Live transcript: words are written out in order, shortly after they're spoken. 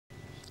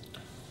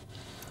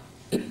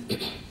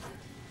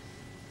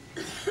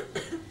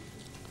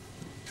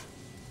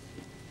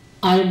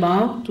I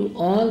bow to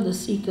all the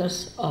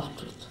seekers of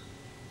truth.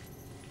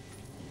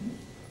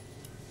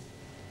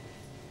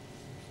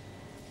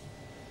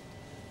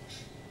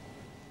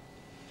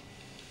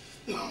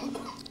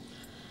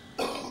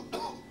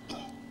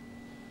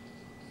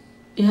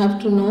 You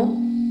have to know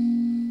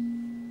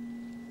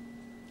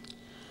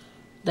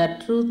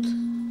that truth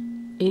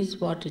is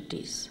what it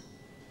is.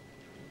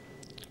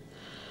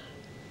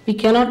 We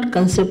cannot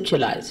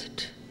conceptualize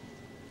it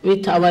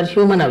with our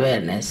human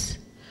awareness.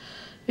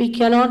 We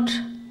cannot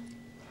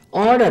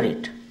order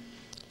it.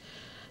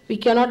 We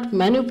cannot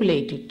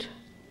manipulate it.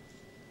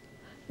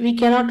 We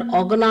cannot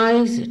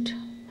organize it.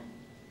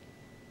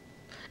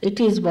 It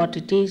is what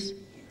it is,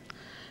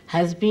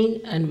 has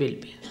been and will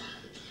be.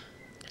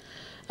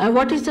 And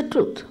what is the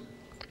truth?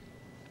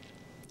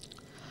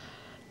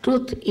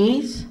 Truth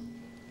is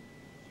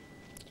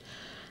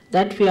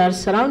that we are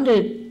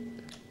surrounded,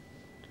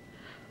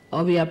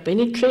 or we are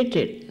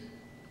penetrated,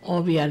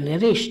 or we are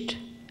nourished,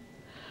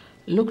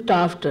 looked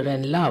after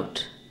and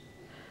loved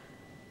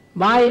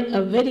by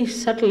a very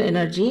subtle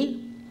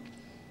energy,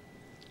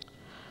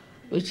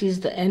 which is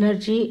the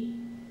energy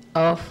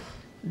of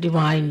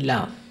divine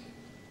love.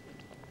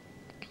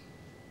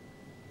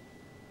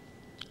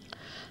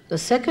 The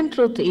second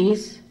truth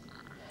is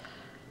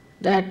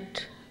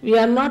that we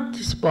are not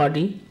this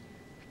body,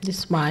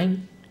 this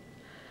mind,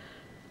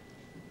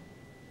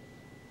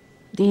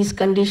 these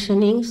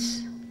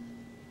conditionings,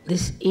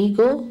 this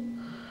ego,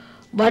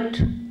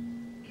 but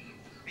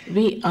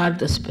we are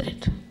the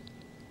spirit.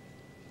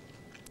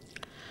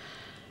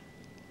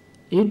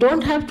 You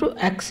don't have to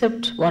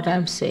accept what I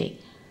am saying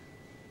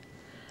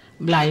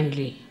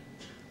blindly,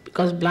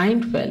 because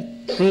blind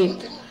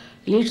faith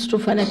leads to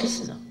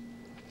fanaticism.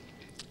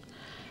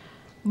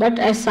 But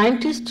as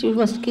scientists, you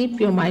must keep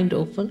your mind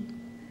open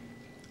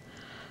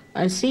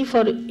and see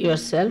for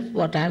yourself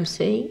what I am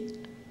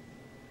saying.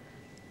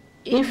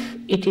 If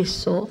it is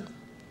so,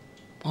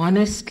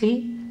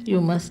 honestly,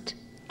 you must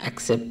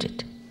accept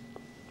it.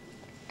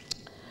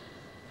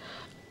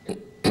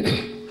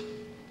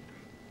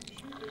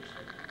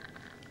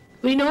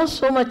 We know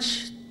so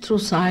much through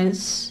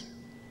science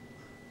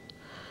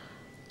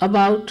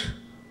about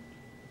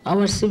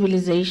our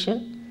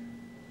civilization,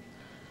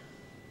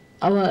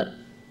 our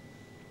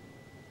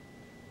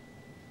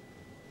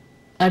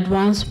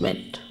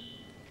advancement.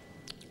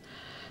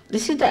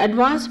 This is the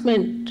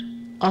advancement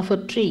of a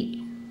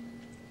tree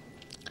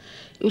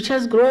which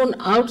has grown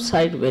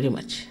outside very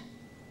much.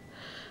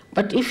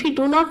 But if we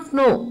do not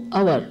know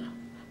our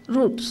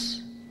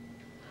roots,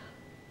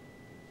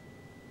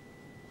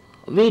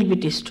 we will be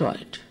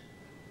destroyed.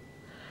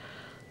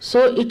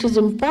 So it is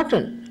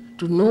important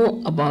to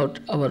know about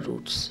our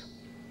roots.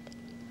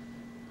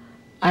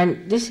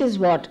 And this is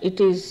what it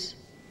is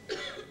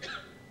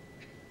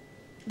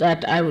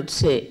that I would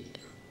say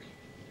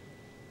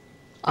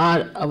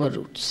are our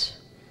roots.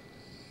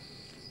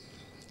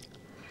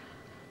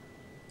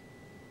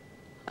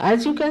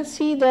 As you can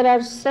see, there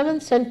are 7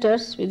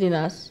 centers within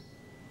us.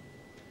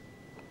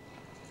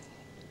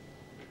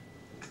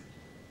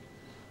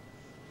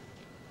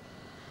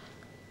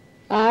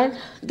 And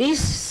these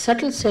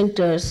subtle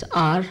centers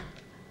are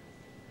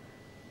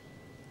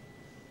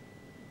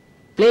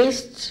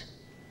placed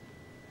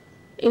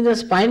in the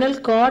spinal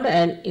cord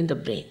and in the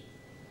brain.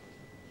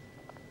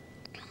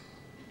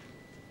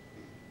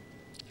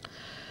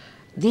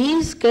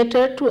 These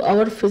cater to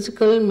our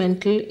physical,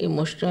 mental,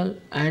 emotional,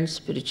 and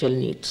spiritual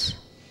needs.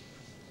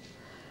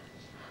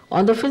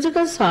 On the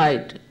physical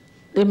side,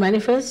 they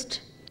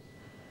manifest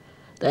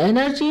the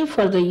energy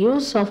for the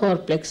use of our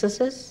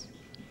plexuses,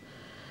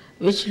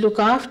 which look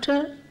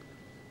after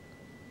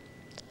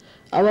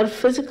our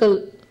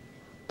physical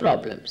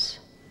problems.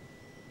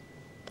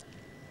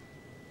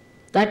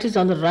 That is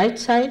on the right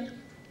side.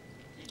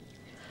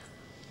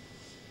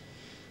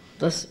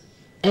 The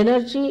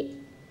energy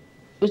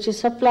which is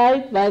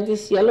supplied by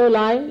this yellow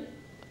line,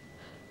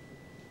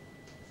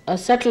 a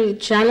subtle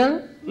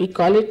channel, we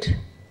call it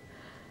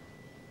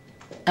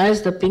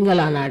as the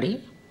Pingala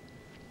Nadi.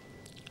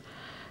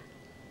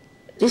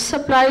 This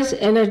supplies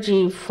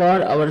energy for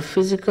our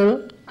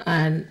physical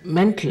and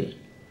mental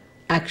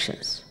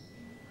actions.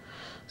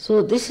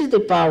 So this is the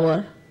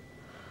power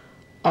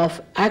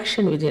of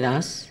action within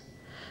us,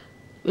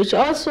 which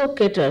also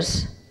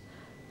caters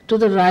to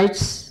the right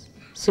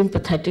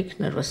sympathetic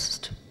nervous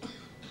system.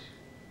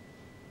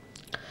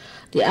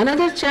 The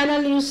another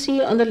channel you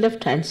see on the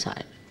left hand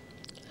side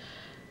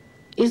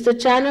is the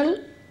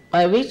channel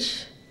by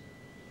which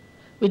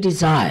we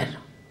desire,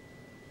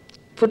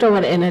 put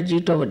our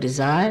energy to our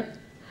desire.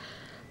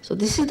 So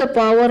this is the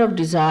power of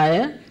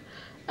desire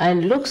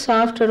and looks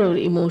after our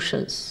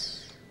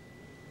emotions.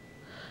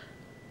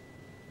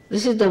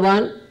 This is the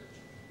one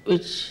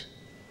which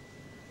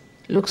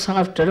looks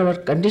after our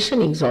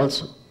conditionings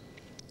also.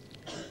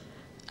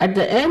 At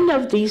the end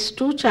of these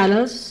 2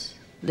 channels,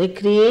 they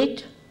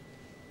create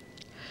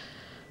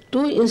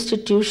 2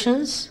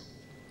 institutions.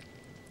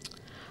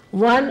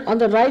 One on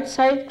the right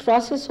side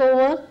crosses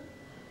over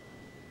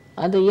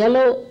And the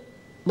yellow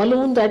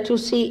balloon that you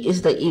see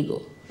is the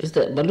ego, is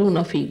the balloon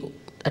of ego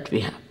that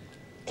we have.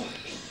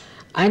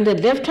 And the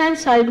left-hand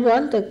side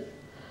one,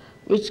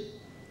 which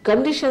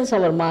conditions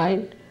our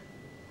mind,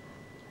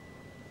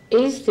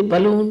 is the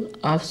balloon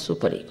of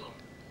superego.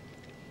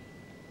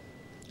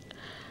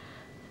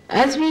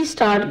 As we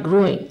start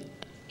growing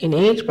in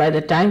age, by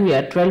the time we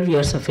are 12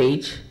 years of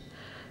age,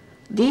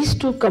 these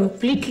two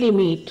completely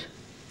meet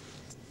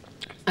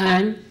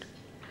and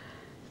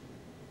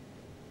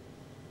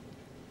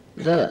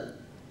the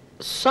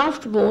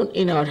soft bone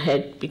in our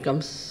head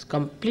becomes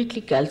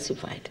completely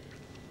calcified.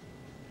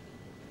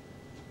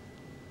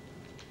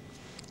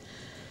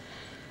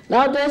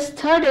 Now there's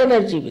third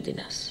energy within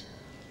us,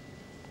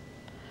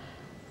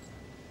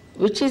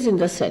 which is in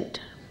the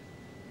center.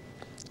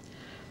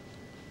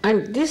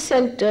 And this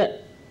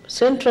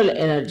central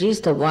energy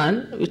is the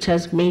one which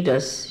has made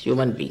us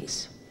human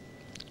beings.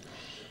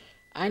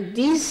 And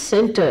these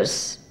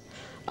centers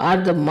are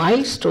the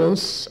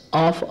milestones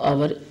of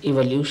our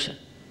evolution.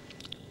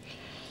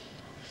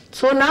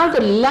 So now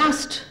the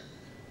last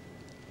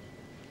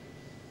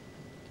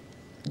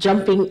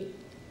jumping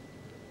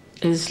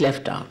is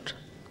left out.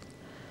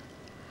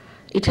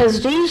 It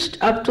has reached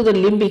up to the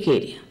limbic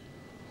area.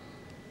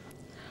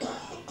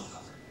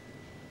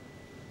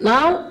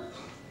 Now,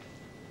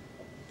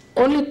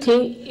 only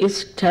thing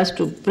is it has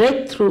to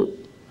break through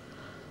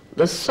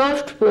the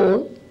soft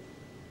bone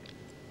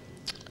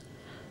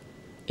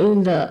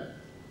on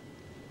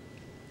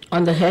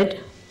the head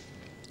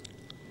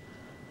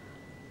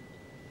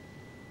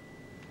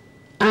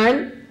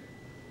and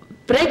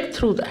break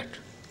through that,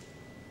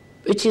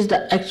 which is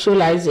the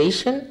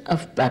actualization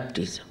of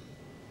baptism.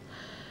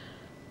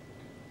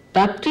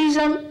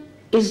 Baptism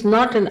is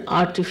not an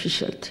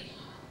artificial thing.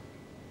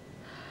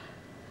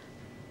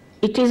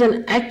 It is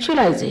an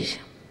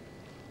actualization.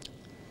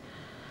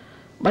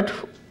 But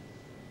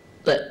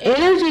the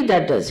energy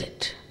that does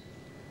it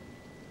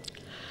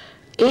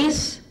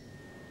is,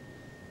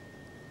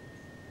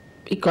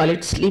 we call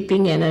it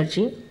sleeping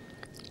energy,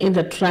 in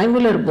the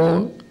triangular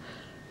bone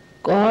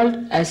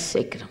called as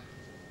sacrum.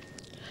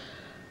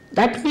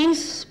 That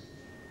means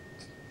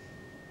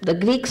the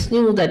Greeks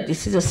knew that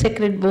this is a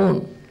sacred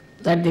bone,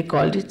 that they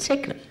called it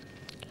sacrum.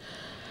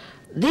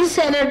 This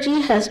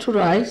energy has to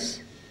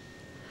rise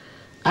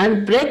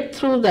and break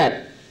through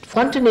that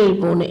fontanelle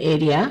bone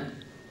area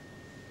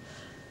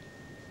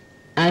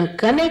and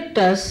connect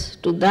us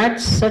to that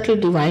subtle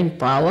divine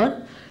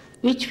power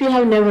which we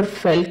have never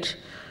felt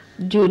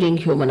during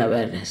human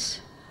awareness.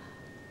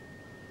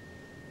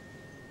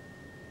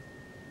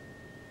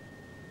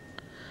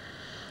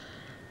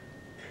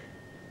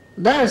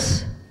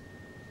 Thus,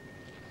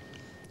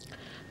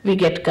 we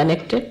get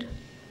connected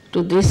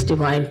to this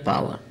divine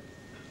power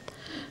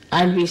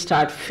and we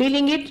start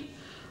feeling it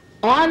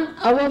on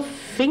our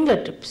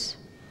fingertips.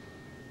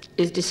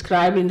 It's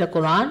described in the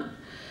Quran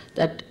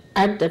that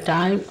at the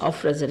time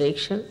of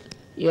resurrection,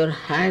 your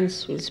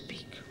hands will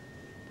speak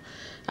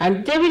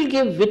and they will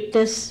give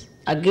witness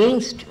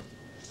against you.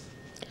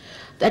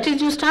 That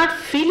is, you start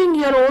feeling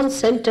your own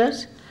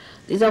centers.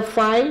 These are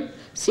 5,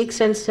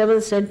 6 and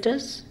 7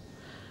 centers,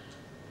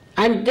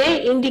 and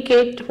they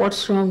indicate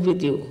what's wrong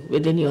with you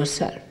within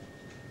yourself.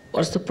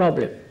 What's the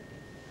problem?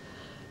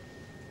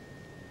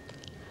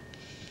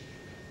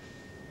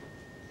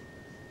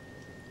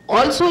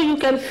 Also, you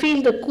can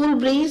feel the cool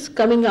breeze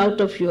coming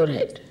out of your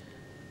head.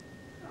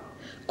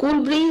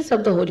 Cool breeze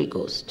of the Holy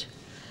Ghost.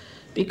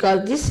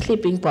 Because this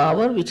sleeping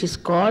power, which is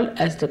called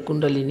as the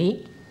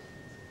Kundalini,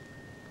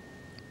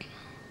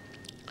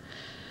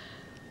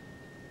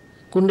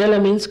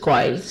 Kundala means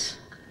coils,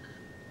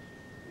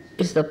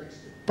 is the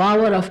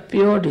power of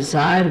pure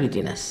desire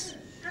within us.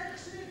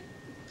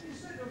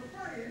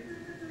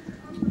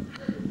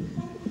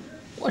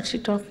 What's she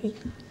talking?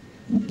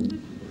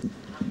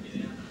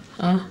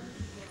 Huh?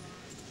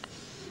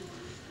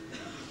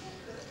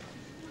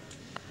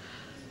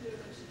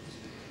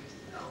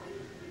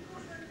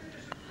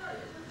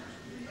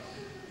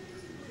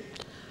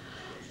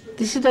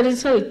 This is the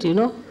result,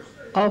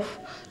 of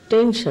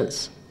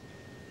tensions,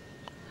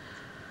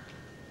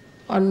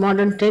 on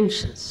modern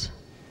tensions.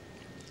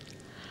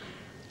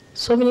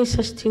 So many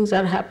such things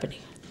are happening.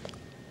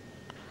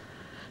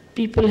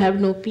 People have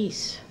no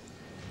peace.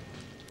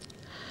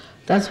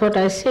 That's what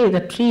I say, the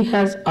tree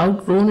has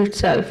outgrown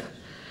itself.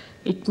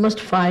 It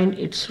must find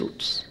its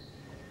roots.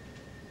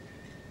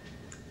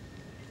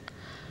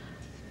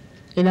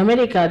 In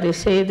America, they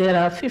say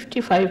there are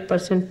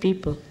 55%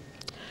 people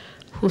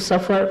who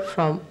suffer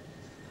from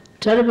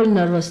terrible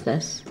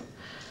nervousness,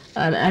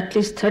 and at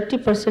least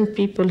 30%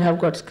 people have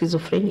got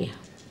schizophrenia.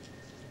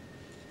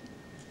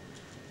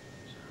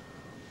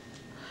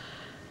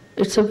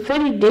 It's a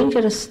very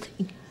dangerous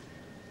thing.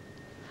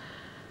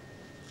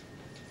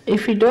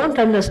 If we don't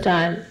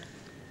understand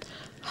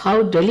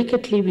how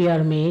delicately we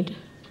are made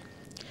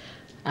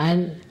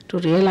and to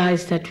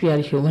realize that we are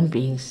human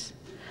beings,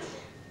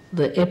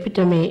 the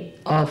epitome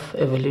of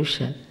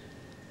evolution,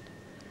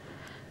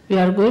 we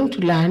are going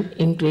to land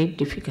in great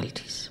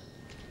difficulties.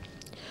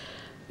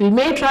 We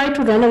may try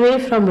to run away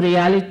from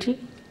reality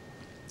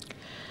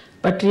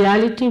but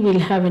reality will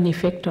have an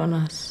effect on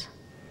us.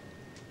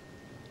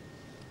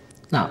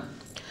 Now,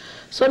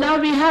 so now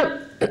we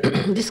have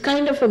this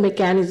kind of a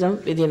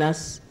mechanism within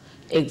us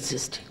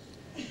existing.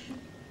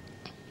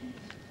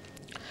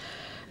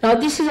 Now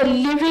this is a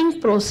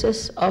living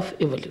process of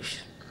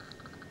evolution.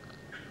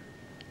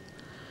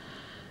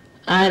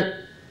 And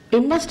we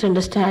must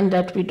understand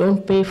that we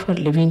don't pay for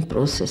living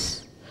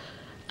process,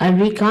 and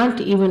we can't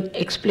even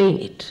explain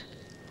it.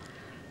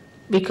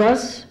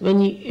 Because when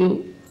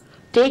you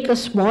take a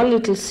small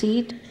little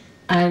seed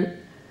and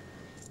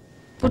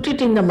put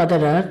it in the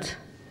Mother Earth,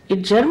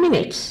 it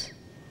germinates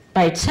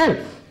by itself,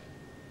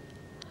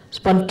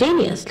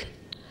 spontaneously.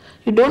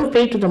 You don't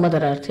pay to the Mother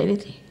Earth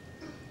anything.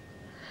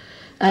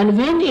 And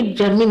when it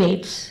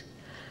germinates,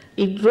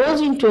 it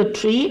grows into a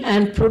tree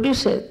and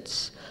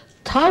produces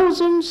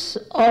thousands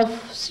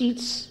of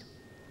seeds.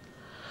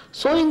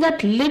 So in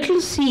that little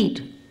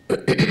seed,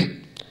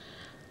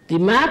 the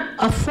map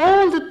of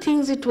all the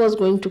things it was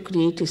going to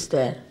create is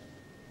there.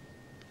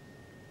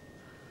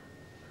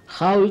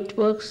 How it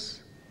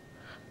works,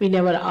 we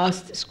never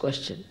ask this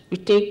question. We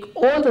take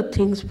all the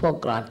things for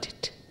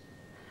granted.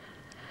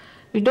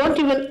 We don't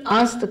even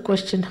ask the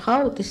question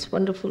how this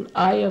wonderful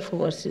eye of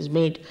ours is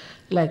made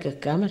like a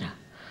camera,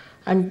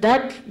 and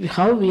that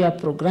how we are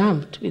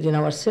programmed within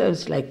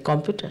ourselves like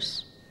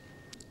computers.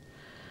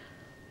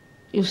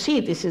 You see,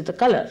 this is the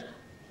color.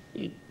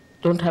 You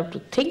don't have to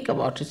think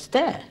about it, it's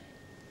there.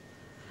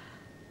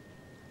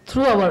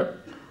 Through our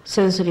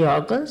sensory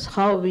organs,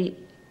 how we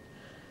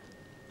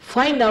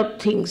find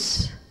out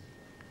things,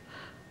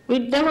 we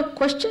never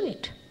question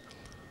it.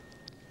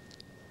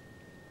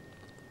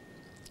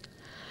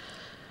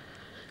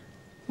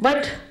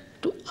 But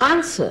to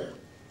answer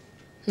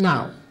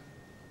now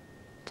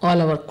all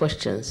our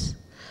questions,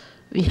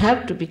 we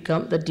have to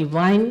become the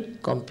divine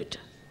computer.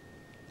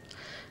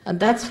 And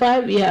that's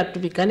why we have to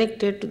be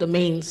connected to the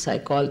mains, I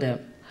call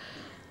them,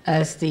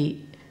 as the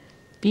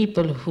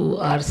people who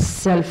are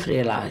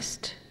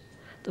self-realized,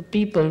 the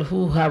people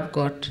who have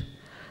got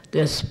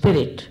their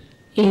spirit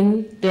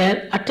in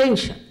their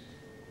attention.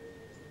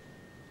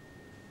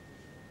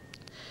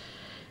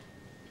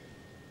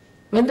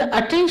 When the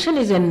attention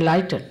is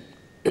enlightened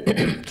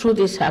through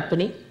this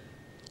happening,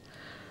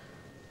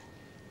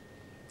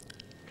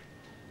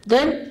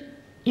 then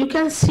you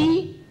can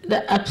see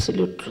the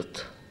absolute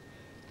truth.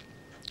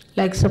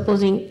 Like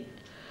supposing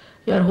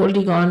you are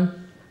holding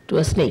on to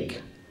a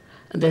snake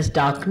and there's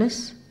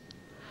darkness,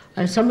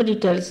 and somebody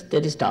tells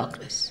there is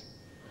darkness,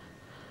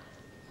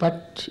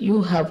 but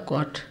you have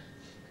got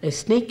a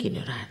snake in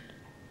your hand.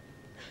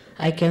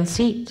 I can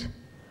see it.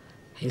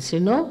 He say,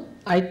 no,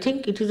 I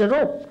think it is a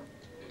rope.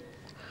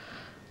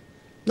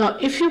 Now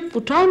if you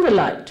put on the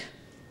light,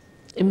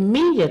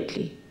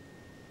 immediately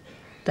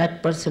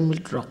that person will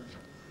drop.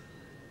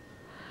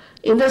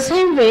 In the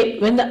same way,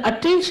 when the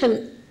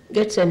attention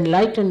gets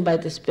enlightened by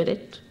the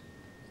spirit,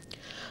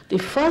 the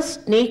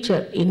first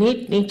nature,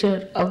 innate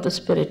nature of the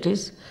spirit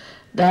is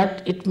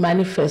that it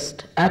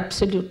manifests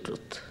absolute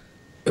truth.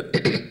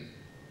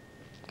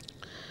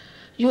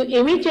 You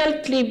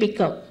immediately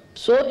become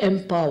so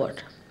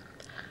empowered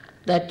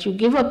that you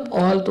give up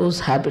all those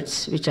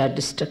habits which are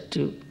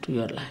destructive to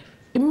your life.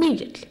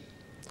 Immediately.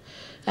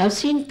 I've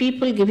seen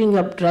people giving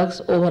up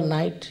drugs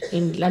overnight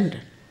in London.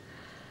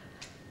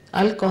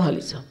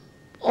 Alcoholism,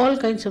 all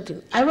kinds of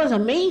things. I was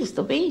amazed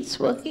the way it's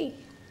working.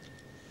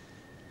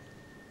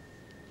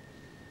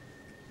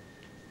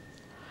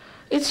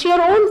 It's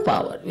your own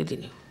power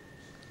within you.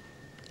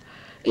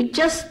 It's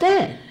just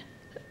there.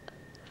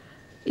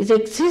 It's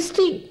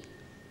existing.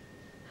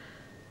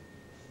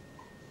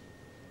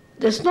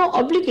 There's no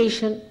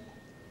obligation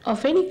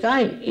of any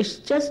kind. It's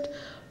just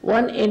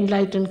one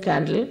enlightened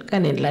candle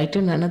can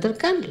enlighten another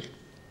candle.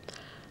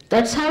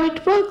 That's how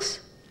it works.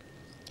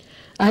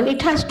 And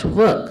it has to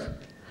work.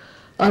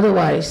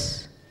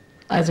 Otherwise,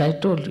 as I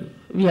told you,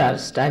 we are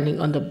standing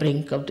on the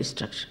brink of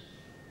destruction.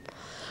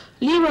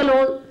 Leave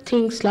alone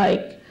things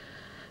like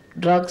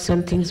drugs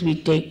and things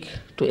we take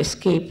to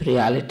escape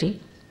reality.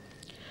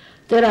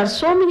 There are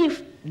so many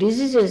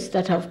diseases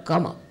that have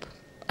come up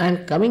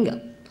and coming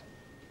up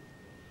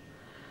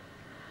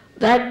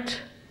that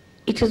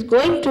it is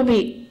going to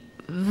be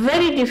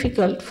very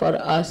difficult for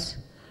us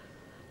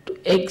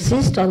to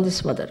exist on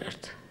this Mother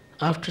Earth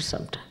after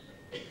some time.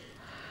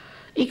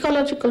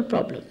 Ecological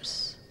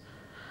problems,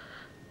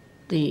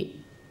 the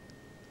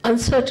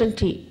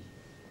uncertainty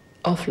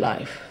of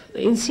life,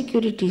 the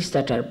insecurities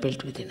that are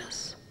built within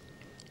us.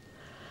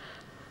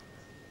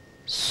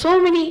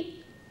 So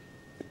many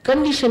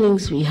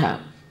conditionings we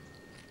have.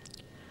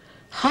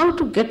 How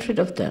to get rid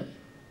of them,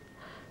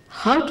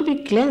 how to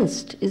be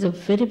cleansed is a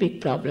very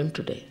big problem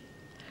today.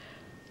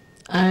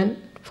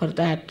 And for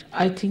that,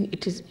 I think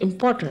it is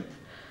important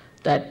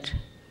that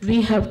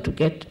we have to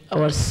get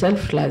our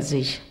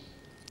self-realization.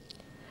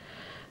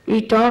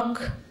 We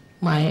talk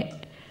my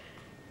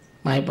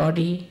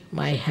body,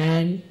 my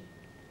hand,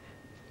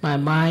 my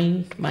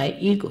mind, my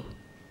ego.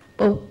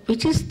 But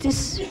which is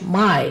this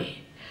my?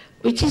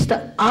 Which is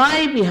the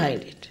I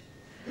behind it?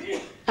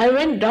 And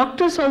when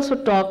doctors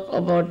also talk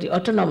about the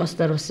autonomous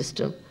nervous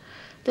system,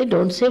 they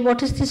don't say,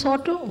 what is this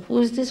auto? Who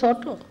is this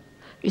auto?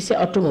 We say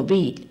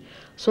automobile.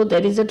 So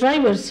there is a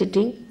driver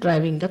sitting,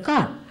 driving the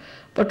car.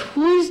 But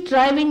who is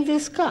driving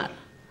this car?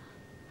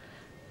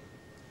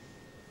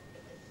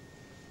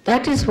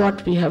 That is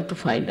what we have to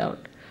find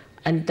out.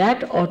 And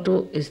that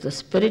auto is the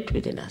spirit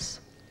within us.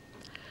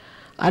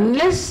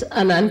 Unless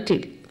and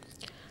until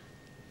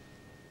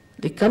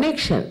the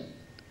connection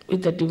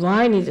with the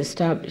divine is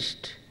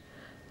established,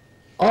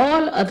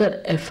 all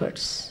other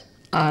efforts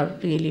are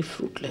really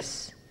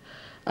fruitless.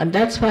 And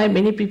that's why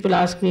many people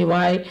ask me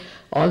why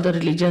all the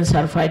religions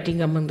are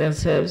fighting among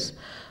themselves,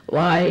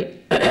 why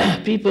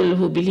people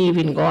who believe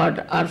in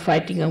God are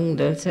fighting among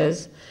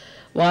themselves,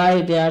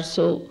 why they are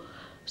so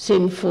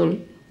sinful,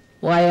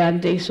 why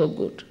aren't they so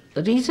good?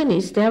 The reason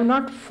is they have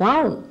not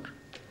found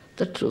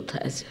the truth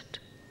as yet.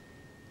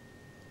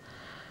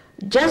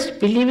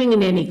 Just believing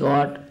in any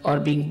God or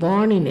being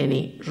born in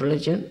any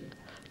religion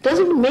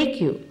doesn't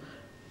make you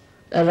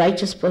a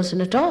righteous person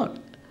at all.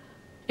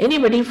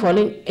 Anybody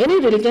following any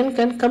religion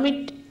can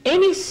commit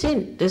any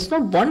sin. There's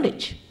no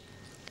bondage.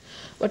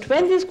 But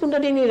when this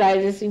Kundalini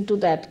rises into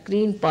that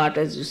green part,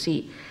 as you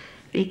see,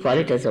 we call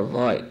it as a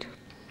void.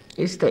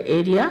 It's the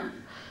area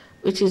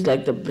which is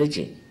like the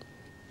bridging.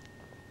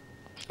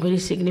 Very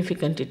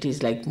significant it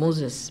is, like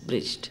Moses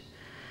bridged.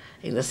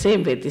 In the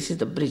same way, this is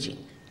the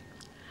bridging.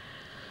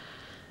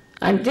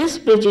 And this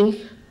bridging,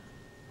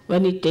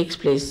 when it takes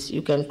place,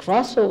 you can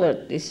cross over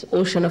this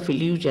ocean of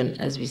illusion,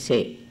 as we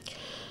say.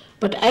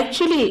 But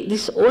actually,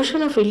 this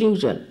ocean of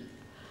illusion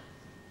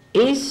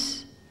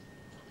is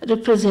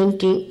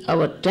representing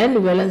our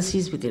 10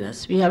 valencies within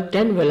us. We have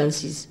 10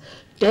 valencies,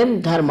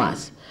 10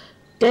 dharmas,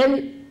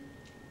 10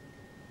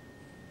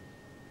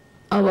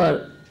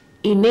 our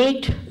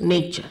innate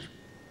nature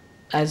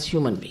as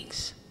human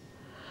beings.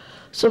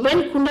 So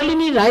when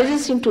Kundalini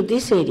rises into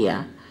this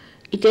area,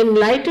 it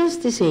enlightens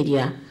this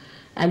area,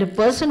 and a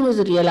person who is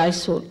a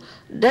realized soul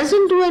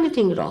doesn't do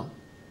anything wrong.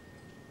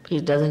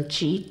 He doesn't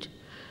cheat,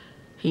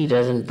 he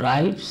doesn't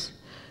bribes,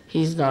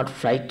 he is not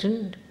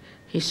frightened,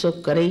 he's so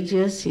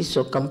courageous, he's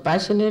so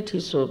compassionate,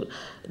 he's so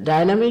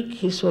dynamic,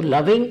 he's so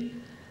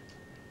loving.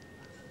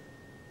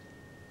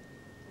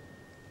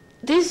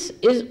 This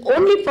is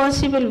only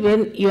possible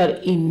when you are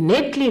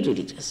innately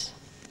religious.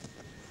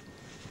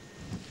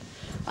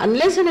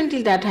 Unless and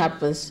until that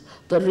happens,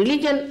 the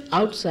religion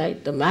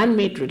outside, the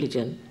man-made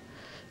religion,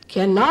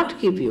 cannot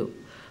give you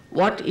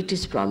what it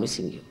is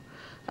promising you.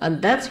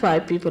 And that's why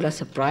people are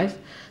surprised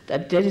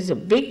that there is a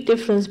big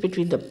difference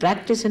between the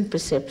practice and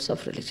precepts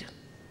of religion.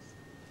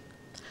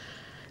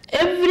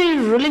 Every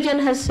religion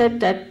has said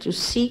that you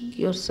seek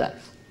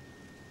yourself.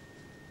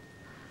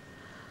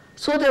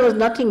 So there was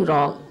nothing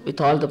wrong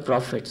with all the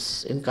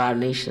prophets,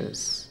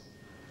 incarnations,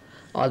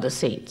 all the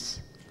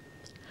saints.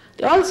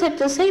 They all said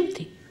the same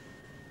thing.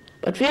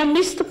 But we have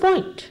missed the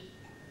point.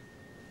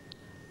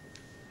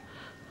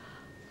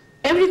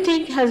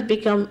 Everything has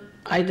become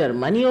either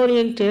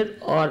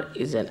money-oriented or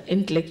is an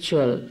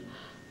intellectual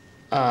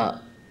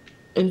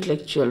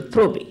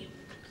probing.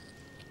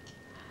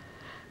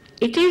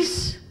 It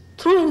is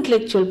through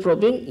intellectual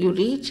probing you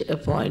reach a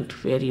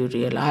point where you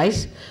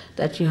realize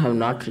that you have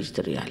not reached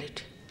the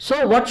reality.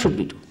 So what should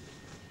we do?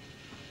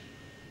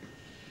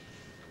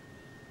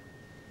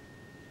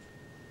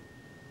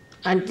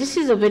 And this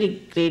is a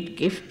very great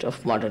gift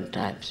of modern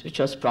times, which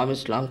was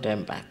promised long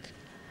time back.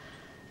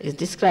 It's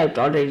described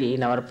already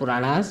in our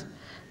Puranas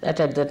that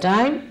at the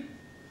time,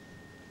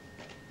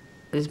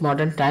 these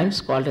modern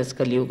times called as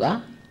Kali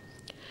Yuga,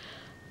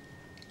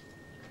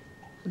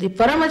 the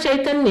Parama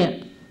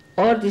Chaitanya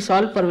or this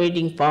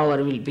all-pervading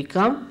power will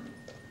become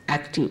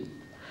active.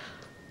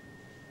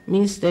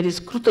 Means there is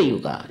Kruta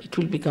Yuga, it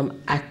will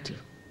become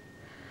active.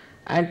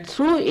 And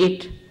through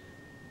it,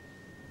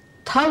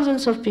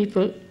 thousands of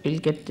people will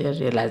get their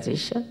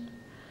realization.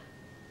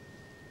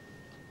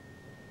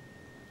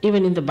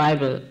 Even in the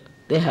Bible,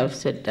 they have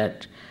said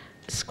that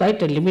it's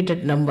quite a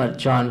limited number.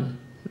 John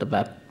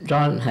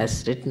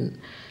has written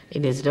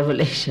in his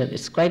revelation,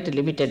 it's quite a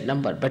limited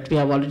number, but we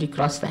have already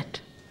crossed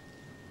that.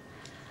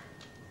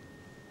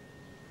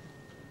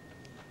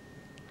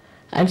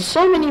 And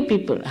so many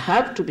people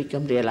have to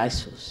become realized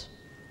souls.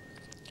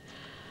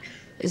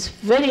 It's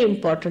very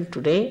important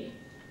today,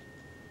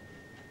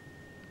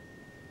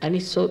 and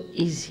it's so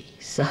easy.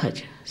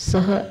 Sahaja.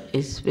 Saha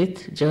is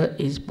with, Ja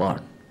is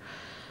born.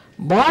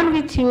 Born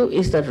with you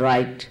is the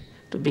right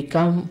to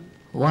become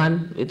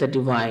one with the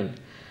divine,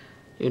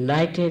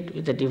 united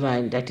with the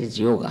divine, that is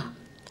yoga.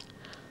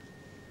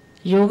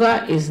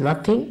 Yoga is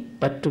nothing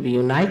but to be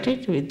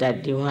united with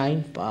that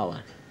divine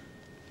power.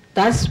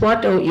 That's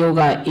what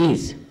yoga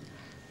is.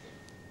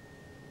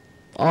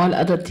 All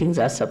other things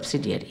are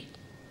subsidiary.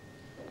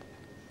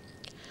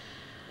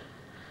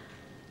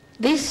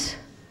 This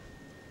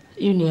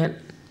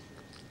union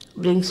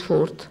brings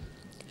forth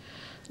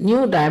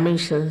new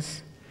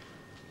dimensions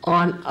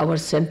on our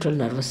central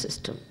nervous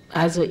system.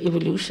 As an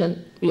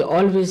evolution, we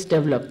always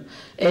develop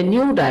a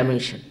new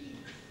dimension.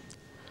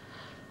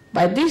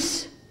 By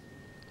this,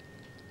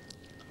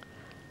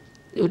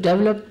 you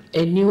develop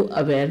a new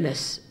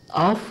awareness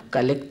of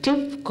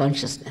collective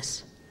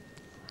consciousness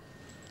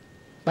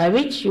by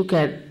which you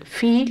can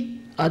feel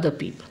other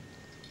people,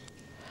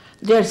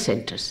 their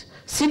centers.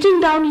 Sitting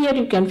down here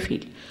you can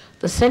feel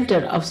the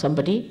center of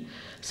somebody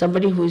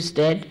who is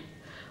dead.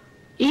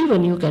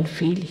 Even you can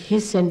feel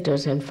his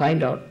centers and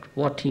find out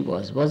what he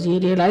was. Was he a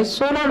realized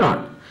soul or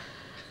not?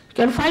 You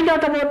can find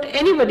out about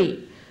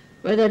anybody,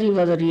 whether he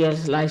was a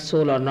realized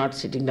soul or not,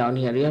 sitting down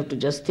here. You have to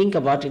just think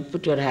about it,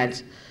 put your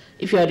hands.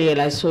 If you are a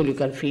realized soul, you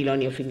can feel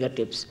on your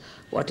fingertips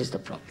what is the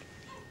problem.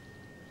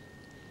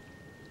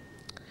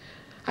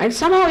 And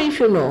somehow if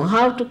you know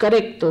how to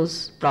correct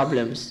those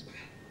problems,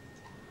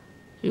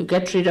 you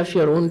get rid of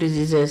your own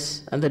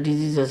diseases and the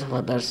diseases of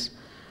others,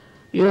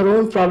 your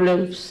own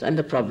problems and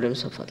the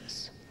problems of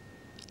others.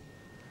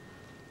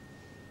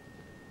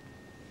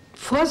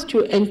 First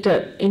you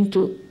enter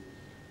into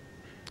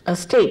a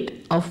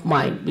state of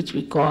mind which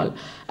we call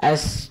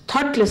as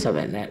thoughtless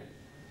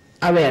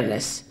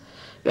awareness.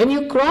 When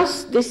you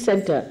cross this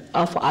center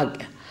of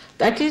Agya,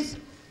 that is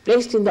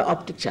placed in the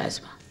optic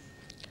chiasma,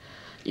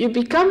 you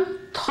become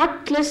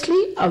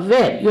thoughtlessly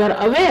aware. You are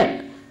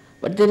aware,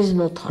 but there is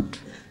no thought.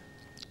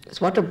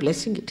 What a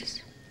blessing it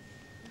is.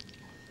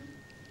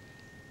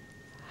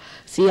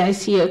 See, I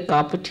see a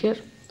carpet here.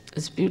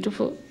 It's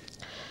beautiful.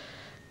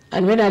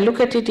 And when I look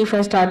at it, if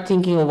I start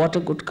thinking, oh, what a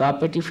good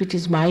carpet, if it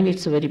is mine,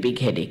 it's a very big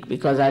headache,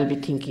 because I'll be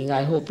thinking,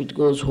 I hope it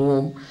goes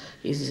home,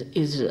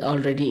 is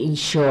already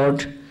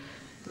insured,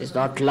 is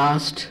not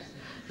lost,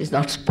 is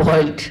not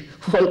spoiled,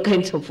 all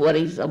kinds of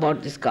worries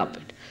about this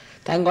carpet.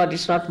 Thank God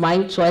it's not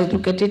mine, so I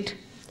look at it.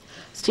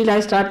 Still I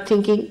start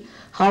thinking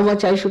how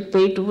much I should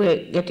pay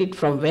to get it,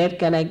 from where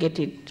can I get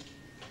it.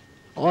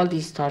 All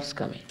these thoughts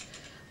come in.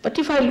 But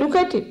if I look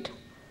at it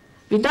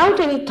without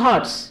any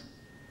thoughts,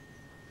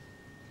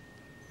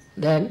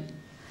 then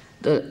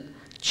the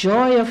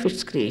joy of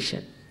its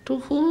creation, to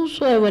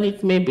whosoever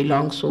it may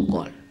belong,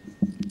 so-called,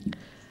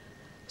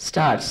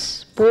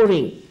 starts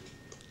pouring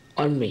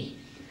on me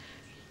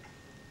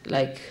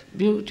like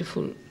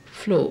beautiful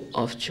flow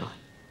of joy.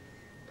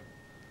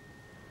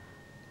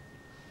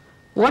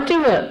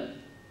 Whatever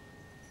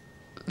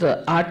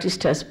the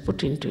artist has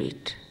put into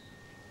it,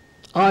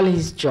 all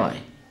his joy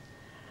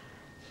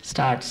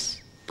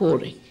starts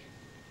pouring.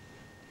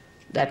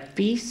 That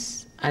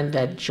peace and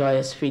that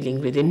joyous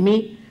feeling within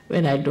me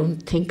when I don't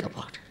think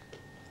about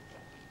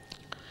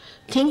it.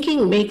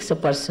 Thinking makes a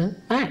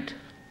person mad,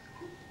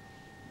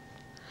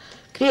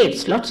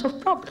 creates lots of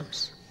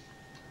problems.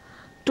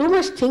 Too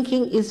much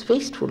thinking is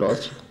wasteful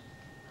also.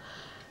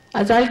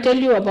 As I'll tell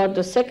you about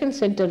the second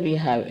center we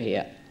have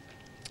here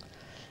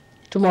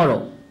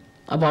tomorrow,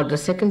 about the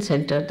second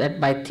center, that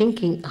by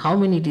thinking how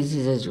many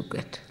diseases you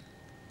get.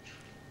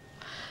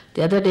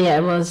 The other day I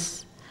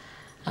was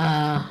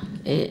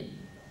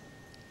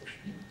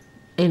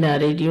in a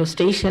radio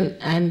station,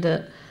 and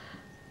the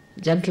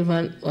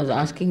gentleman was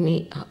asking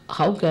me,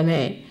 how can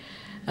I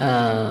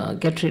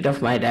get rid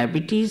of my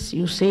diabetes?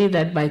 You say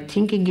that by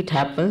thinking it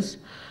happens.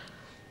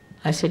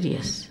 I said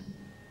yes.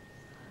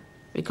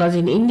 Because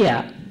in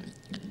India,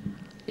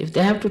 if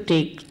they have to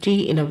take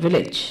tea in a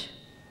village,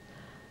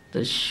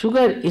 the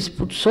sugar is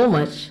put so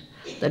much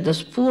that the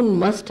spoon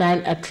must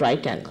stand at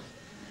right angle.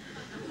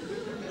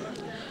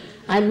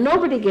 And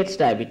nobody gets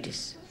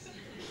diabetes.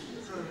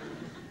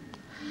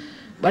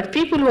 But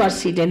people who are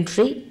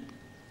sedentary,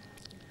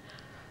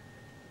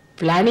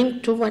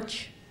 planning too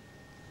much,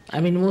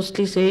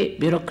 mostly say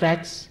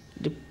bureaucrats,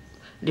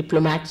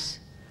 diplomats,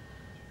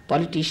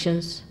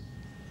 politicians,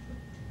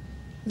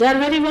 they are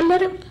very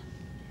vulnerable.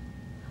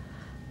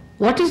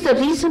 What is the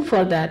reason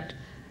for that?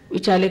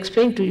 Which I'll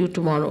explain to you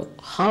tomorrow,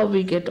 how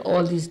we get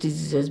all these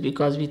diseases,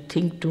 because we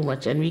think too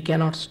much and we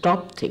cannot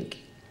stop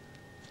thinking.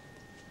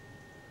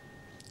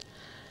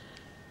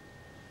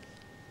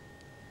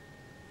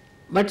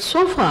 But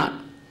so far,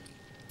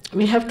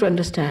 we have to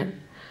understand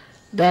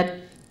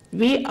that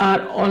we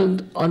are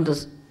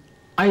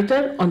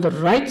either on the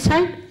right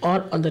side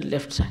or on the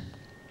left side.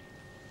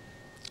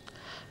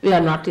 We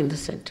are not in the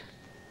center.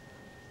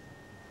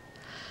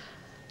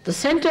 The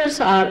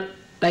centers are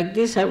like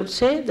this, I would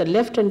say, the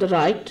left and the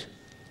right,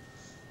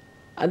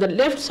 and the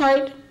left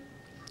side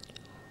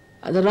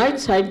and the right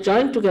side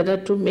join together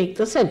to make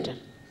the center.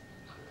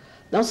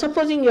 Now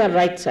supposing you are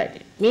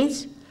right-sided,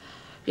 means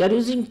you are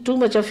using too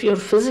much of your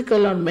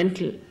physical or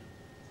mental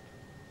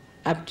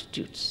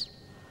aptitudes.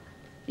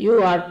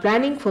 You are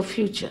planning for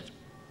future.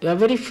 You are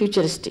very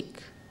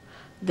futuristic.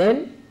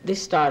 Then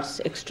this starts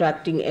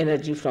extracting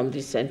energy from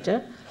this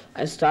center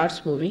and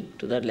starts moving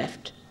to the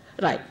left,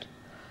 right.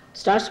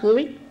 Starts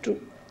moving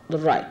to the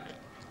right.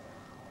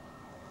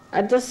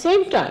 At the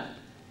same time,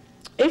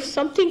 if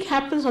something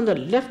happens on the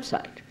left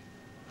side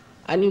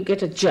and you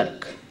get a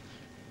jerk,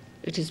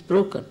 it is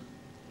broken,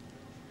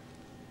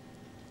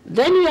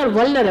 then you are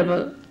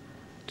vulnerable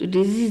to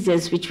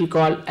diseases which we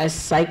call as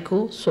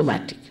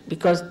psychosomatic,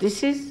 because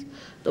this is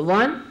the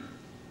one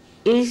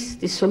is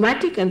the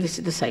somatic and this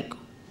is the psycho.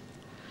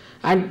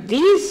 And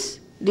these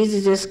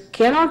diseases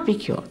cannot be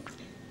cured.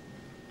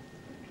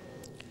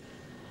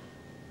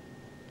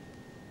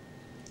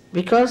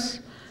 Because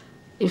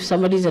if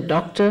somebody is a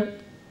doctor,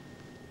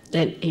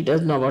 then he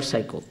doesn't know about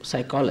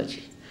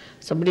psychology.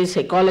 Somebody is a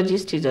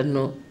psychologist, he doesn't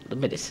know the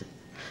medicine.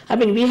 I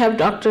mean, we have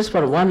doctors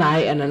for one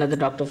eye and another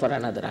doctor for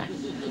another eye.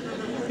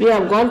 We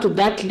have gone to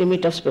that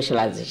limit of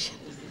specialization.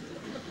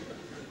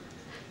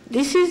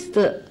 This is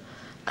the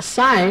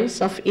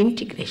science of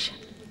integration.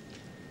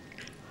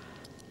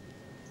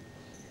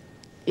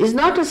 It's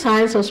not a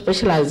science of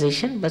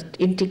specialization, but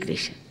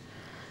integration.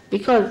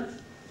 Because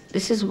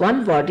this is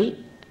one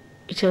body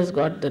which has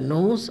got the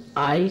nose,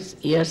 eyes,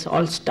 ears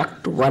all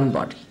stuck to one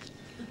body.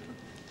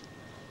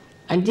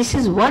 And this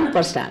is one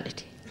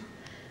personality.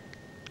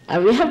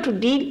 And we have to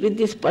deal with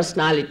this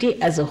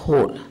personality as a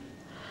whole.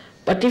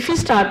 But if you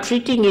start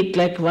treating it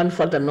like one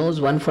for the nose,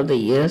 one for the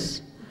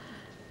ears,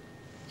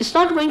 it's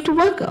not going to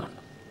work out.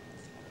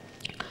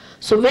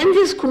 So when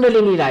this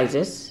Kundalini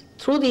rises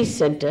through these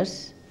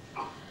centers,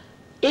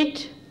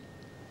 it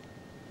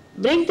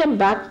brings them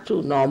back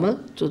to normal,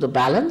 to the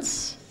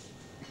balance,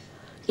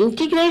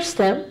 integrates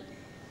them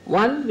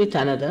one with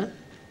another,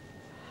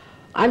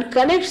 and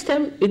connects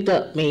them with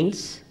the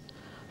mains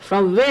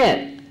from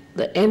where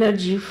the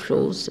energy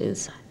flows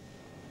inside.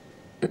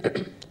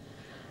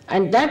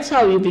 And that's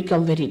how you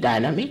become very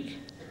dynamic.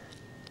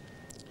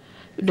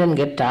 You don't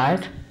get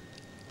tired.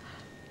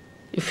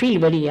 You feel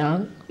very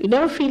young. You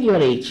never feel your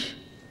age.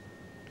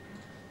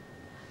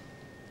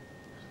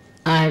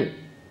 And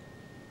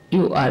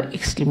you are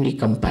extremely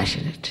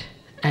compassionate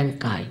and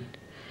kind.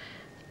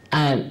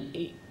 And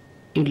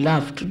you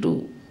love to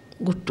do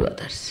good to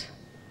others.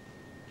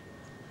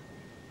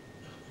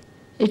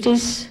 It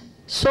is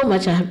so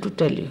much I have to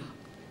tell you.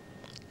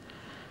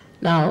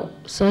 Now,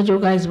 Sahaja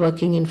Yoga is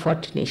working in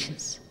 40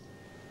 nations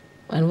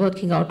and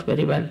working out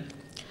very well.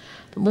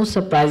 The most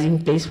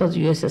surprising place was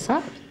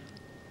USSR.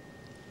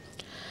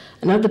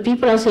 And now the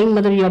people are saying,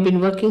 Mother, you have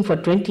been working for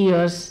 20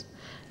 years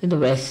in the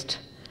West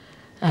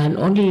and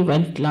only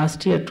went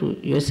last year to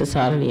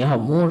USSR, and you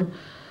have more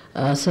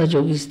Sahaja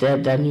Yogis there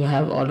than you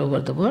have all over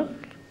the world.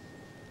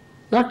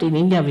 Not in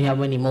India, we have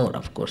many more,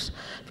 of course,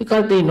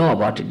 because they know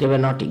about it. They were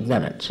not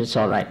ignorant, so it's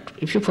all right.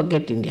 If you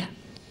forget India.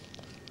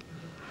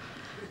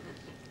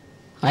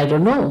 I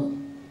don't know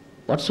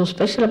what's so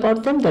special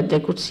about them that they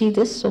could see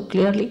this so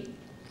clearly.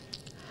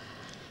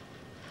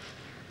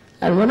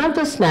 And one of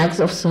the snags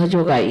of Sahaja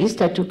Yoga is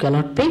that you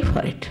cannot pay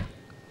for it.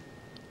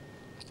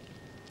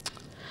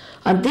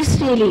 And this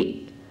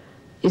really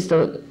is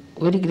the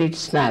very great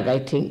snag, I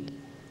think,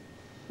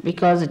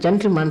 because a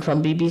gentleman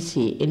from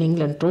BBC in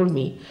England told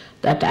me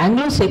that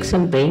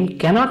Anglo-Saxon brain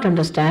cannot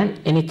understand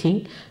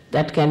anything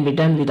that can be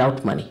done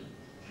without money.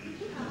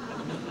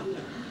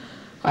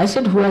 I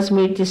said, who has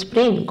made this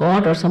brain,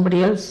 God or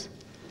somebody else?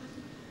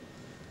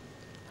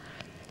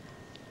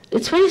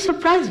 It's very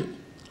surprising.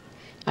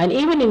 And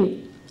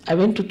even I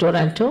went to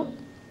Toronto,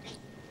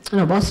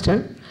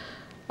 Boston,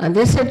 and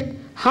they said,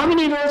 how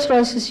many Rolls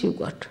Royces you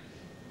got?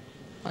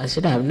 I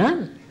said, I have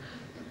none,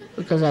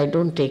 because I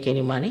don't take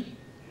any money.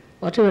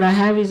 Whatever I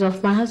have is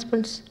of my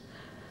husband's.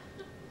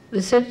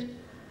 They said,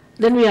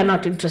 then we are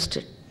not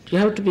interested. You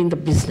have to be in the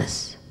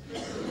business.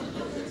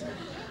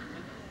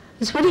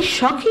 It's very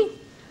shocking.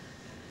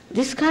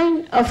 This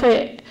kind of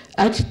a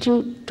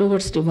attitude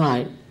towards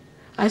divine.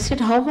 I said,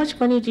 how much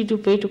money did you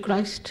pay to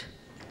Christ?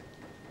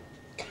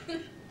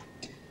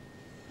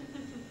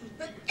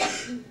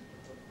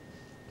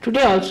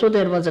 Today also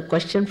there was a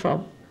question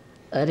from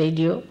a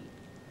radio.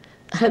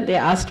 They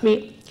asked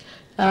me,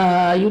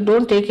 you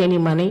don't take any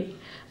money,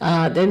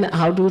 then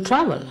how do you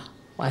travel?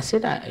 I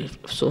said,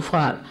 so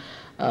far,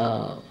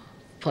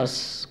 for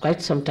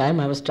quite some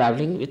time I was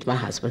traveling with my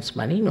husband's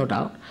money, no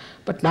doubt.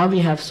 But now we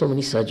have so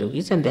many Sahaja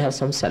Yogis and they have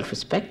some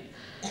self-respect.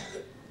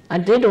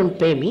 And they don't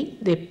pay me,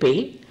 they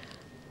pay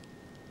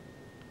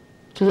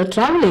to the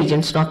travel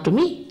agents, not to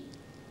me.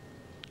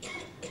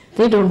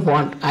 They don't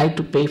want I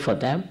to pay for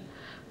them.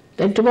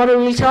 Then tomorrow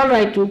we'll say, all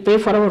right, you pay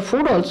for our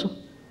food also.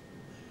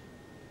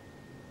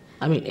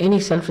 I mean, any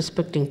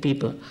self-respecting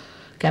people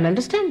can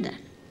understand that.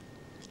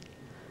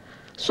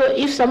 So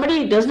if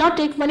somebody does not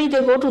take money, they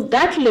go to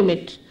that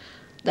limit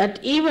that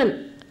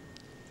even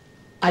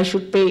I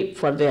should pay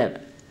for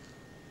their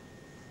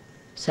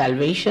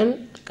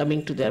salvation,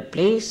 coming to their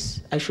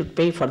place, I should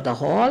pay for the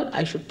hall,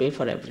 I should pay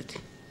for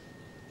everything.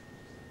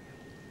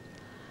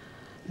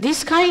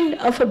 This kind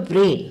of a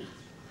brain,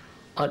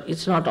 or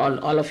it's not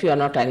all of you are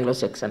not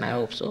Anglo-Saxon, I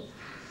hope so.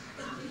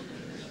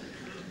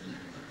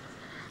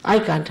 I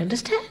can't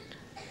understand.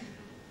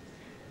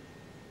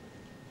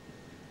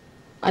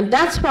 And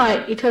that's why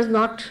it has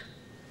not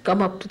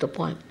come up to the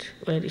point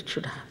where it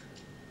should have.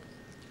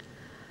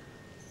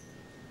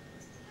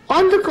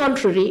 On the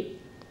contrary,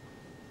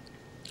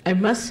 I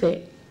must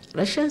say,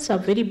 Russians are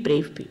very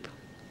brave people.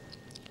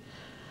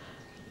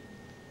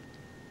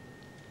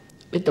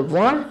 With the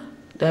war,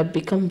 they have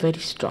become very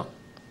strong.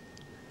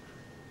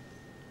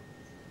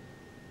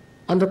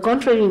 On the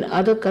contrary, in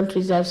other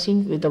countries I have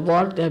seen with the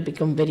war, they have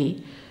become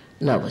very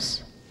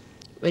nervous,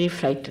 very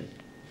frightened.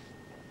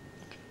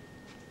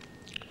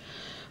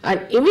 And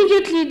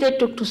immediately they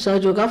took to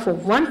Sahaja Yoga for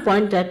one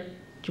point, that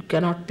you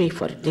cannot pay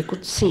for it. They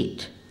could see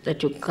it,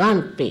 that you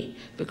can't pay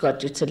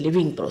because it's a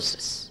living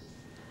process.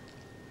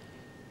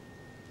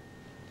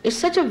 It's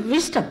such a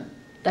wisdom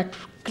that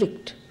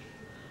clicked.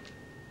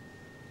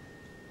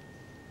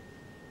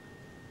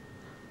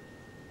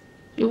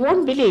 You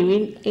won't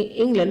believe, in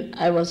England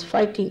I was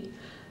fighting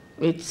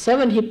with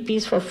 7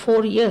 hippies for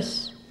 4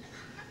 years.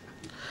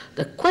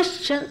 The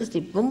questions,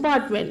 the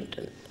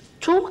bombardment,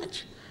 too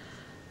much.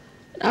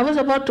 I was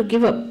about to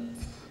give up.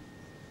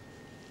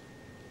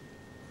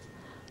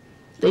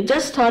 They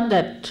just thought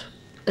that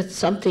it's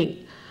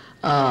something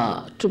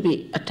to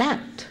be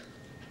attacked.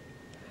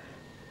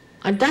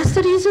 And that's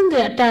the reason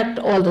they attacked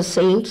all the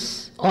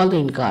saints, all the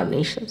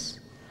incarnations,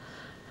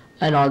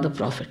 and all the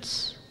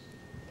prophets.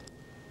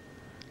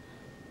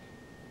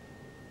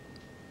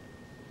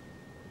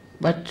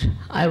 But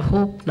I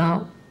hope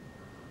now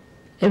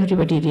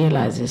everybody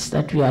realizes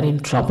that we are in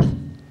trouble.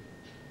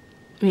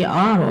 We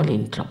are all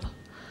in trouble.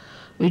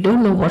 We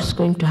don't know what's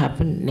going to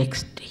happen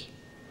next day.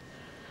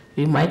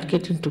 We might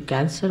get into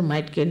cancer,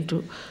 might get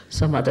into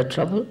some other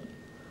trouble.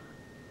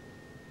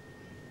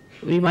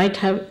 We might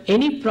have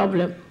any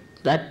problem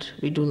that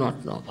we do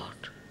not know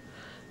about.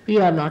 We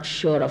are not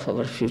sure of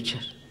our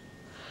future.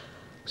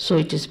 So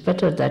it is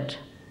better that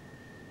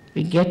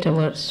we get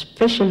our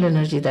special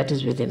energy that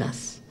is within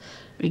us.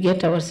 We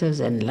get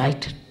ourselves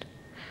enlightened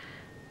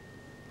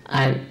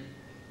and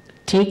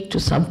take to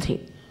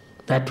something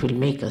that will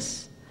make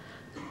us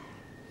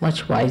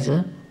much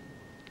wiser,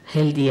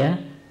 healthier,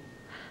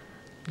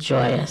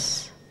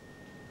 joyous,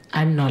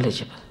 and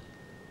knowledgeable.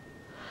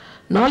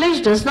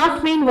 Knowledge does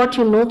not mean what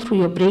you know through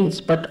your brains,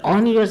 but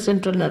on your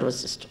central nervous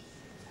system.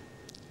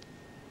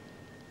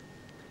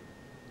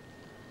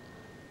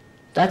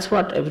 That's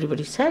what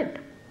everybody said.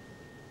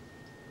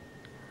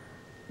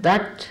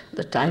 That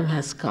the time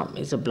has come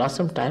is a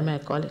blossom time, I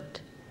call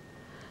it.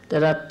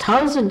 There are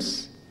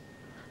thousands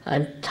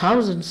and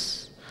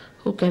thousands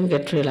who can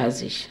get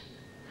realization.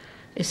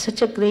 It's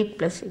such a great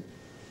blessing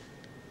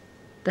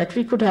that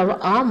we could have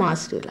our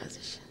mass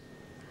realization.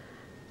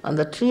 On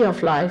the tree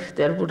of life,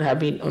 there would have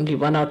been only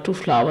 1 or 2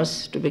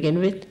 flowers to begin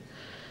with,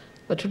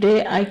 but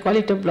today I call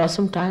it a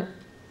blossom time.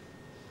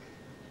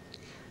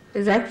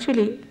 It's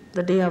actually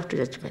the day of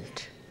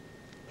judgment.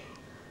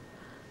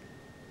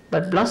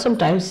 But blossom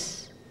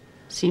times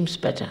seems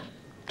better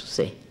to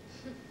say,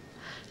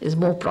 is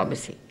more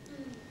promising.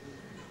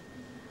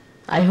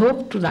 I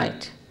hope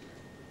tonight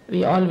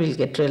we all will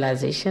get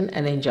realization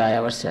and enjoy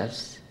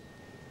ourselves.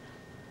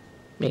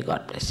 May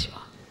God bless you all.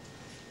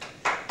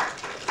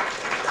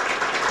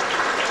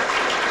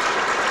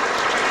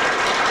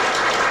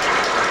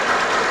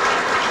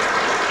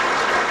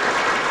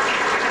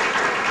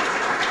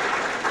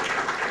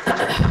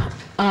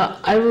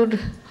 I would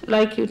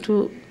like you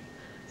to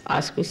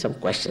ask me some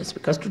questions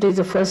because today is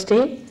the first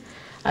day.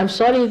 I'm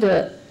sorry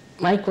the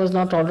mic was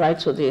not all right,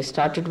 so they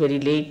started very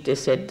late. They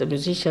said the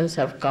musicians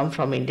have come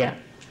from India.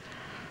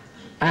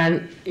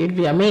 And you'll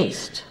be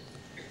amazed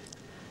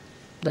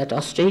that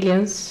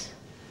Australians,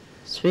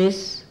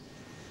 Swiss,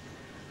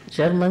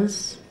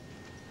 Germans,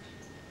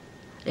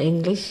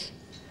 English,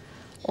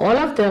 all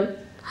of them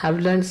have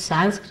learned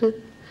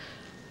Sanskrit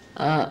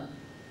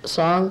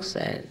songs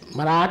and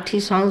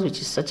Marathi songs, which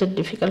is such a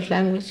difficult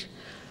language,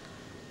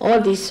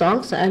 all these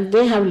songs, and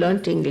they have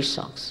learned English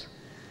songs.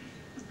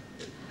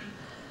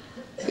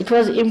 It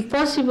was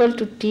impossible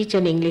to teach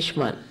an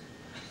Englishman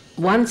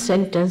one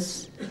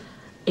sentence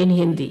in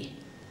Hindi.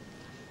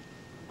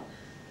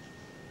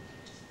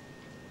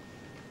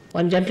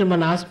 One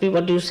gentleman asked me,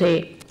 what do you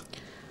say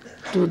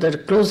to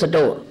close the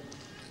door?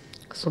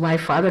 So my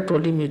father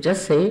told him, you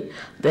just say,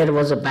 there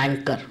was a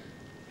banker.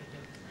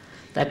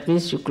 That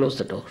means you close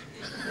the door.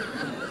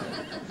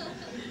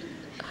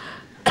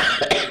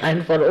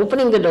 And for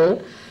opening the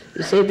door,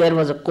 you say there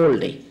was a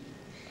cold day.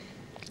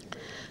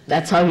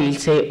 That's how we'll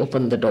say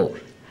open the door.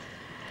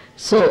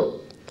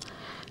 So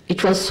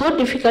it was so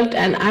difficult,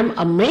 and I'm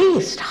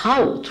amazed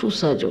how through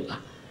Sahaja Yoga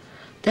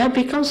they have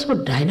become so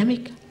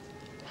dynamic.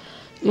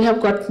 We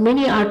have got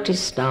many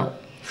artists now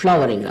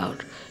flowering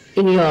out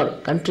in your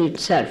country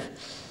itself.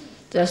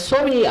 There are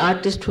so many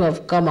artists who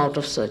have come out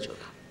of Sahaja Yoga.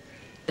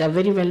 They are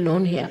very well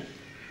known here.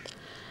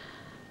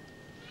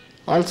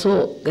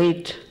 Also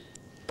great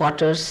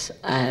potters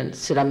and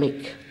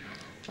ceramic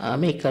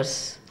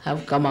makers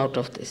have come out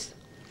of this.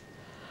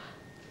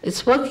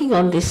 It's working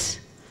on this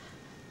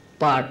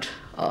part,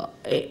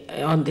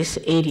 on this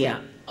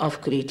area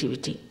of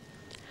creativity.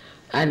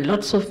 And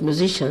lots of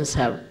musicians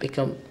have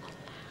become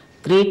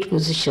great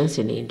musicians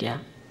in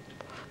India.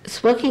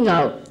 It's working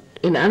out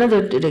in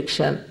another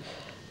direction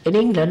in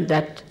England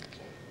that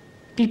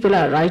people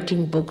are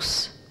writing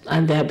books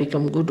and they have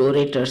become good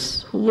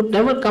orators who would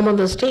never come on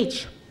the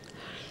stage.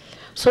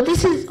 So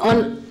this is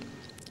on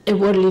a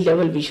worldly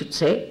level, we should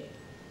say,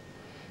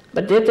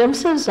 but they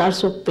themselves are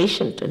so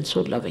patient and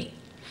so loving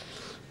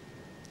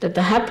that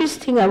the happiest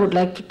thing I would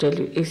like to tell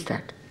you is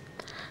that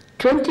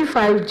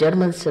 25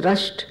 Germans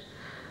rushed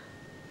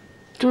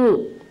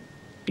to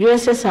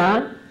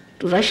USSR,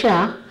 to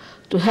Russia,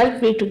 to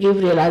help me to give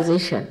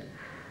realization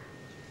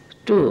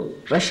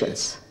to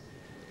Russians.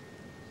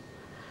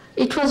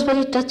 It was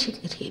very touching,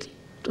 really,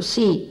 to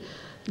see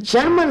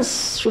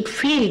Germans should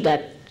feel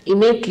that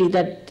innately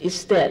that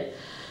it's their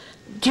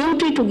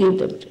duty to give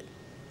them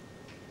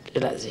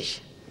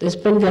realization. They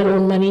spend their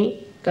own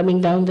money coming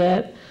down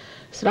there.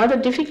 It's rather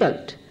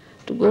difficult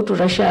to go to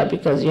Russia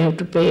because you have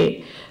to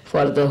pay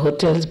for the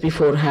hotels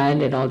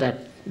beforehand and all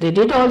that. They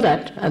did all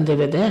that and they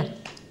were there.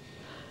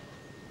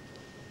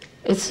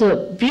 It's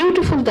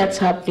beautiful that's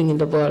happening in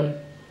the world.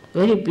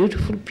 Very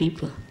beautiful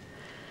people.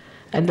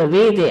 And the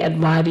way they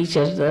admire each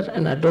other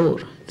and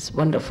adore is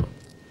wonderful.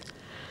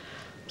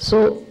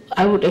 So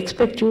I would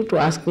expect you to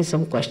ask me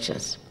some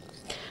questions.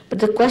 But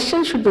the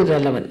question should be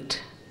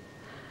relevant,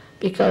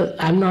 because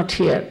I'm not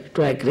here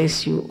to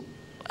aggress you.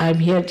 I'm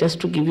here just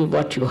to give you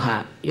what you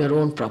have, your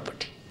own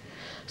property.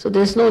 So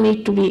there's no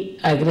need to be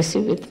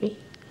aggressive with me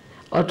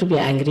or to be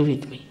angry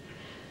with me.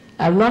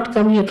 I've not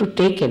come here to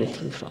take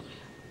anything from you.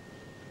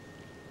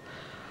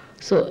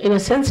 So in a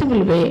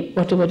sensible way,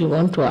 whatever you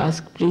want to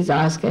ask, please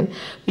ask, and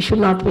we should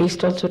not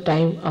waste also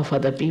time of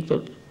other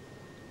people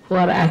who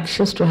are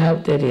anxious to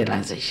have their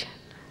realization.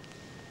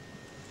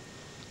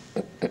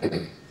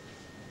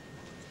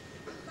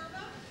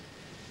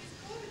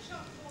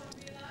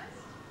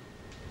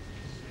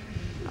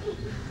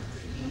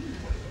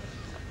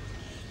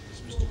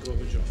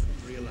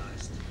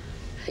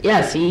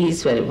 Yes, he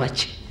is very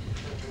much.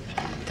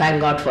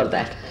 Thank God for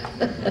that.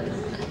 What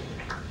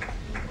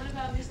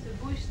about Mr.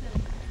 Bush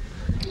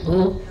then?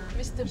 Who?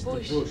 Mr.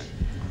 Bush.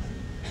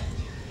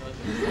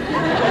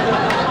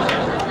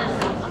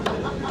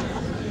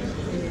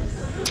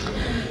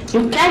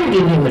 You can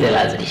give him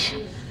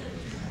realization.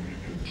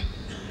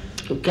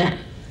 You can.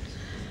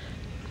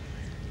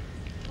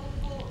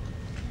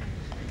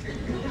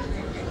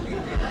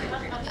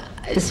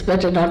 It's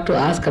better not to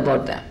ask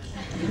about that.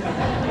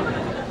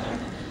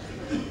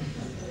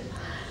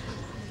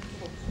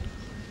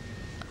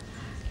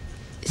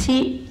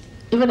 See,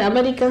 even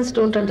Americans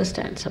don't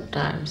understand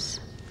sometimes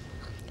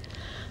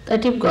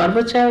that if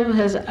Gorbachev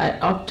has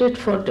opted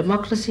for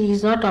democracy,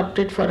 he's not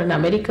opted for an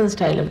American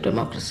style of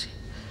democracy.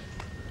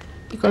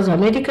 Because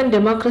American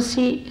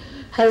democracy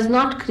has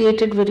not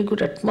created very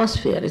good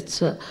atmosphere.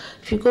 It's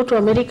if you go to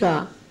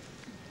America,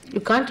 you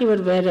can't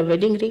even wear a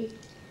wedding ring.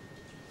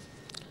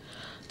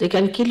 They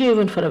can kill you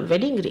even for a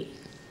wedding ring.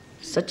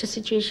 Such a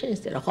situation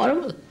is there,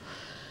 horrible.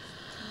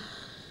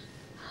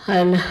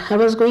 And I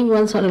was going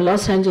once on a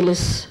Los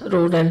Angeles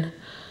road, and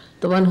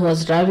the one who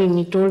was driving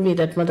me told me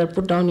that, "Mother,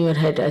 put down your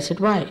head." I said,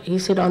 "Why?" He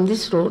said, "On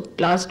this road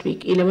last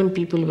week 11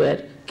 people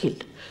were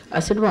killed." I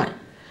said, "Why?"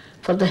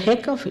 "For the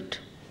heck of it."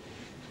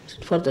 I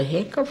said, "For the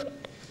heck of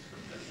it?"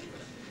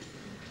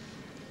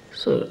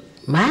 So,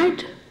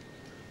 mad.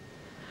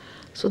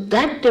 So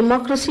that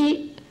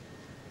democracy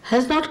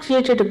has not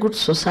created a good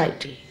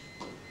society.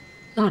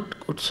 Not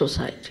good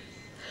society.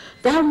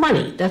 They have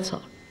money, that's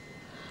all.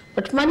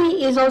 But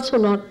money is also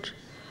not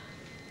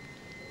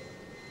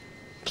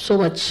so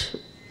much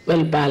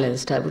well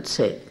balanced, I would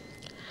say.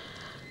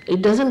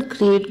 It doesn't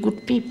create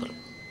good people,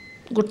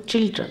 good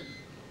children,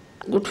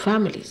 good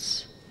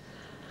families.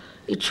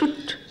 It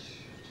should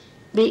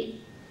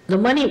be the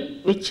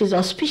money which is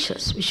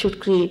auspicious. We should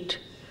create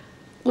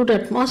good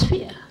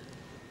atmosphere.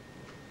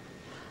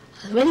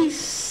 Very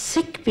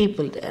sick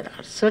people there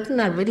are. Certain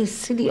are very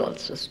silly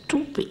also,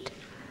 stupid.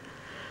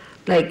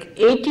 Like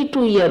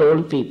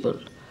 82-year-old people,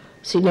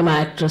 cinema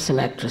actors and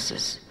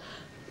actresses,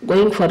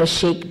 going for a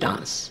shake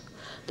dance.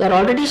 They are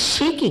already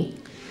shaking.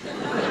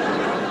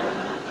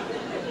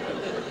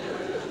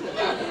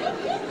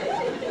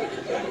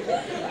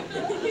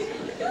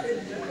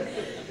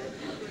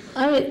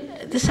 I mean,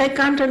 this I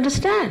can't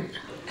understand.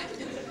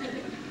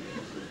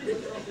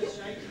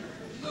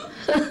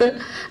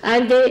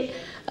 And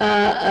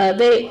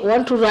they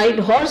want to ride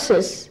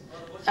horses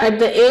at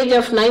the age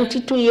of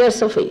 92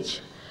 years of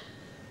age.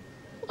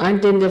 And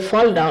then they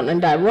fall down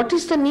and die. What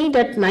is the need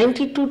at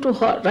 92 to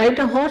ride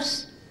a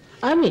horse?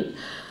 I mean,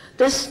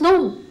 there's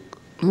no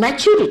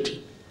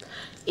maturity.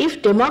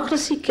 If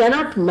democracy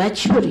cannot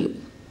mature you,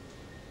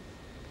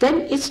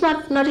 then it's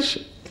not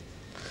nourishing.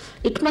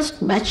 It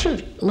must mature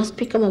you. You must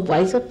become a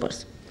wiser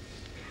person.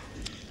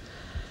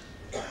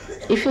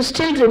 If you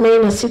still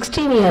remain a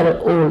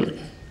 16-year-old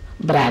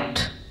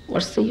brat,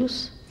 what's the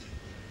use?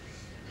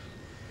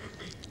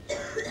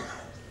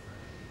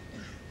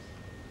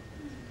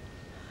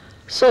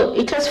 So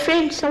it has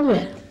failed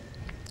somewhere.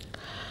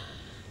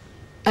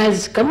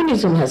 As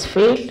communism has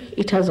failed,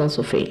 it has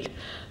also failed.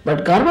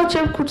 But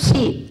Gorbachev could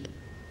see,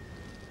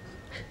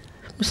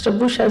 Mr.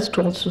 Bush has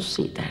to also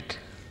see that.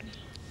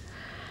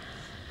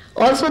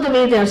 Also the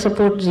way they are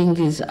supporting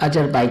these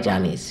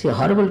Azerbaijanis, see,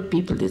 horrible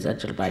people, these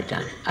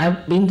Azerbaijanis.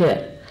 I've been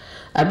there.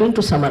 I've been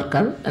to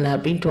Samarkand and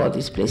I've been to all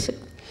these places.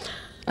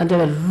 And they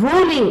were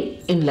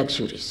rolling in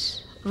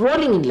luxuries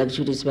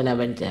when I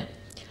went there.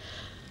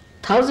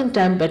 1,000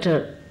 times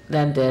better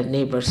than their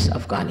neighbors,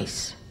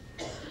 Afghanis.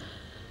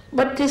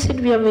 But they said,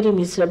 we are very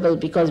miserable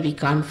because we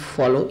can't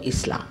follow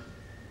Islam.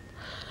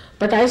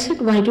 But I said,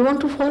 why do you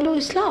want to follow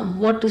Islam?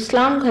 What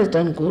Islam has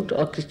done good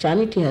or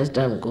Christianity has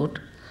done good,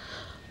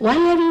 Why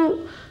are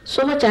you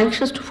so much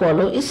anxious to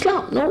follow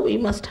Islam? No, we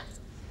must.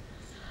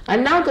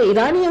 And now the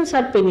Iranians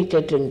are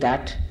penetrating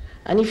that.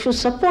 And if you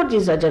support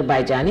these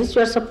Azerbaijanis,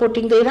 you are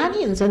supporting the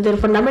Iranians and their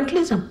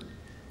fundamentalism.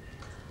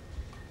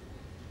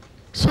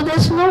 So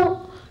there's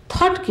no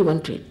thought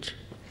given to it.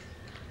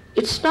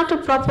 It's not a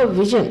proper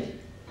vision.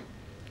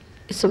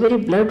 It's a very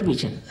blurred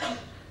vision.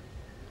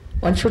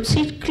 One should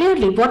see it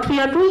clearly what we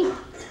are doing.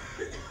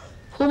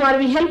 Whom are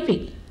we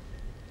helping?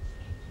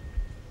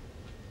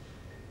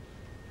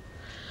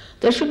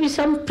 There should be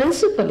some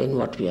principle in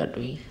what we are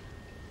doing.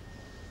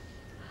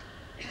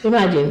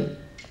 Imagine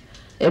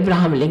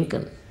Abraham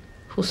Lincoln,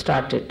 who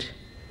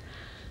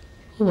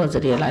was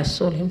a realized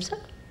soul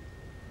himself.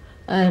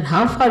 And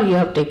how far you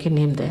have taken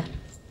him there.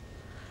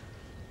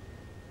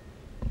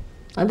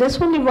 And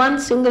there's only one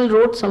single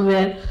road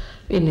somewhere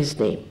in his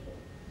name.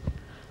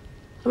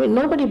 I mean,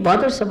 nobody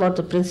bothers about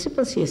the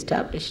principles he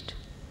established.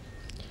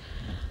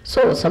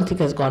 So something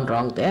has gone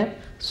wrong there.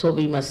 So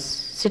we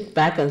must sit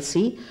back and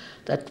see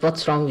that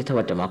what's wrong with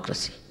our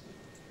democracy.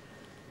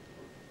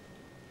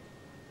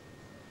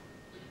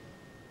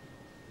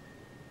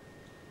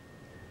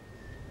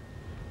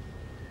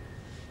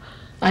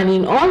 And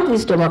in all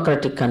these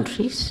democratic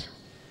countries,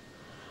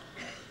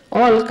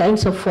 all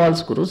kinds of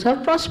false gurus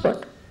have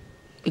prospered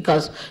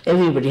because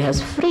everybody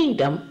has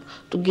freedom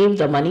to give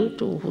the money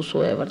to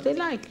whosoever they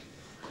like.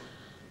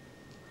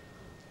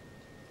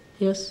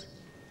 Yes?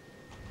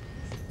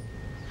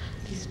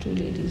 These two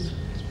ladies.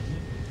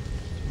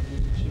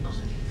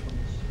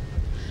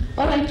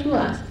 All right, you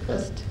ask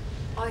first.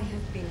 I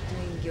have been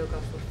doing yoga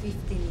for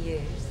 15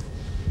 years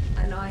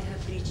and I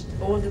have reached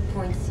all the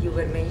points you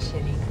were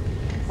mentioning.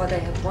 But I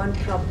have one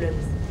problem.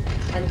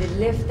 On the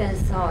left hand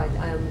side,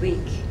 I am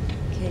weak.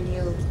 Can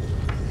you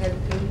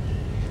help me?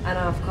 And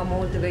I've come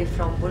all the way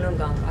from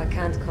Wollongong. I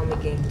can't come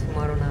again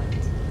tomorrow night.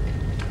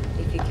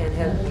 If you can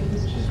help me.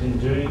 She's been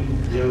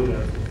doing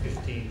yoga for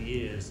 15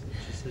 years.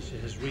 She says she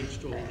has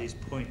reached all these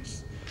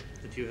points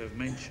that you have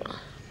mentioned.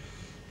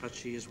 But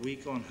she is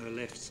weak on her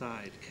left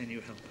side. Can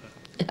you help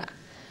her? Yeah.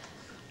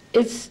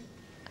 It's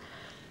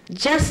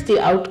just the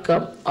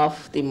outcome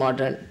of the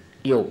modern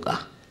yoga.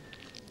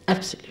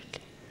 Absolutely.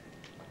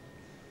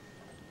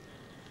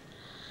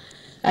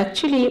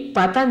 Actually,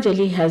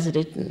 Patanjali has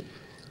written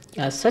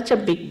such a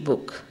big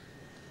book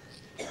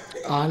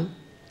on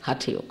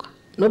Hatha Yoga.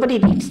 Nobody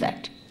reads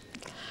that.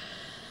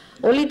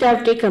 Only they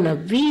have taken a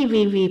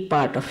wee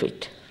part of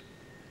it,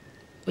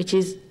 which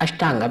is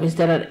Ashtanga, means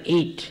there are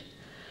 8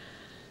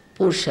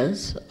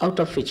 portions, out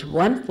of which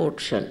one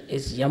portion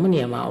is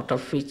Yamaniyama, out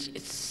of which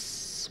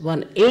it's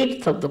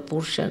 1/8 of the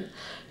portion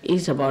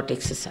is about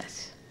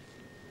exercise,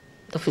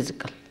 the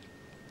physical.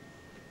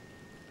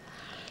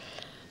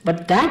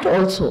 But that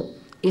also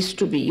is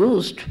to be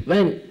used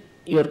when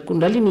your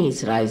Kundalini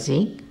is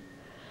rising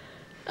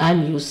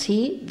and you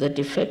see the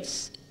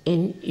defects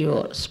in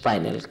your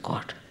spinal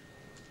cord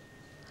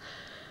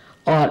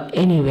or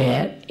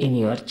anywhere in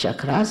your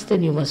chakras,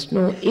 then you must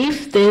know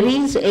if there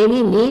is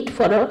any need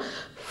for a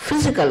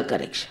physical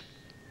correction.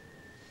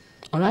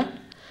 Alright?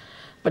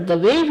 But the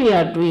way we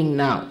are doing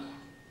now,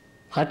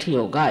 Hatha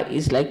Yoga,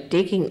 is like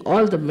taking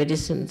all the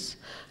medicines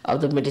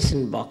of the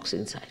medicine box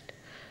inside,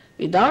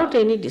 without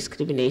any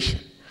discrimination.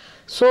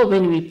 So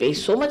when we pay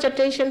so much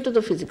attention to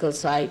the physical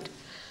side,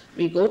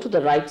 we go to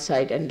the right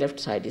side and left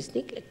side is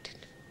neglected.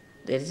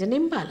 There is an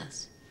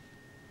imbalance.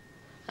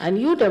 And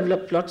you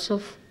develop lots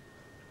of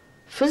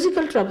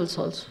physical troubles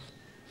also.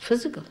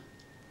 Physical.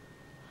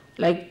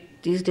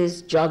 Like these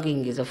days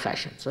jogging is a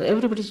fashion. So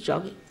everybody is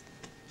jogging.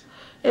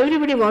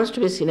 Everybody wants to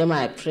be a cinema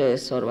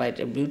actress or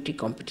a beauty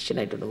competition,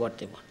 I don't know what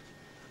they want.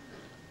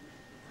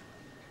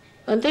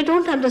 And they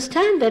don't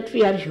understand that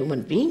we are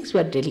human beings, we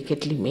are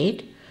delicately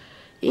made.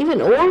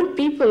 Even old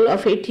people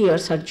of 80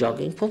 years are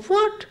jogging for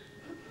what?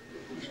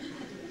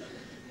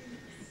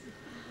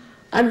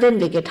 And then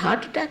they get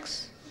heart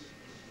attacks.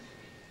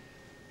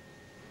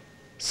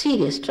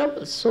 Serious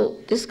troubles. So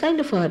this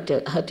kind of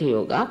Hatha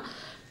Yoga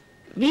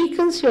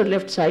weakens your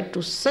left side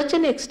to such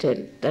an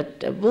extent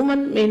that a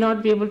woman may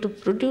not be able to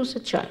produce a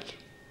child.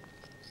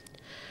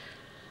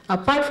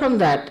 Apart from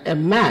that, a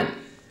man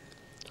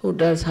who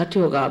does Hatha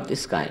Yoga of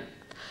this kind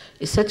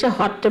is such a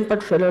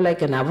hot-tempered fellow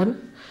like an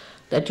oven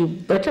that you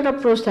better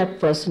approach that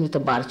person with a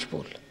barge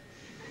pole.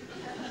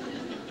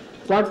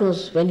 God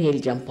knows when he'll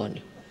jump on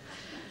you.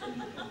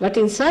 But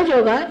in Sahaja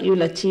Yoga,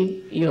 you'll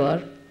achieve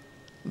your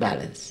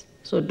balance.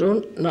 So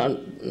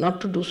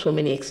not to do so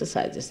many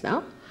exercises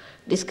now.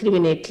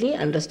 Discriminately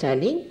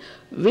understanding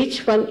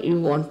which one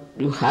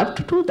you have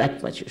to do,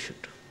 that much you should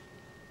do.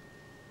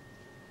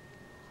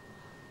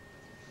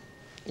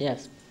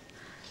 Yes.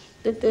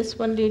 There's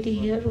one lady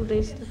here who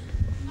raised the...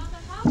 Mother,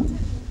 how can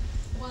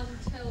one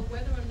tell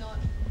whether or not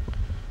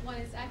one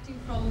is acting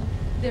from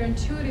their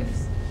intuitive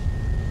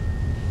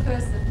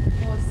person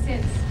or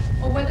sense,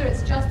 or whether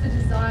it's just the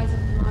desires of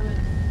the moment?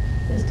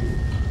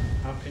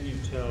 How can you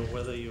tell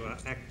whether you are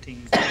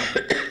acting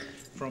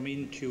from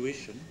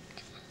intuition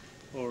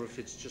or if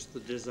it's just the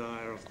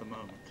desire of the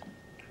moment?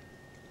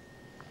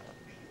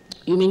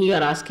 You mean you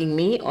are asking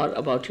me or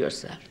about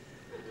yourself?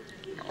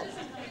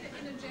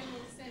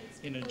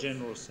 in a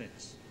general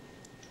sense?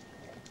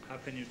 How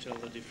can you tell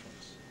the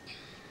difference?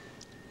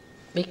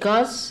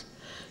 Because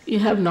you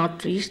have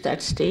not reached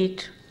that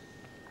state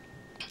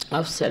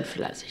of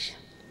self-realization.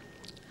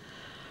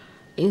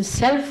 In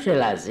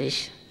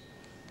self-realization,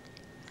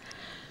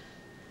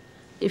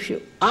 if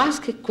you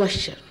ask a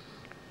question,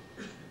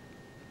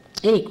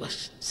 any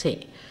question,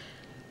 say,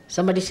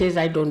 somebody says,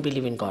 I don't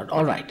believe in God.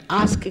 All right,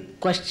 ask a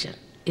question,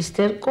 is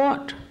there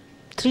God?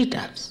 3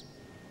 times.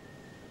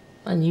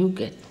 And you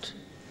get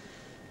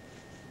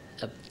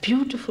a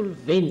beautiful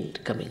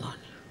wind coming on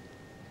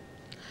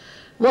you.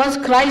 Was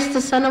Christ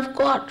the Son of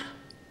God?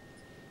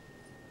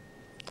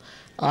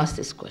 Ask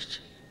this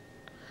question.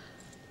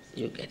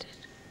 You get it.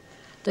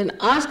 Then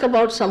ask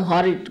about some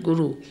horrid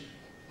guru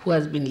who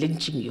has been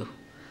lynching you,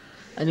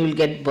 and you will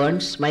get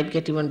burns, might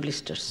get even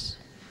blisters.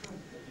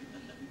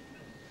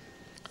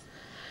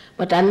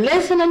 But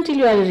unless and until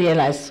you are a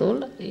realized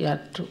soul,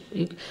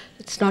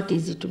 it's not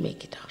easy to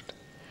make it out.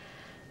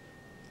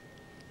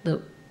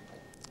 The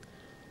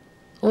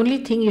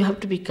only thing, you have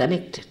to be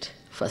connected,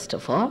 first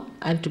of all,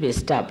 and to be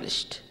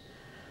established.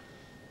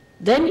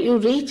 Then you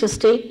reach a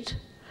state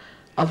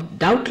of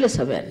doubtless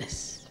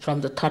awareness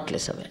from the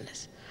thoughtless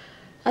awareness.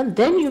 And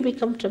then you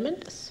become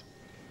tremendous.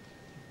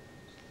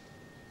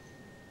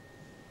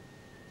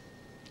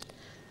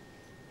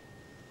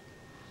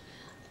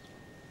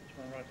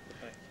 All right, at the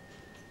back.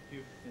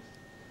 You,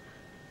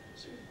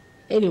 yes.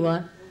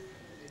 Anyone?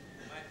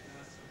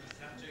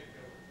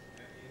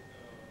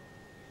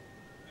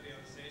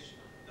 Realization,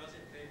 does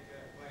it take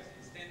place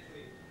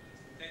instantly,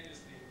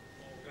 instantaneously,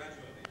 or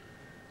gradually?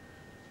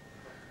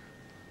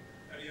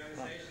 A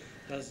realization.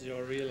 Does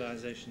your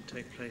realization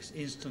take place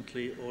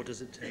instantly, or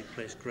does it take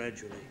place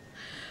gradually?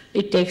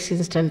 It takes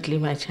instantly,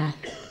 my child.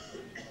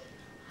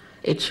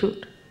 It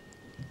should.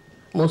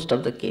 Most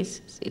of the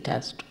cases, it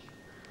has to.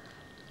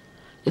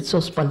 It's so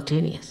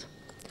spontaneous.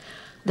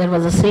 There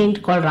was a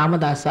saint called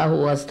Ramadasa who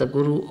was the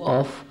guru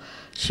of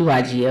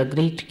Shivaji, a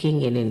great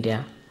king in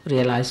India,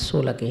 realized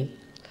soul again.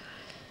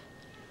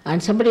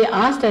 And somebody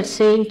asked that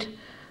saint,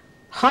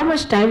 how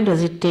much time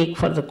does it take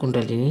for the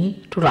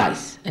Kundalini to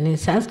rise? And in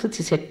Sanskrit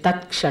he said,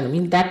 Tat Kshan,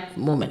 means that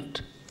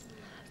moment.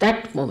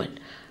 That moment.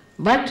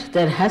 But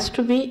there has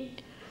to be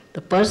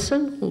the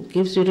person who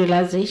gives you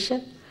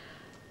realization,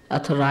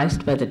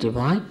 authorized by the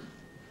divine,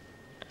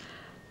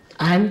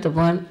 and the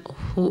one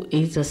who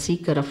is a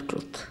seeker of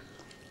truth.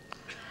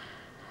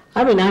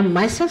 I mean, I'm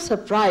myself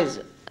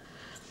surprised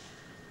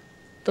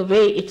the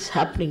way it's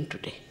happening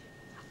today.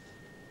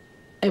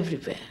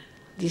 Everywhere.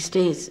 These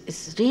days,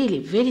 it's really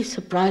very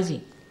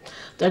surprising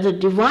that the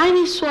divine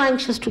is so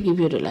anxious to give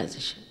you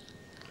realization.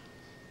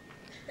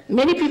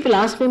 Many people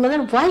ask me,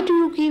 Mother, why do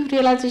you give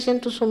realization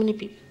to so many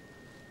people?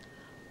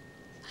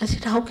 I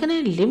said, how can I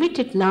limit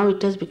it now?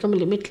 It has become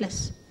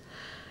limitless.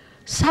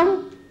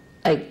 Some,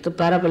 like the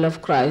parable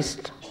of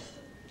Christ,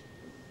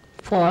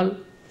 fall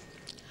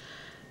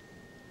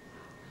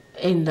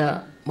in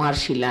the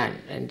marshy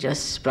land and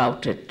just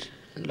sprouted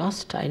and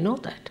lost, I know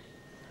that.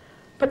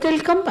 But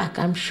they'll come back,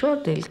 I'm sure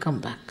they'll come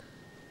back.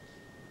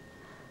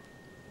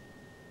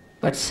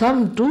 But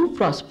some do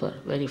prosper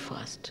very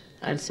fast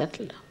and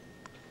settle down.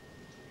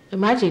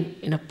 Imagine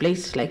in a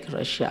place like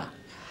Russia.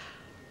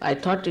 I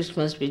thought it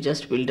must be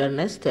just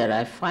wilderness there.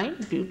 I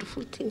find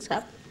beautiful things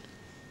happen.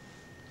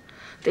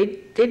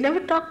 They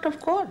never talked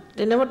of God.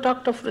 They never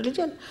talked of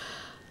religion.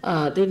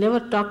 They never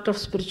talked of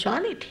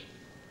spirituality.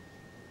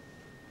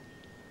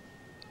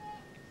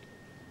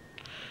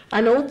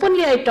 And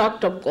openly I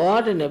talked of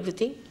God and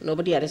everything.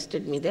 Nobody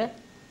arrested me there.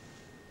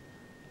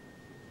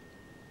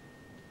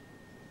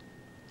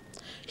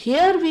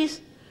 Here we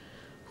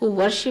who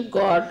worship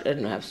God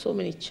and have so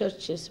many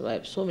churches, who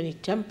have so many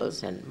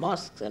temples and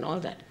mosques and all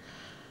that,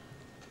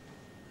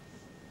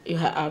 you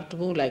have to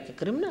move like a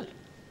criminal.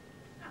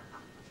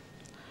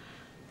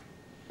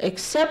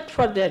 Except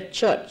for their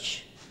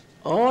church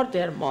or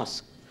their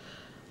mosque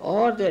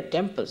or their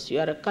temples, you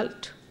are a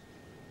cult.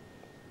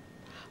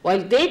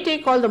 While they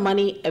take all the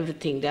money,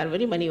 everything, they are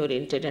very money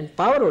oriented and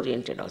power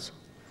oriented also.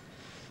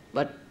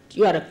 But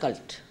you are a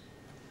cult.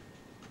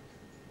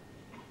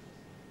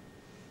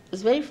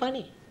 It's very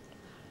funny.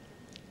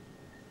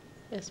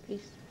 Yes,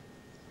 please.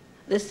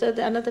 This is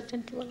another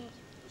gentleman.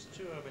 There's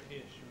 2 over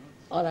here, Shri.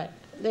 All right,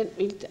 then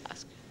we'll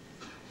ask.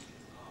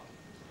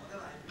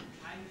 Mother, I've been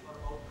trying for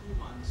about 2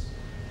 months,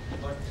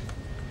 but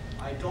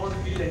I don't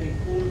feel any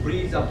cool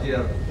breeze up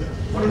there.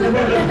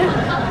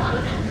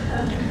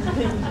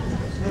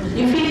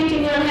 You feel it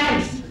in your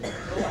hands? No,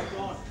 I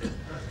don't.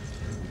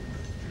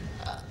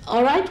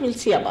 All right, we'll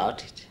see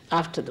about it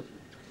after the.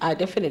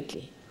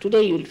 Definitely.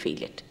 Today you will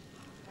feel it.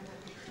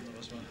 There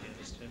was one here,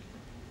 this gentleman.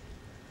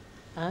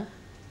 Huh?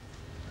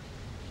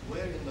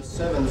 Where in the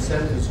 7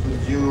 centers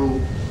would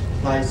you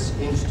place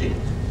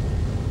instinct?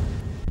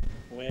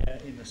 Where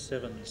in the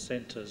 7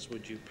 centers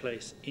would you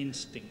place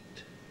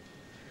instinct?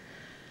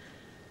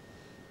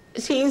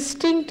 See,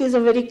 instinct is a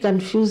very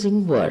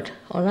confusing word,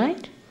 all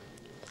right?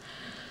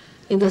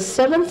 In the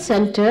 7th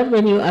center,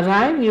 when you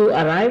arrive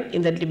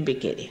in the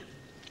limbic area.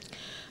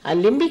 A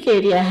limbic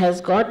area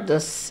has got the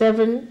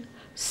 7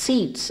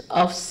 seeds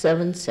of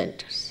 7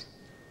 centers.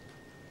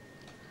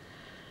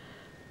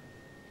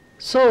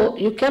 So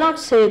you cannot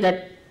say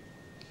that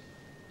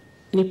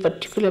any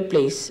particular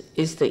place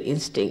is the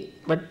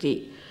instinct, but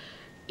the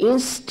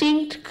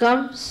instinct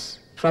comes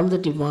from the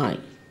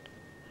divine.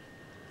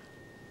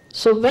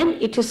 So when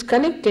it is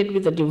connected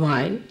with the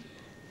divine,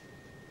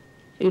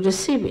 you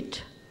receive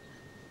it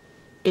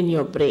in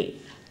your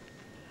brain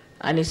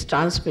and is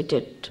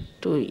transmitted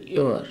to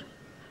your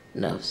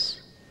nerves.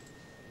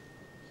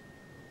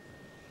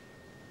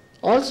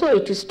 Also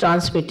it is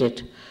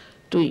transmitted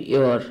to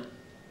your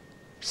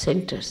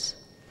centers,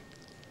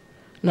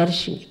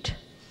 nourishing it.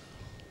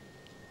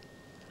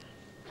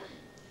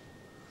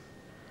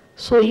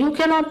 So you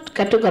cannot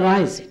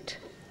categorize it.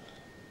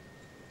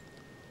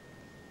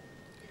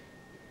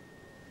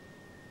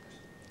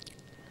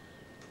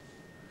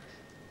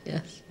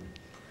 Yes.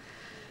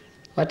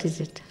 What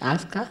is it?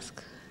 Ask.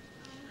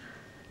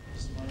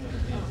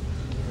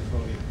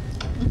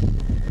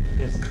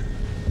 Yes.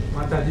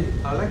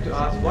 Mataji, I'd like to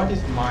ask, what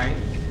is mind,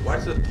 what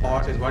is the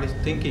thought, and what is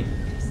thinking?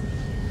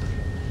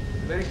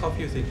 Very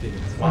confusing thing.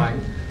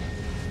 Mind.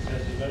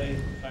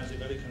 Finds it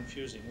very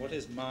confusing. What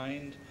is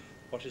mind?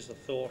 What is the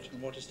thought?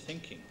 And what is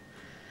thinking?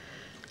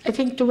 I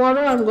think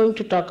tomorrow I'm going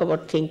to talk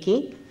about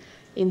thinking.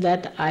 In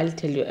that I'll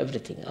tell you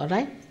everything, all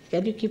right?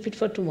 Can you keep it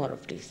for tomorrow,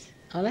 please?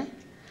 All right?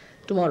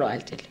 Tomorrow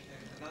I'll tell you.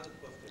 And another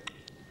question.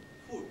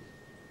 Food.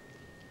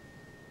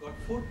 Got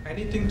food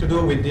anything to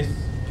do with this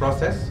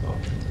process or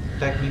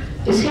technique?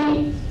 You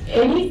see,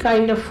 any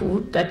kind of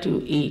food that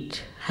you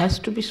eat has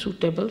to be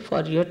suitable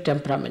for your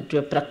temperament,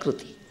 your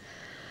prakriti.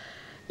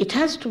 It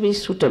has to be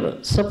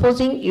suitable.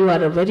 Supposing you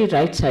are a very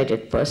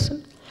right-sided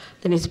person,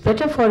 then it's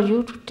better for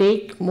you to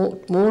take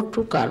more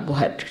to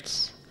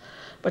carbohydrates.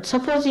 But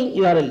supposing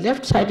you are a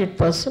left-sided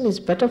person, it's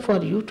better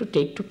for you to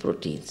take to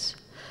proteins.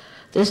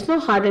 There's no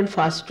hard and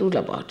fast rule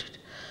about it.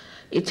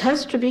 It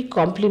has to be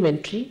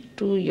complementary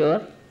to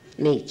your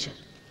nature.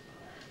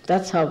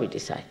 That's how we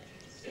decide.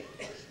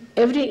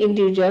 Every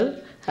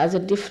individual has a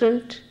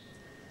different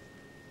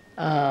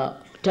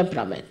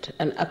temperament,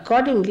 and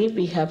accordingly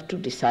we have to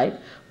decide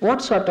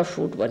what sort of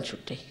food one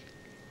should take.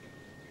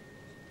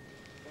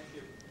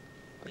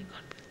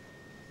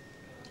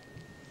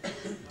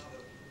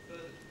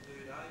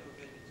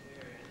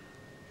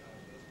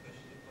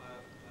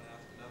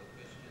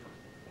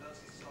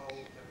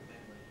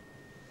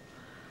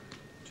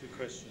 Two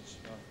questions.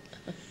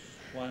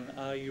 One,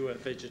 are you a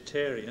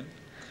vegetarian?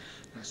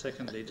 And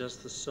secondly, does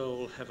the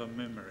soul have a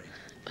memory?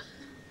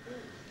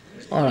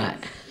 All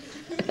right.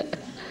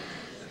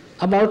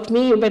 About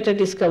me, you better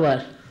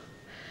discover.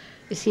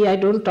 You see, I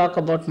don't talk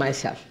about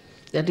myself.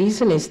 The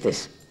reason is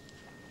this.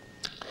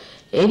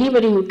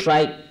 Anybody who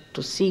tried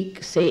to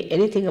say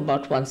anything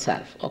about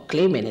oneself or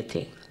claim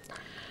anything,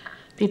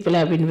 people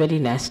have been very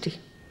nasty.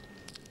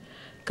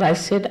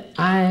 Christ said,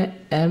 I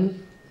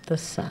am the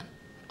Son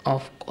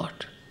of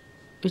God,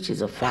 which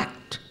is a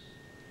fact.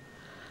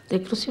 They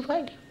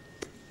crucified him.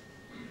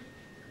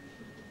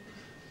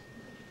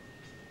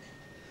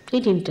 He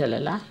didn't tell a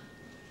lie.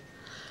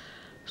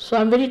 So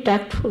I'm very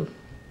tactful.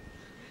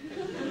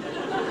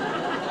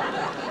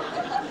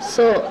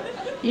 So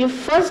you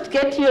first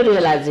get your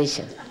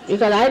realization,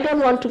 because I don't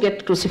want to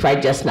get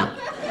crucified just now.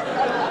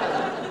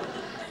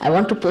 I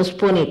want to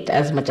postpone it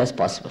as much as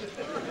possible.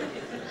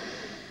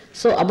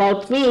 So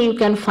about me, you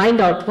can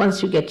find out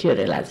once you get your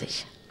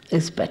realization.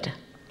 It's better.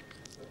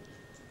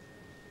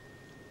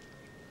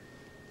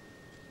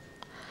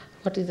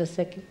 What is the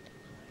second?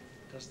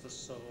 Does the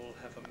soul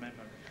have a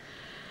memory?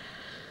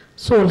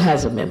 Soul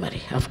has a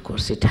memory, of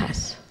course it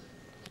has.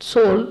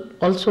 Soul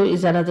also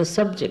is another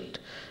subject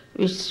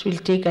which will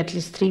take at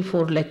least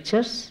 3-4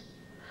 lectures,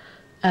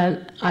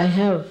 and I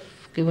have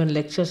given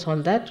lectures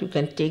on that. You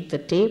can take the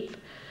tape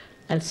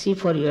and see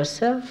for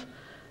yourself,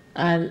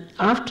 and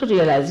after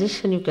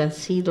realization you can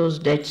see those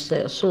dead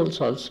souls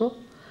also,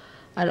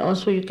 and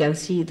also you can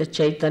see the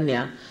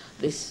Chaitanya,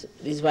 these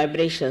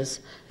vibrations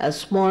as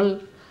small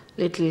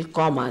little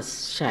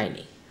commas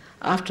shining.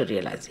 After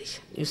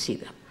realization, you see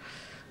them.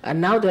 And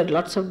now there are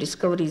lots of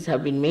discoveries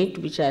have been made,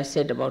 which I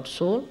said about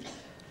soul,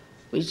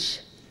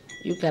 which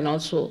you can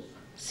also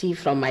see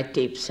from my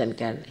tapes and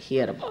can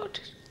hear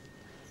about it.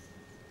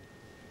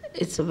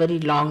 It's a very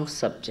long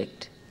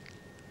subject.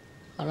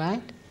 All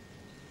right?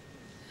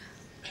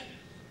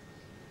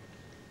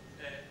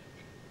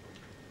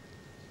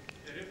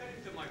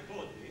 Referring to my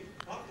body,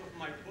 part of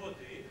my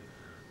body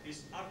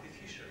is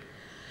artificial.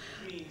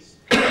 It means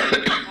the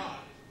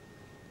heart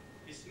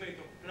is made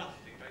of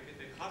plastic. I get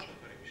a heart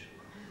operation.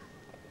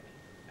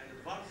 And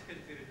parts can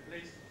be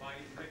replaced by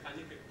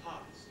mechanical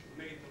parts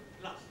made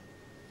of plastic.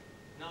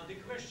 Now the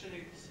question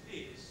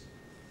is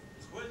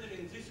whether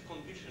in this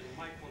condition,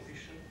 my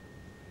condition,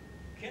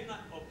 can I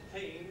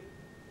obtain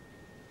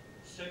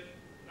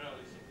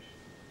self-realization?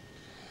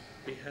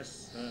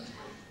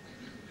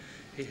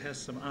 He has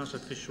some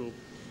artificial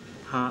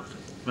heart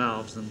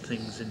valves and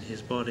things in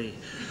his body.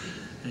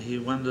 And he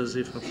wonders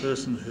if a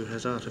person who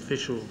has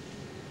artificial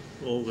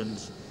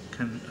organs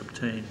can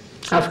obtain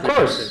Of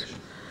course,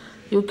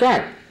 you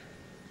can.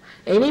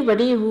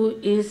 Anybody who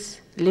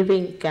is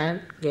living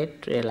can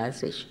get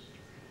realization.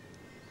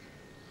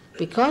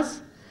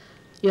 Because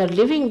you are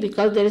living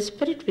because there is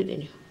spirit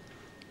within you.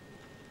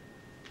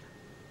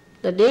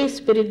 The day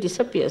spirit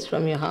disappears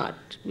from your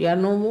heart, we are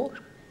no more.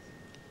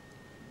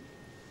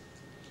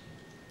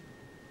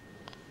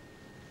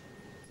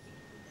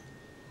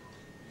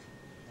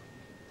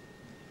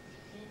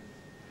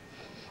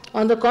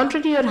 On the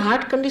contrary, your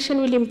heart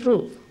condition will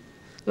improve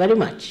very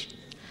much.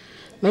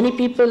 Many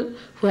people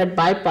who had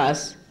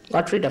bypass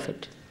got rid of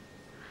it.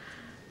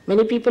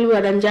 Many people who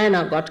had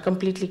angina got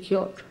completely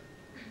cured.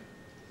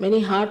 Many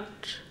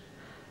heart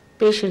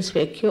patients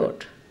were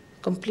cured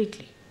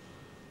completely.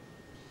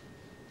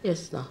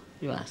 Yes, now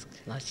you ask.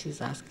 Now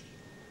she's asking.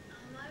 I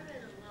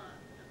read a lot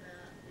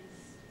about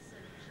these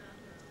seven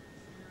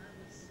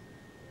chakras,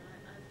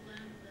 and I've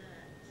learned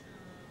that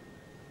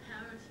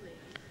apparently.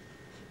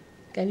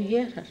 Can you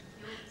hear her?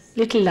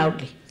 Little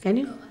loudly. Can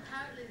you?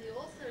 Apparently, the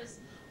authors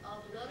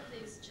of a lot of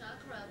these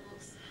chakra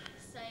books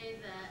say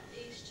that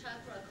each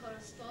chakra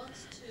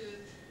corresponds to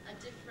a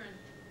different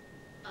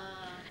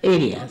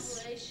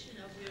areas. operation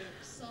of your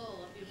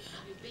soul, of your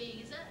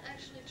being. Is that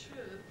actually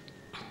true?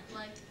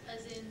 Like,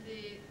 as in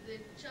the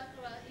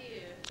chakra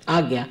here.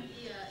 Agya.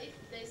 Yeah, if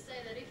they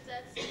say that if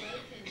that's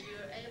awakened,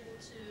 you're able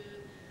to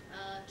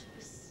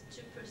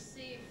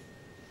perceive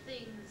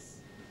things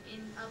in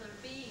other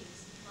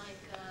beings.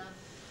 Like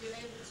you're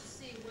able to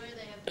see where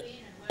they have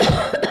been and where they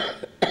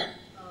have been,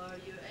 or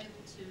you're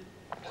able to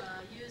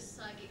use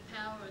psychic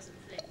powers and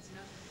things. You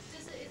know,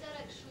 is that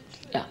actually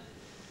true? Yeah.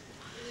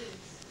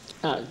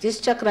 It is.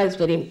 This chakra is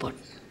very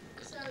important.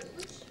 So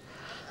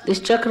This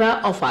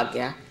chakra of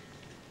Agya,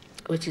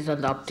 which is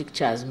on the optic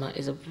chiasma,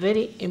 is a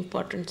very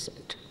important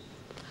center.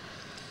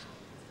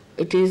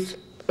 It is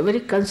a very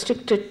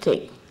constricted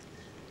thing.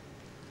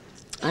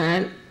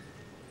 And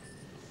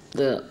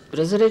the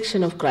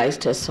resurrection of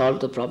Christ has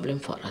solved the problem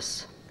for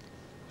us.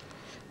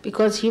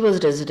 Because he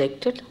was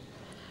resurrected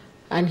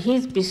and he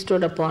is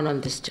bestowed upon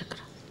on this chakra.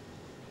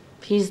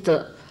 He is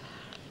the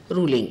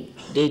ruling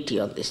deity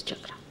on this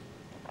chakra.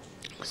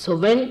 So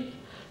when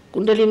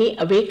Kundalini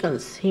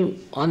awakens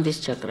him on this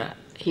chakra,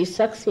 he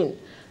sucks in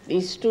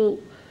these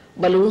two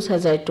balloons,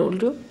 as I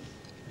told you,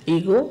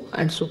 ego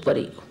and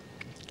superego.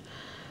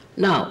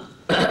 Now,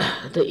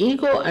 the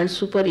ego and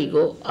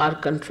superego are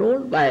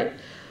controlled by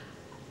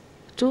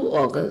two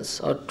organs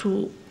or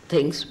two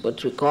things,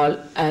 what we call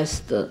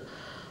as the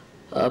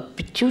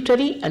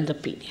pituitary and the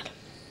pineal.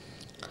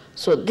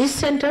 So this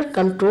center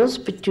controls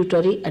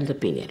pituitary and the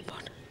pineal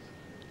body.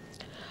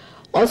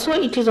 Also,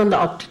 it is on the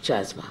optic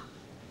chiasma.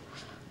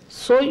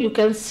 So you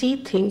can see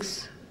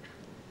things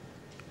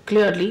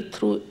clearly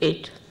through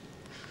it.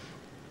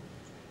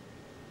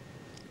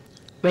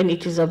 When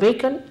it is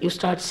awakened, you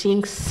start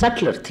seeing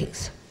subtler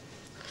things.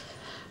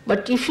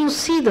 But if you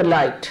see the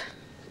light,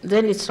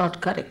 then it's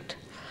not correct.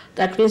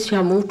 That means you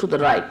have moved to the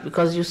right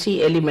because you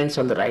see elements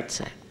on the right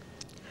side.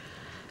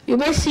 You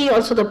may see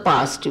also the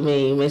past. You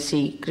may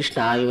see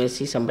Krishna, you may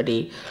see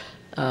somebody,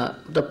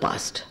 the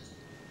past.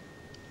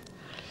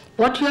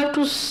 What you have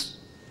to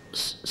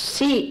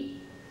see,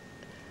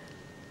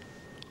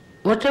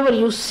 whatever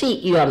you see,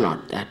 you are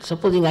not that.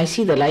 Supposing I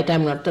see the light, I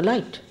am not the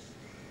light.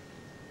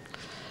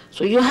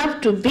 So you have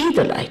to be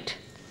the light.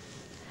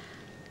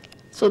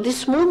 So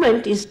this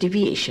movement is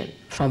deviation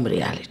from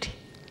reality.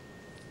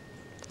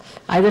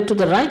 Either to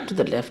the right, to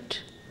the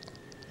left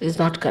is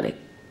not correct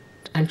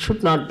and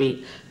should not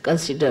be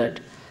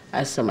considered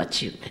as some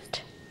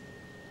achievement.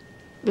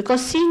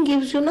 Because seeing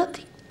gives you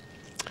nothing.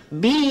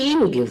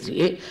 Being gives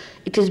you,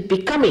 it is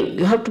becoming,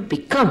 you have to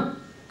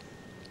become.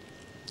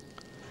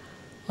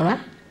 All right?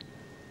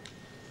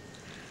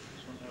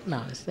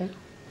 Now is there?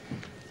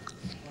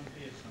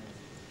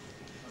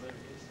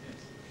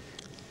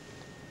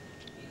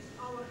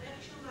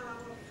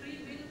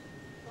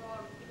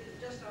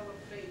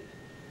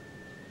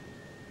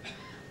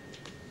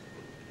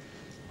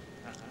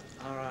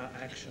 Are our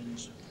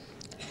actions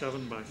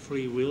governed by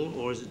free will,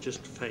 or is it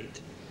just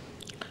fate?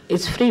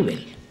 It's free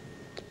will.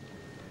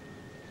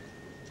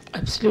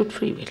 Absolute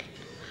free will.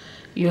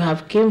 You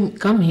have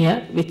come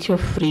here with your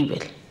free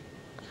will.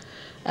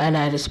 And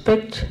I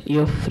respect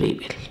your free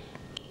will,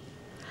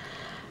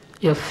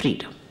 your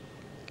freedom.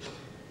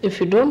 If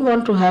you don't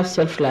want to have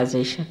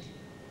self-realization,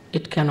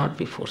 it cannot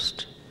be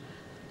forced.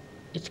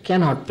 It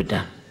cannot be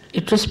done.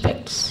 It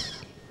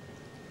respects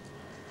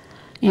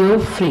your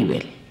free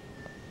will.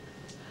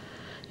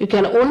 You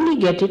can only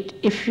get it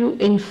if you,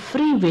 in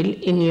free will,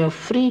 in your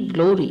free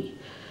glory,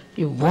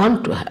 you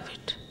want to have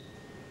it.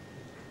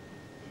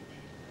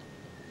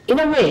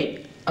 In a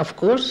way, of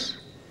course,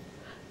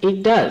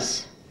 it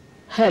does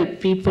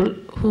help people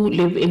who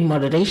live in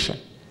moderation.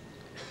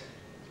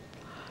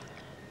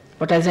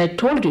 But as I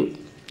told you,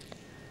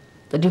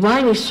 the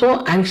divine is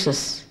so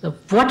anxious that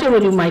whatever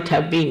you might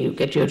have been, you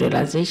get your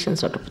realization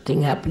sort of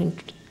thing happening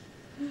today.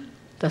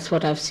 That's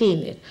what I've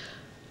seen.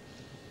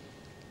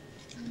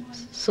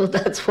 So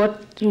that's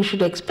what you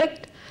should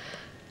expect.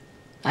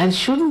 And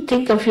shouldn't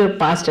think of your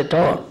past at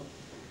all.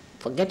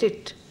 Forget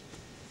it.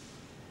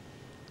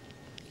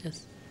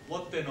 Yes.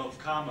 What then of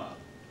karma?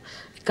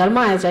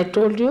 Karma, as I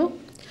told you,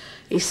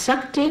 is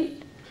sucked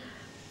in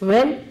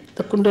when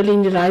the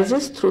Kundalini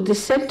rises through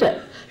this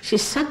center. She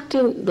sucked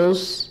in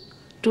those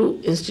two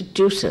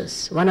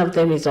institutions. One of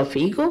them is of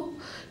ego.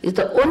 Is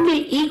the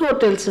only ego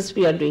tells us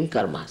we are doing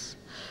karmas.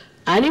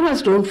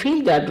 Animals don't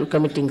feel they are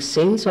committing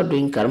sins or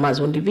doing karmas,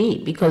 only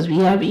we, because we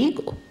have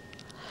ego.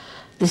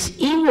 This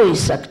ego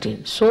is sucked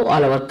in, so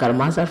all our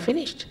karmas are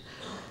finished.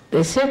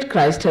 They said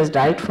Christ has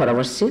died for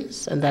our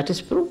sins, and that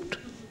is proved.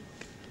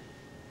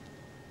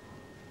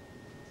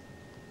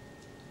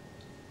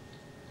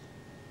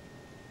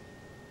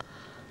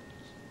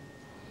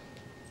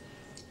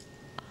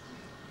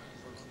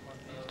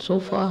 So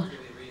far. Do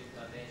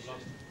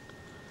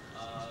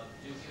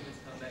humans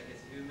come back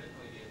as human,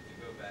 or you have to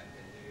go back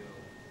and do your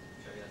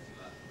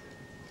Sharyasila?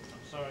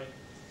 I'm sorry.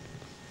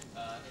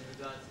 In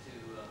regards to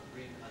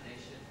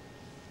reincarnation,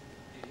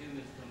 do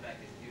humans come back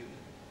as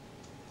human?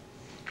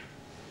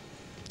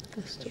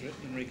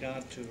 In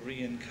regard to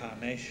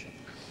reincarnation,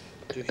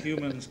 do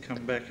humans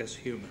come back as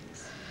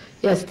humans?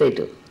 Yes, they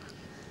do.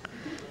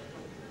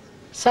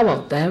 Some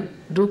of them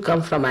do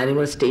come from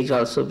animal stage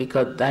also,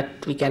 because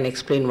that we can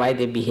explain why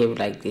they behave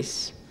like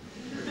this.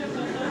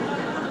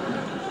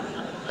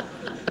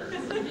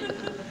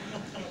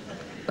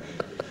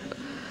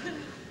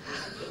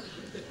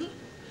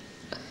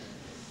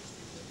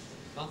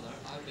 Mother,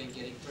 I've been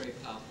getting very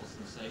powerful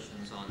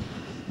sensations on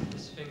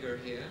this finger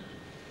here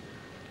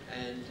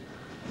and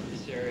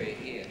this area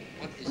here.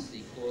 What is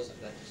the cause of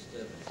that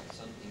disturbance?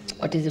 Something.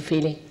 What is the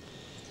feeling?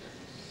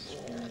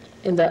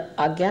 In the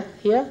agya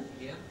here?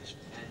 Here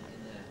and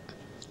in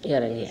the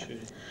Here and here.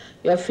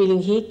 You are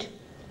feeling heat?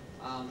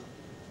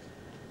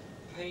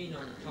 Pain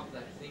on the top of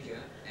that finger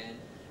and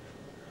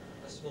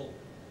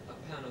a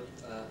pound of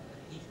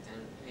heat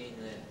and pain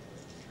there.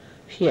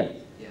 Here?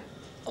 Yeah.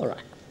 All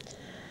right.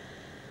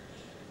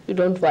 You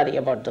don't worry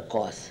about the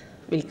cause.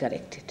 We'll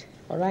correct it.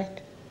 All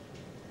right?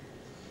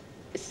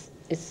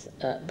 It's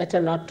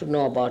better not to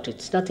know about it.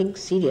 It's nothing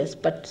serious,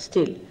 but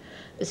still.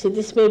 You see,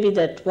 this may be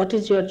that. What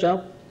is your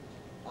job?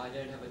 I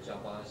don't have a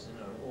job. I was in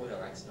an auto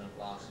accident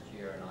last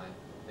year and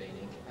I've been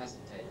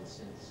incapacitated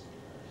since.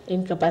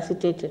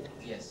 Incapacitated?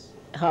 Yes.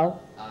 How?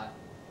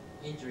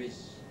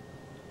 Injuries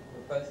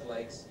with both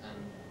legs and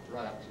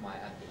right up to my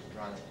abdomen,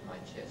 right up to my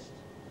chest.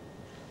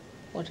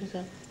 What is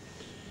that?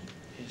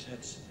 He's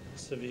had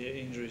severe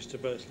injuries to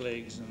both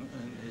legs and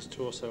his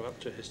torso up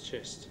to his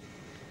chest.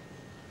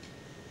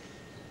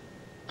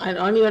 And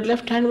on your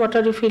left hand, what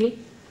are you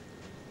feeling?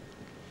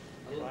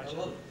 A lot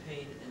of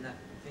pain in that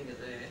finger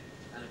there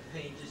and a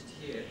pain just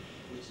here,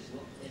 which is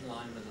in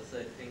line with the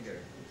third finger.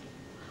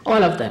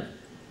 All of them?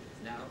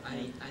 Now, I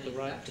need The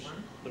right, that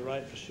one the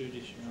right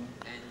Prashuddhi,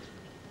 and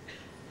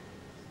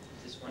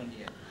this one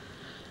here.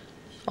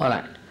 All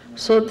right.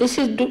 So this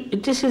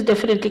is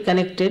definitely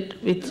connected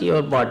with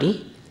your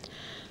body,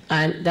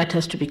 and that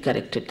has to be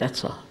corrected,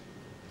 that's all.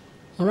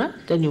 All right?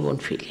 Then you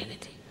won't feel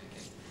anything.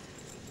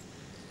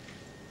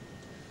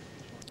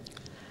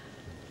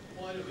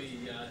 Why do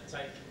we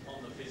take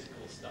on the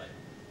physical state?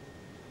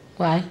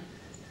 Why?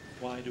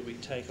 Why do we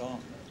take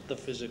on the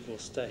physical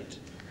state?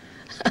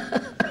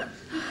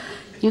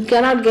 You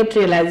cannot get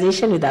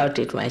realization without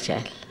it, my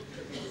child.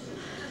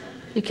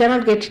 You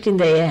cannot get it in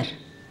the air.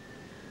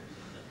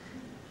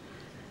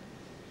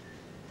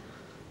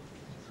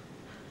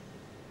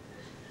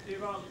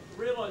 If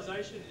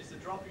realisation is the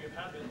dropping of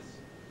habits,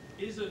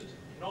 isn't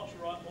not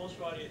horse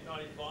riding at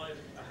 95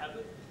 a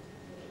habit?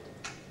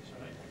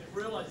 Sorry. If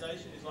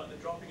realisation is like the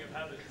dropping of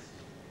habits,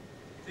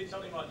 think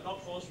something like not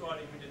horse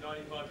riding when you're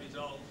 95 years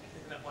old,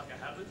 isn't that like a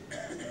habit? So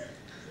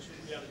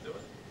shouldn't be able to do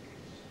it?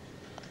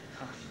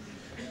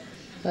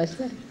 What's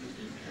that?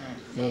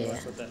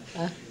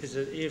 Is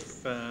that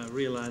if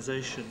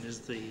realisation is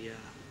the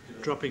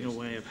dropping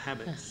away of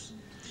habits,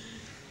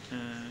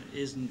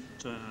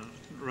 isn't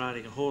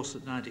riding a horse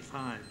at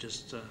 95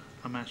 just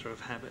a matter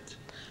of habit?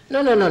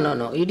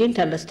 No. You didn't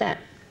understand.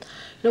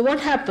 Now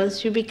what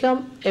happens, you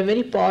become a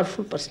very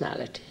powerful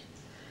personality.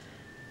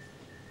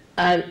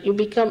 And you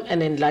become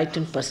an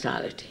enlightened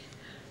personality.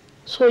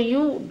 So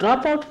you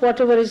drop out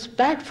whatever is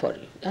bad for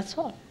you, that's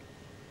all.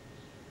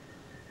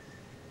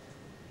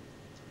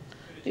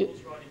 Is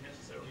horse riding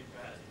necessarily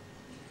bad?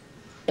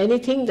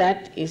 Anything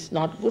that is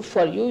not good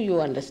for you,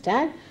 you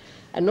understand,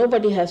 and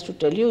nobody has to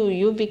tell you.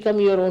 You become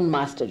your own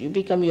master, you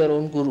become your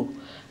own guru,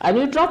 and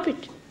you drop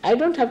it. I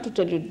don't have to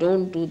tell you,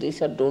 don't do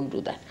this or don't do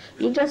that.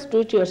 You just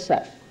do it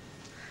yourself.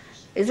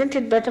 Isn't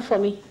it better for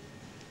me?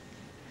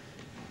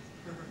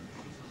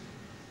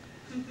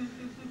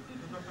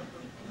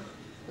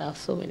 Now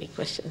so many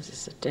questions.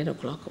 It's at 10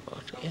 o'clock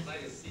about it. Yeah?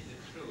 Like you see the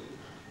truth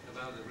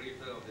about the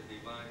river of the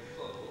divine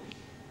flow.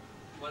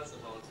 Once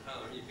upon a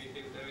time, if we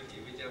feel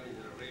dirty, we jump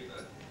into the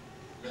river,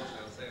 wash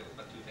ourselves.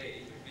 But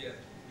today,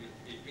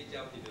 if we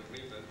jump in the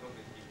river,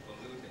 completely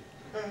polluted.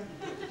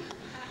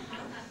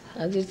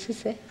 How did she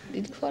say?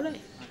 Did you follow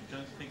it? I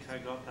don't think I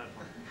got that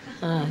one.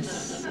 I'm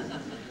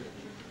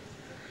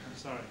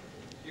sorry.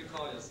 You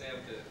call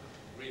yourself the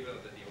river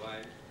of the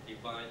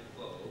divine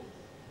flow.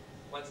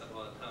 Once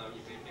upon a time,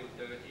 if we feel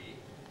dirty,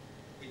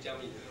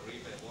 jump into the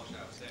river and wash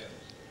ourselves.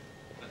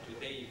 But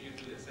today, if you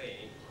do the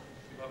same,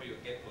 you probably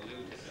will get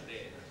polluted and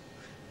dead.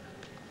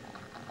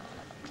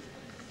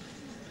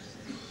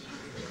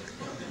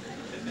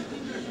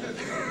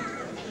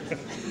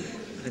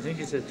 I think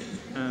he said,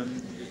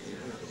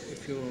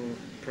 if you're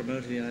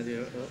promoting the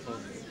idea of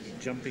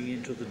jumping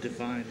into the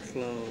divine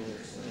flow of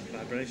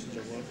vibrations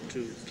or what,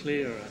 to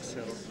clear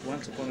ourselves,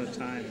 once upon a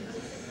time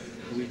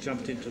we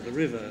jumped into the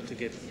river to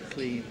get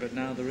clean, but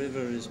now the river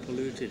is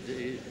polluted.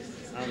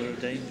 Are there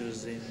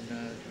dangers in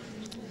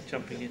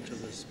jumping into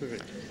the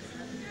spirit?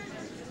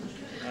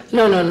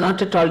 No,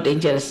 not at all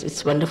dangerous.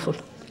 It's wonderful.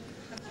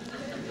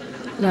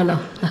 No,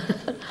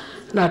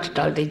 not at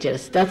all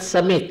dangerous. That's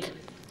a myth.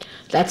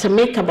 That's a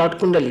myth about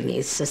Kundalini.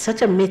 It's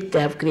such a myth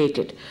they have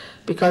created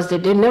because they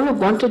never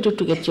wanted you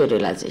to get your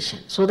realization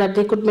so that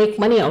they could make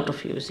money out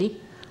of you, see?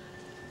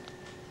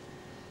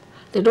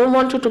 They don't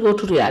want you to go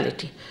to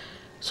reality.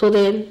 So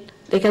then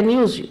they can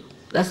use you.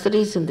 That's the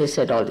reason they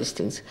said all these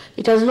things.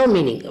 It has no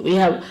meaning. We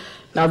have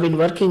now been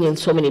working in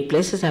so many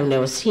places I've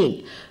never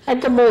seen.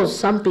 At the most,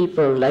 some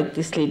people, like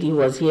this lady who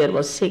was here,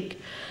 was sick,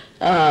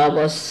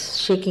 was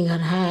shaking her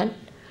hand,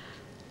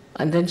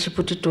 and then she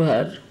put it to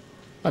her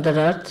Mother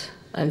Earth,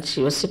 and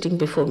she was sitting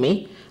before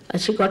me, and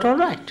she got all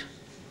right.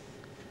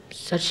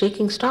 Her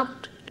shaking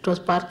stopped. It was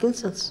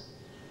Parkinson's.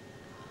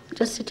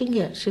 Just sitting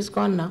here. She's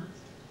gone now.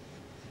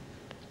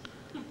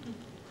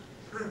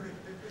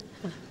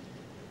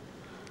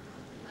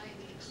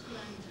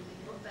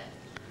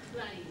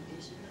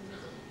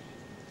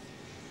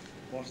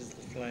 What is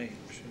the flame?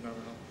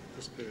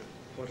 The spirit.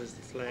 What is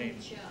the flame?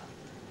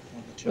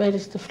 On the chart. Where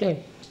is the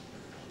flame?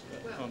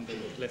 On the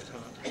left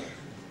heart.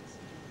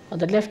 On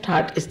the left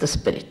heart is the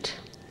spirit.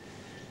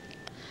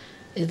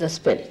 Is the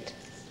spirit.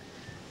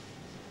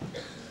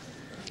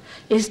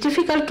 It's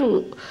difficult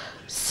to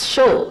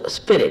show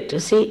spirit, you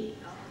see.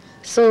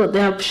 So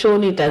they have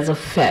shown it as a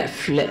flame.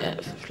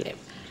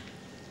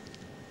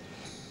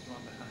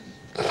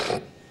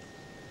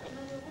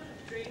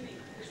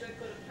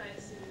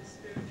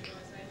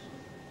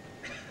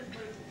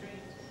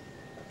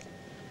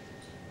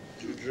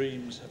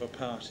 Dreams have a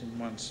part in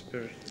one's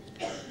spirit.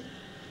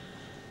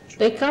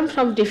 They come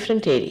from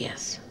different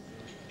areas.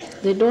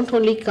 They don't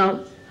only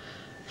come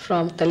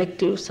from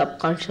collective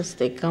subconscious,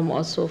 they come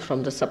also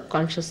from the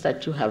subconscious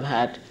that you have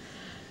had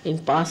in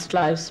past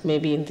lives,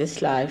 maybe in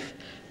this life,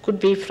 could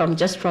be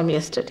just from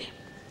yesterday.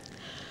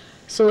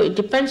 So it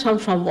depends on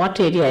from what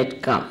area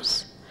it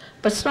comes.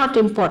 But it's not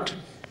important.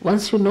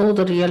 Once you know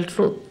the real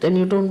truth, then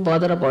you don't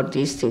bother about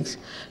these things,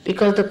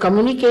 because the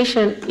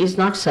communication is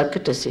not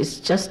circuitous, it's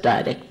just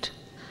direct.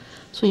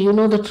 So you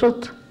know the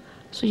truth,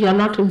 so you are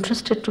not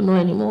interested to know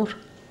anymore.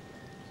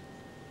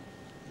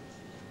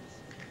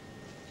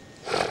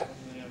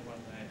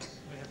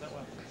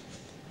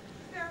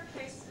 Is there a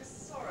place for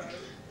sorrow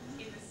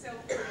in the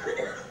self-realized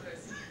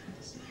person?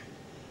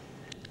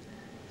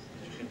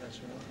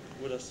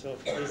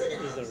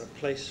 Is there a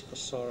place for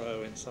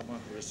sorrow in someone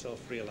who is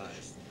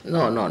self-realized?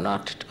 No,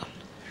 not at all.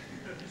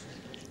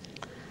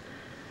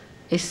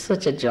 It's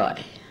such a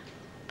joy.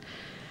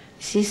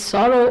 See,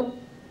 sorrow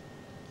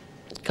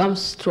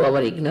comes through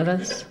our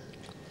ignorance.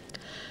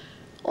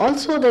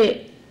 Also,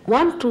 they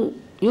want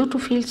you to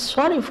feel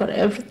sorry for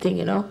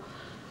everything,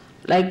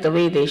 like the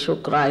way they show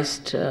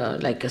Christ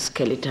like a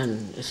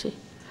skeleton, you see.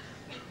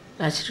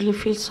 Naturally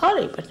feel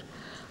sorry, but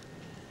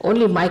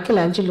only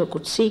Michelangelo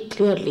could see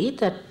clearly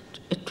that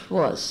it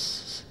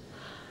was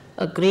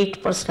a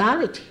great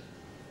personality.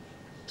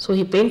 So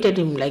he painted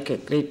him like a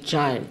great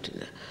giant.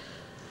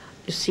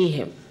 You see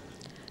him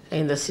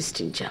in the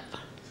Sistine Chapel.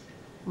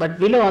 But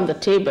below on the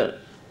table,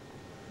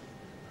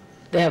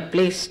 they have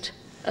placed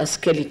a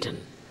skeleton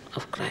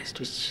of Christ,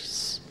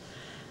 which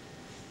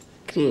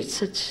creates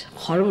such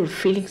horrible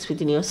feelings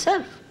within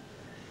yourself.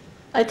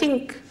 I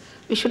think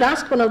we should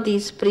ask one of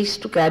these priests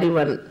to carry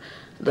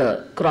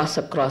the cross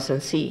across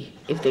and see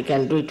if they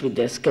can do it with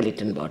their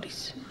skeleton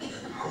bodies.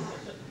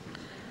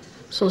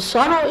 So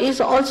sorrow is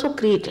also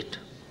created.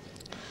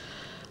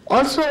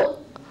 Also,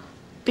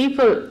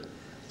 people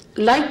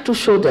like to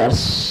show their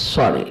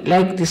sorry,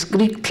 like this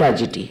Greek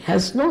tragedy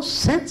has no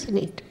sense in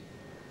it.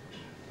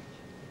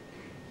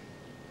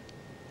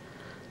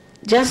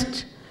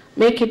 Just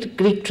make it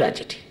Greek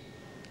tragedy,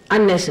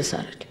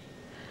 unnecessarily.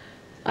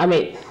 I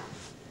mean,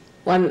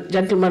 one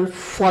gentleman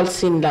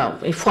falls in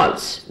love, he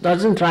falls,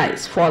 doesn't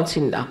rise, falls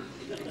in love.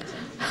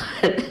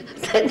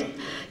 Then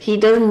he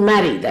doesn't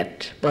marry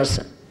that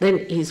person,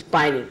 then he's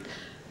pining.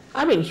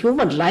 I mean,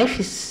 human life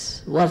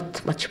is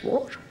worth much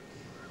more.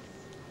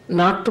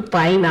 Not to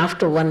pine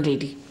after one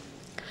lady.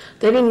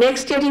 Then in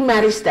next year he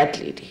marries that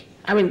lady.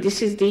 I mean,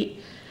 this is you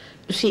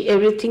see,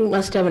 everything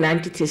must have an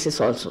antithesis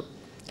also.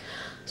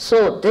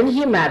 So then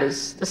he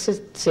marries the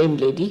same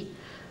lady,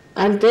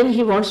 and then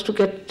he wants to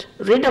get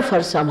rid of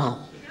her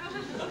somehow.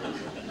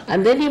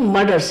 And then he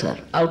murders her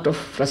out of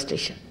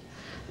frustration.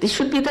 This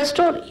should be the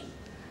story.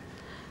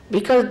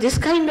 Because this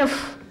kind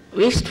of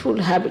wasteful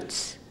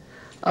habits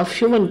of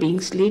human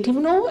beings lead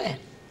him nowhere.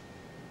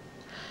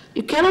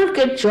 You cannot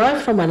get joy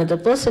from another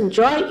person.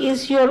 Joy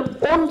is your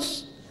own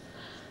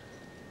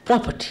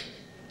property.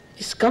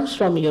 This comes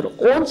from your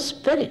own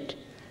spirit.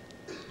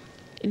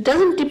 It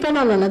doesn't depend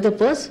on another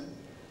person.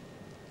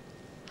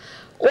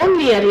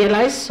 Only a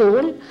realized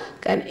soul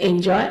can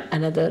enjoy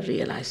another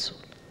realized soul.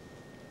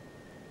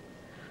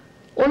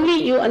 Only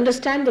you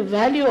understand the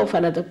value of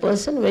another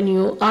person when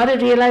you are a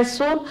realized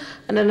soul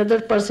and another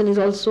person is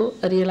also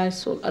a realized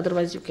soul.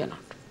 Otherwise you cannot.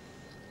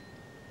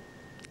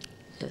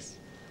 Yes.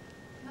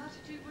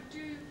 Mataji,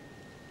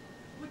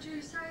 would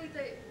you say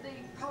that the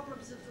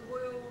problems of the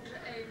world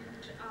and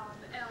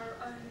our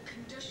own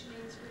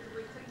conditionings, whether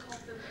we think of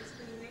them as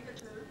being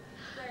negative,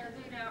 they are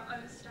then our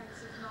own states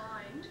of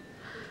mind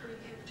that we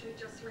have to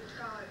just let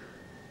go?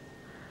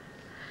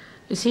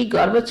 You see,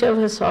 Gorbachev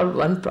has solved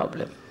one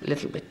problem, a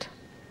little bit.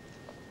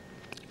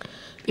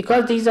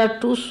 Because these are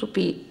two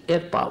superior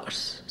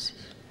powers,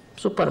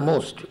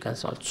 supermost you can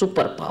solve,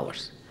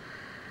 superpowers.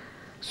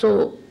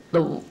 So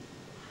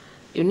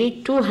you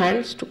need two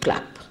hands to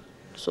clap.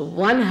 So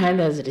one hand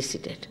has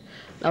receded.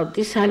 Now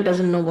this hand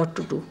doesn't know what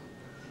to do,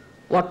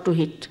 what to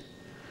hit.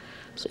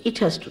 So it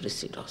has to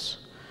recede also.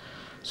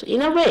 So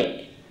in a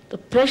way, the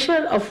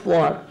pressure of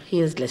war he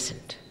has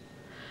lessened.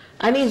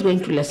 And he is going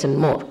to lessen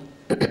more.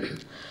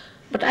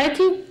 But I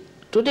think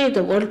today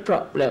the world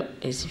problem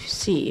is, if you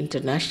see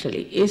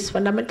internationally, is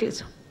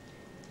fundamentalism.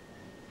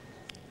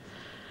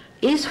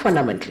 Is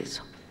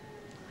fundamentalism.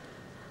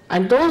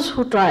 And those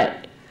who try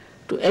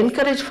to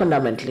encourage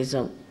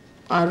fundamentalism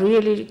are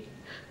really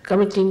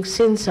committing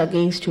sins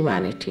against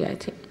humanity, I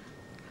think.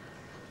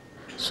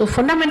 So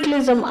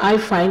fundamentalism I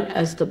find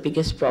as the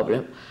biggest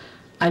problem.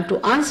 And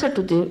to answer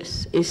to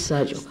this is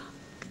Sahaja.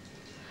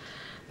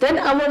 Then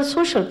our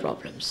social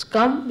problems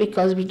come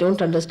because we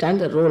don't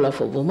understand the role of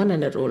a woman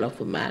and the role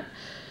of a man.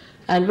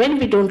 And when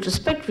we don't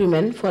respect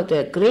women for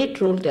their great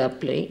role they are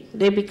playing,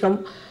 they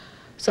become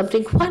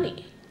something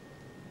funny.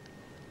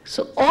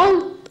 So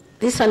all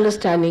this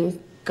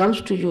understanding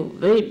comes to you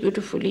very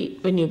beautifully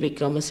when you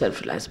become a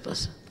self-realized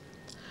person.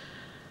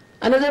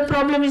 Another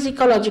problem is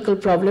ecological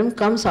problem,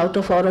 comes out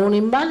of our own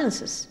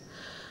imbalances.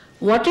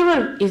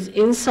 Whatever is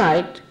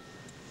inside,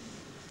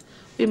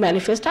 we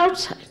manifest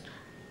outside.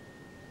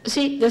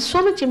 See, there's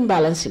so much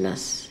imbalance in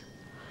us.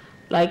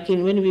 Like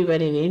when we were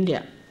in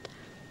India,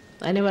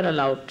 I never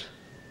allowed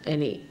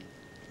any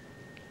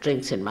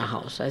drinks in my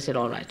house. I said,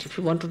 all right, if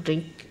you want to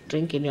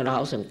drink in your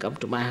house and come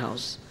to my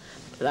house.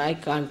 But I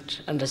can't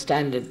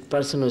understand a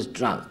person who is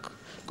drunk.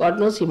 God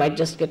knows he might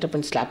just get up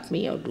and slap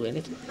me or do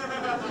anything.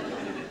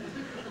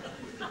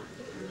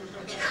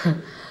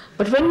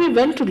 But when we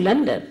went to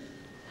London,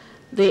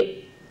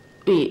 they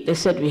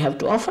said we have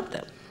to offer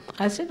them.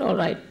 I said, all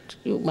right,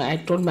 I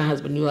told my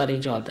husband, you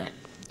arrange all that.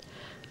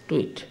 Do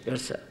it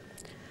yourself.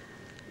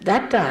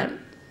 That time,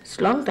 it's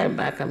a long time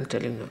back, I'm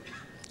telling you,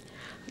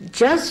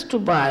 just to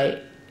buy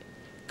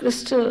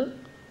crystal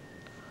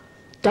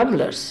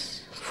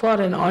tumblers for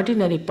an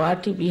ordinary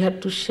party, we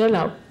had to shell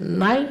out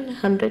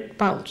 900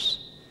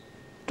 pounds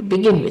to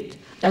begin with.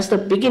 That's the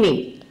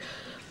beginning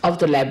of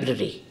the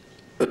library.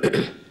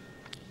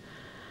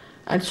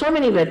 And so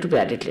many were to be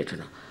added later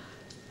now.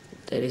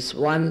 There is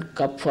 1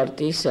 cup for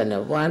this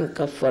and 1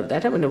 cup for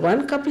that. I mean,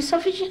 1 cup is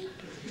sufficient.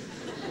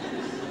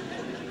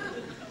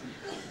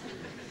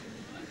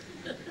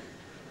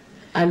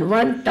 And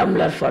 1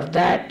 tumbler for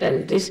that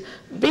and this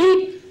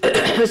big,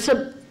 it's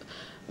a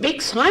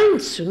big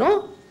science, you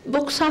know,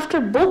 books after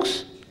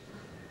books.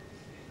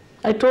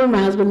 I told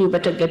my husband, you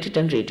better get it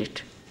and read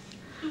it.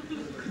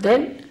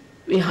 Then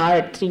we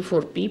hired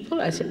 3-4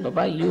 people. I said,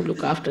 Baba, you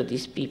look after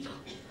these people.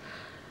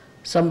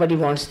 Somebody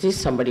wants this,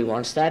 somebody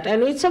wants that,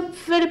 and it's a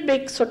very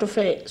big sort of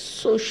a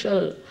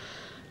social,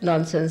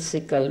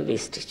 nonsensical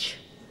wastage.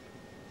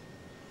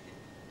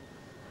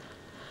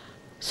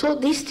 So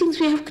these things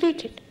we have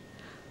created.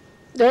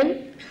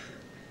 Then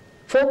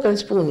fork and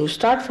spoon, you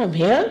start from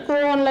here,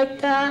 go on like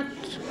that,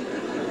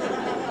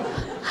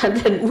 and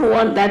then move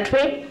on that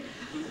way.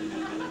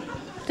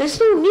 There's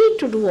no need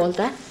to do all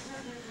that.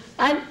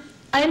 And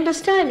I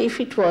understand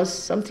if it was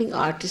something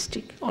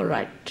artistic, all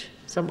right,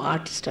 some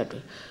artists are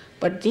doing.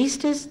 But these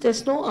days,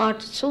 there's no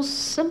art. It's so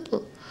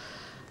simple.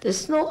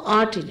 There's no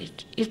art in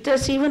it. If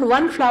there's even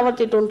 1 flower,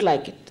 they don't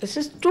like it. This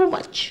is too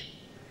much.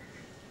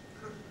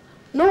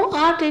 No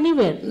art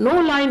anywhere. No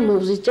line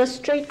moves. It's just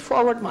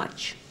straightforward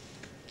march.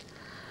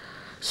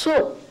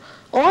 So,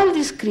 all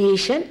this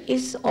creation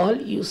is all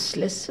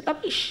useless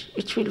rubbish,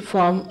 which will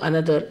form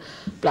another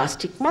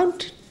plastic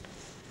mountain.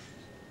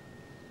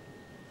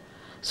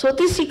 So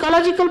this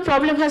ecological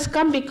problem has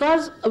come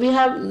because we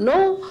have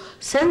no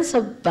sense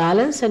of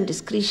balance and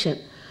discretion.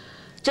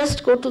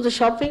 Just go to the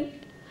shopping,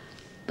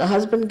 the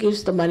husband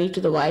gives the money to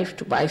the wife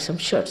to buy some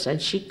shirts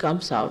and she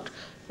comes out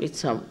with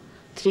some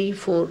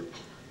 3-4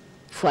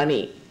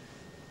 funny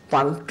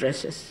punk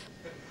dresses,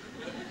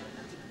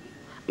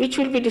 which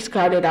will be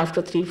discarded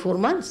after 3-4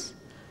 months.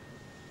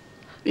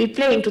 We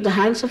play into the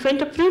hands of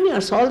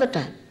entrepreneurs all the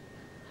time.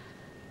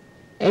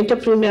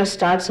 Entrepreneur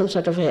starts some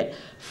sort of a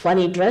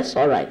funny dress,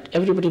 all right,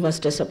 everybody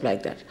must dress up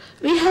like that.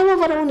 We have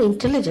our own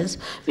intelligence,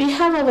 we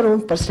have our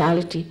own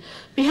personality,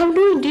 we have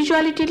no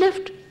individuality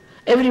left.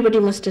 Everybody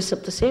must dress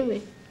up the same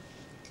way.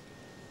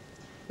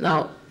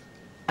 Now,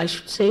 I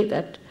should say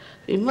that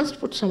we must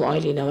put some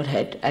oil in our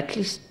head, at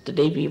least the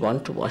day we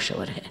want to wash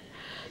our hair,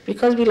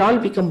 because we'll all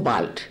become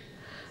bald.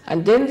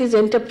 And then these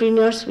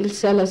entrepreneurs will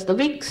sell us the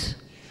wigs.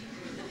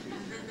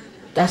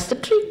 That's the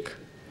trick.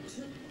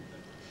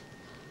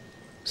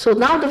 So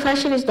now the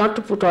fashion is not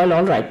to put oil,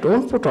 all right,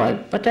 don't put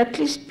oil, but at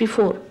least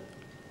before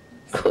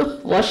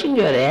washing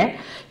your hair,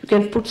 you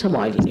can put some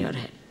oil in your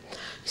hair.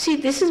 See,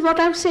 this is what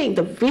I'm saying.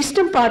 The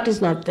wisdom part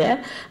is not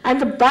there and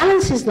the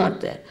balance is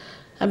not there.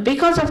 And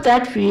because of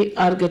that, we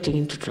are getting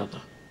into trouble.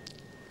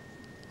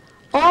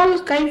 All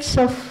kinds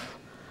of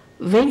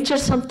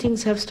venturesome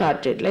things have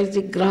started, like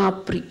the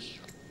Grand Prix.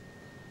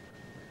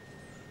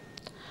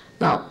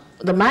 Now,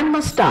 the man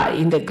must die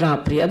in the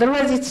Grand Prix,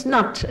 otherwise it's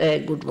not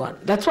a good one.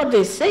 That's what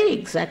they say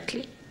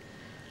exactly.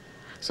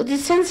 So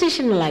this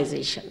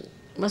sensationalization,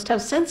 must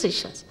have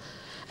sensations.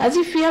 As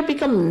if we have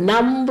become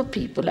numb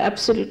people,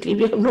 absolutely.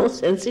 We have no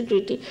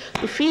sensitivity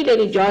to feel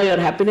any joy or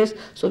happiness,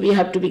 so we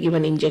have to be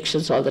given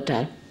injections all the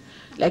time,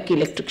 like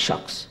electric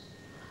shocks.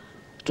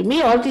 To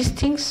me, all these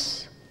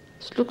things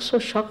look so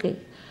shocking.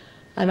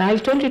 And I'll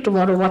tell you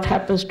tomorrow what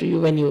happens to you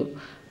when you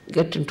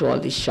get into all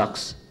these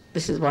shocks.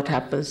 This is what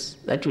happens,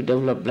 that you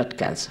develop blood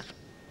cancer.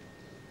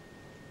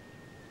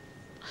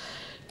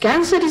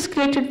 Cancer is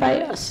created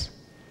by us,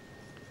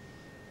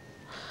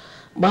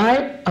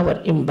 by our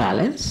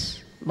imbalance,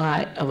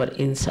 by our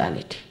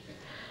insanity.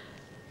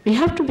 We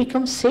have to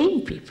become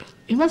sane people.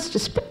 We must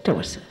respect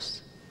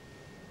ourselves.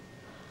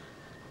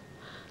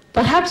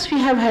 Perhaps we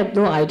have had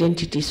no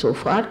identity so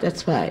far,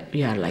 that's why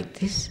we are like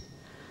this.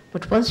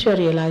 But once you are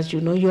realized,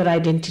 you know your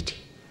identity.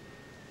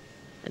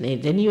 And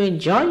then you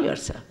enjoy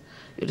yourself.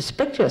 You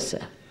respect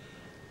yourself.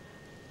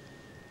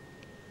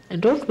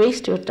 And don't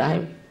waste your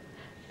time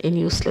in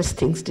useless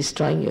things,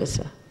 destroying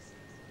yourself.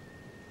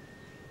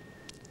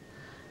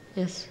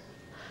 Yes.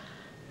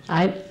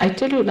 I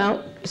tell you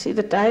now, see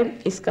the time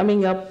is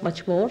coming up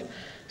much more.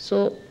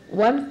 So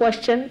one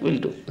question will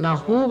do. Now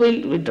who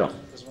will withdraw?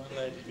 There's one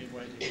lady been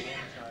waiting.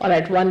 All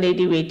right, one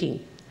lady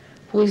waiting.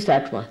 Who is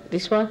that one?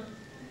 This one? I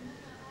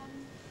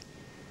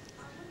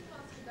want to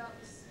ask about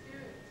the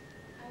spirit.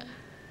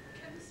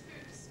 Can the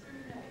spirit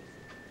discriminate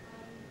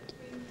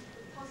between the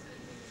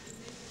positive things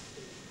and negative,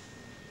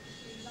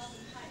 between love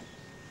and hate?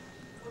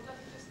 Or does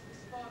it just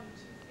respond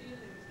to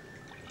feelings?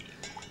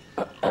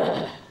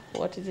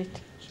 What is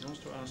it? She wants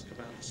to ask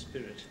about the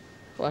spirit.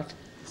 What?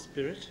 The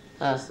spirit?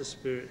 Does the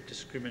spirit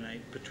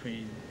discriminate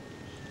between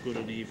good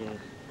and evil,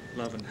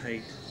 love and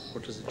hate,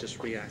 or does it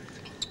just react?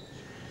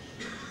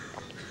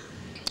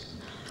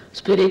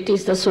 Spirit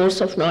is the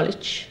source of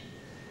knowledge,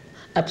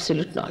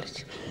 absolute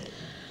knowledge.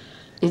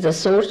 Is the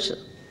source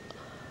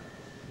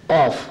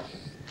of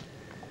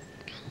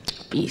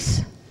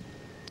peace.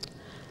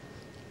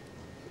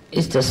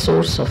 Is the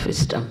source of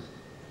wisdom.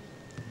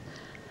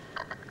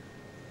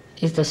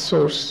 Is the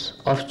source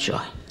of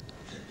joy.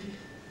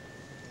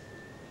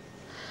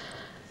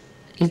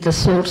 Is the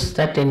source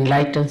that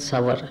enlightens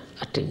our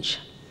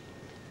attention.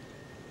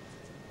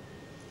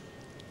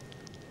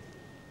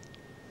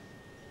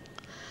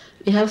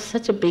 We have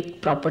such a big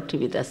property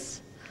with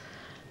us.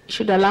 We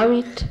should allow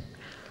it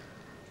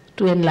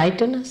to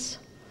enlighten us,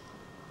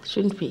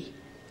 shouldn't we?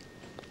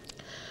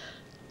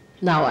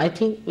 Now I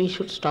think we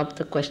should stop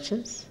the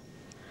questions,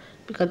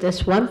 because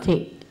there's one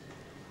thing,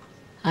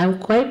 I'm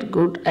quite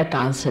good at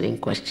answering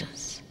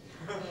questions.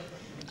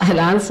 I'll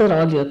answer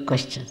all your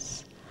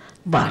questions,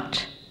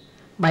 but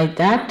by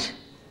that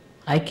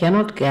I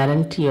cannot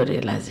guarantee your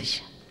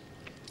realization.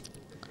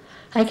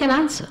 I can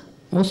answer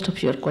most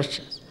of your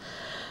questions,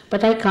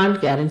 but I can't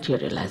guarantee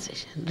your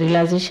realization.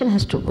 Realization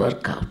has to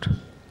work out.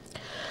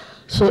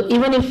 So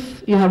even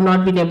if you have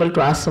not been able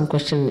to ask some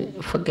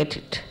question, forget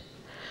it.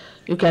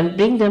 You can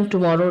bring them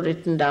tomorrow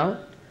written down,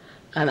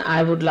 and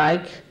I would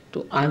like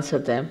to answer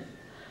them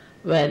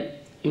when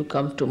you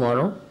come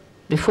tomorrow.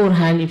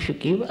 Beforehand, if you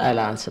give, I'll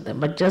answer them.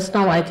 But just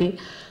now, I think,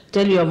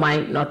 tell your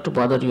mind not to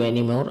bother you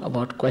anymore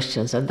about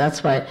questions. And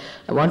that's why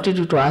I wanted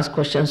you to ask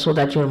questions, so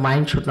that your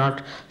mind should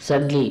not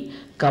suddenly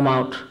come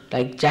out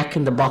like Jack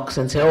in the box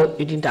and say, oh,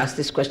 you didn't ask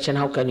this question,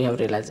 how can you have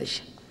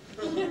realization?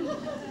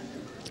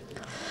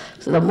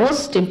 So the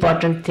most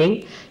important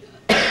thing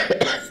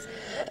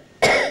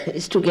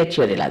is to get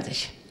your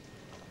realization.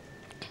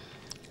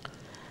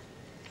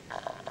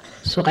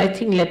 So I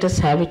think let us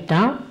have it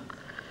now.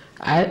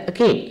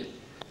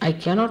 I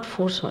cannot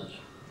force on you.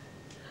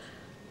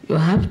 You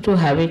have to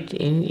have it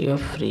in your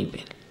free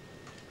will.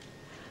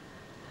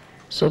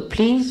 So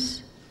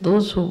please,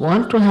 those who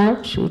want to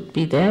have should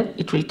be there.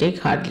 It will take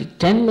hardly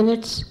 10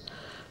 minutes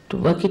to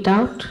work it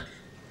out.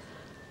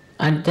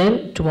 And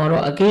then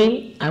tomorrow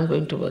again, I'm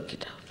going to work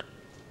it out.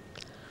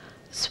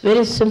 It's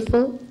very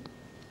simple,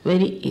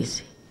 very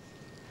easy.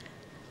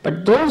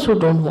 But those who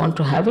don't want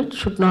to have it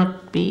should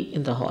not be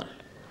in the hall.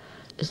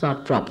 It's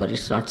not proper,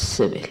 it's not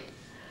civil.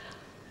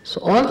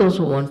 So all those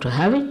who want to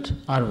have it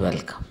are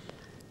welcome.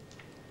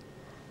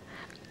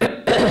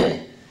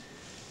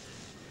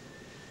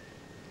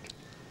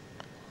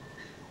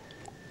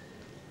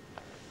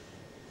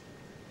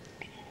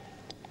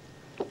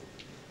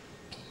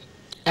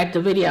 at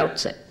the very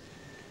outset.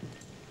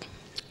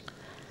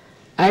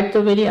 At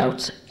the very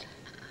outset,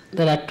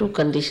 there are two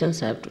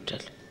conditions I have to tell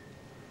you.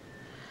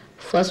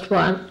 First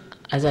one,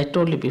 as I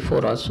told you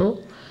before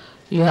also,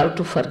 you have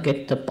to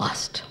forget the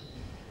past.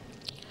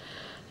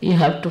 You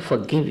have to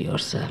forgive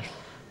yourself.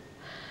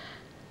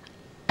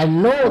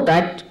 And know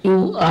that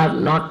you are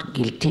not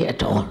guilty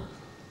at all.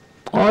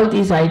 All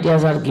these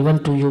ideas are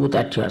given to you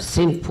that you are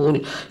sinful,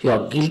 you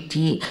are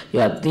guilty, you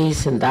are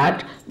this and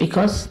that,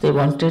 because they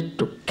wanted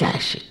to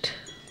cash it.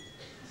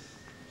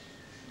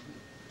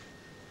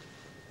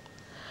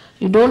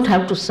 You don't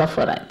have to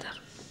suffer either.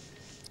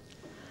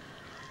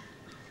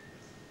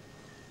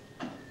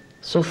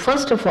 So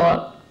first of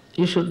all,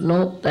 you should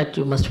know that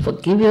you must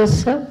forgive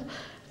yourself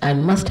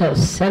and must have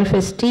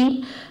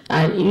self-esteem,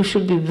 and you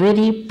should be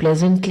very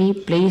pleasantly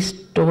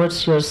placed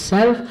towards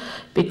yourself,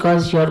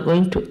 because you are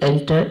going to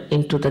enter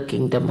into the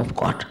kingdom of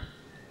God.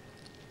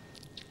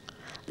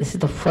 This is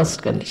the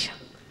first condition.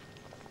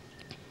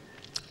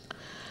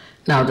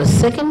 Now the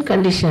second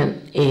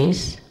condition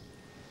is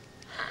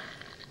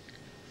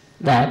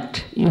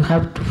that you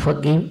have to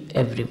forgive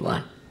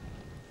everyone.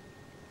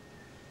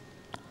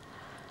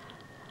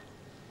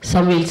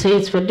 Some will say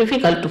it's very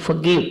difficult to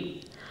forgive.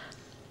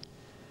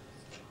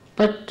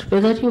 But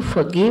whether you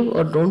forgive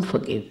or don't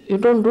forgive, you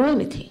don't do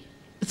anything.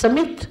 It's a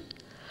myth.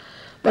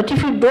 But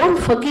if you don't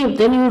forgive,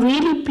 then you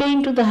really play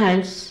into the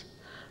hands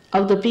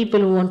of the people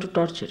who want to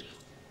torture you.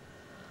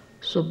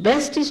 So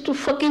best is to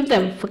forgive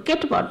them,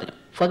 forget about them.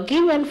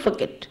 Forgive and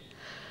forget.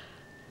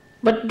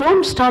 But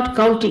don't start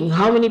counting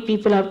how many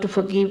people have to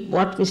forgive,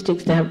 what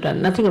mistakes they have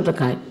done, nothing of the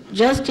kind.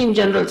 Just in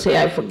general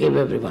say, I forgive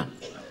everyone.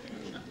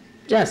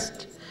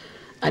 Just.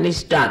 And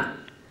it's done.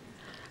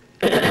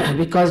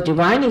 Because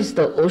divine is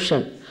the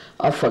ocean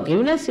of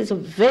forgiveness, is a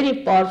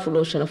very powerful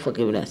ocean of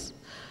forgiveness.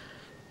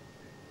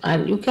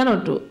 And you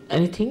cannot do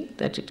anything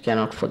that it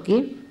cannot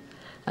forgive.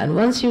 And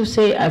once you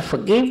say, I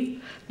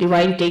forgive,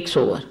 divine takes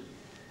over.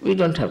 We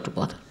don't have to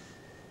bother.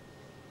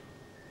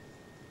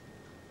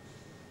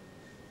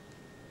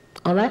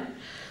 Alright?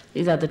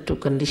 These are the two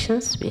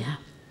conditions we have.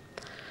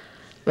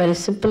 Very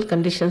simple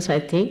conditions, I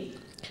think.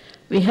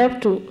 We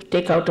have to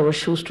take out our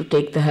shoes to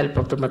take the help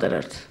of the Mother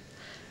Earth.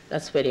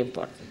 That's very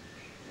important.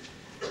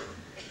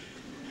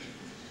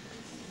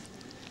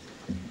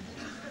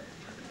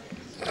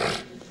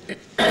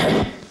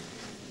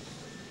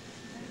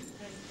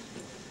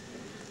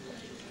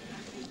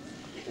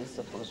 It's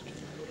supposed to be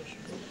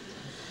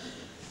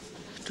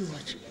too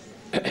much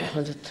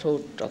on the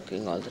throat,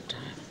 talking all the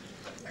time.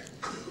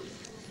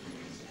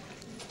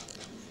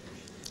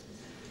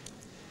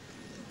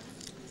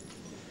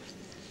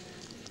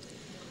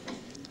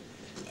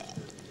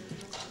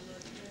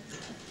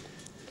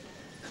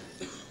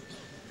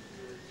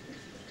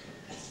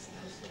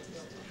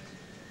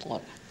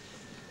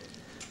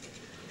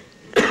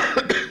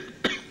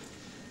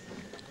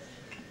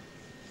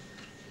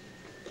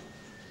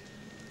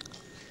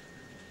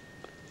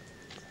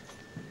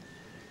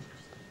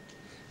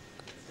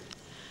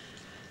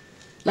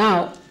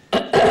 Now,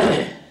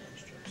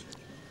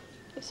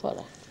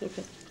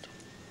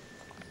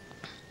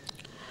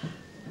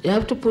 you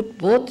have to put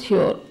both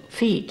your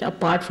feet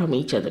apart from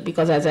each other,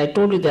 because as I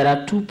told you, there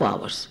are two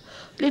powers,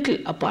 little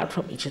apart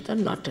from each other,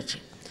 not touching.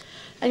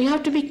 And you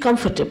have to be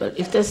comfortable.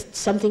 If there's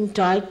something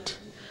tight,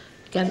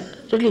 you can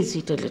release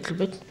it a little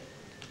bit.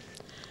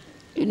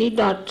 You need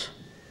not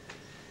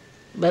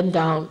bend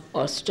down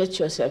or stretch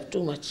yourself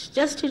too much.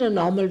 Just in a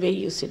normal way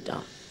you sit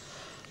down.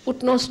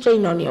 Put no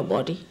strain on your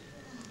body.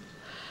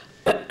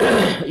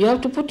 You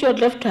have to put your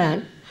left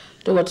hand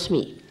towards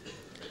me,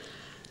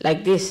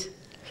 like this,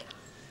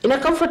 in a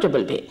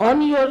comfortable way.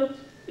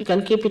 You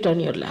can keep it on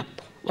your lap,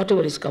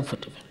 whatever is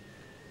comfortable.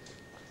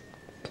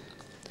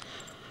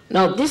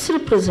 Now this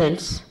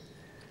represents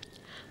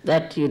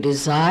that you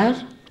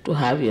desire to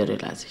have your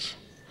realization.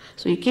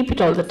 So you keep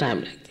it all the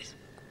time like this.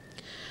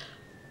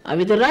 And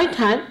with the right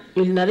hand,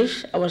 we will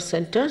nourish our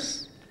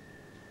centers.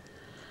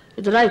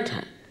 With the right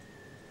hand,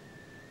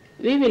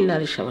 we will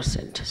nourish our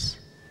centers.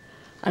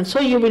 And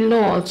so you will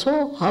know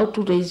also how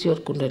to raise your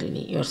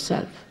Kundalini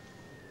yourself.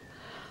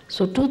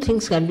 So two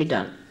things can be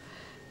done.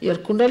 Your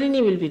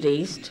Kundalini will be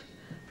raised,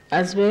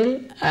 as well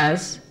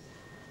as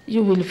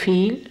you will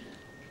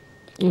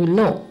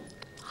know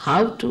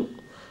how to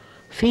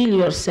feel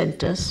your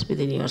centers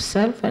within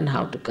yourself and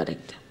how to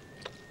correct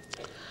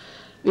them.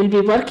 We'll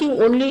be working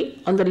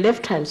only on the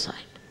left hand side.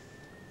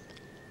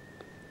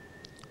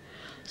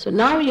 So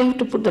now you have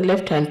to put the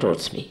left hand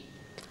towards me.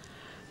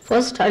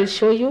 First I'll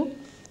show you.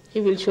 He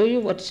will show you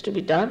what is to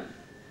be done,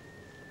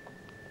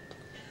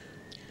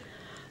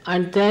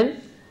 and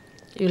then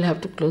you will have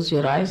to close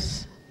your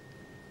eyes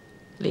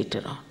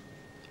later on.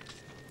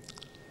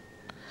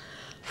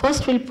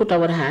 First we'll put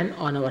our hand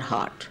on our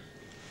heart.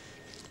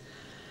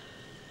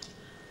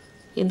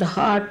 In the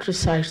heart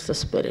resides the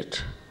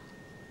spirit.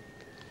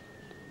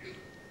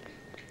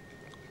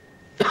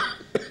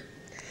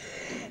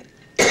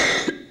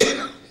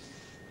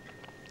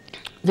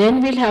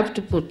 Then we'll have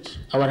to put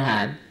our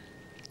hand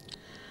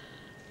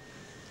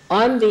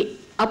on the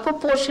upper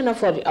portion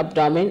of our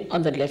abdomen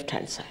on the left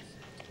hand side.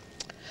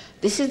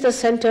 This is the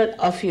center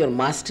of your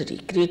mastery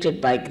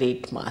created by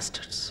great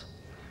masters.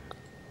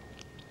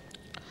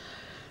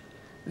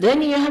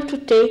 Then you have to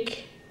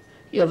take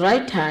your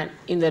right hand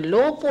in the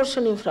lower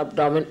portion of your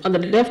abdomen on the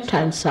left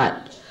hand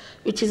side,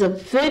 which is a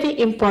very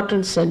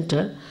important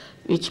center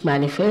which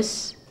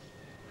manifests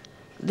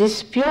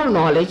this pure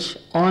knowledge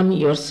on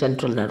your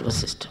central nervous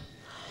system.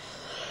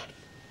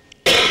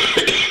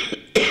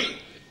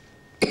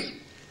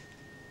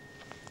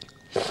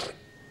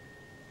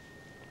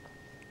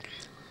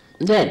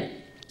 Then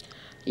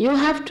you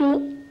have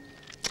to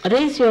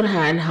raise your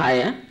hand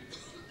higher,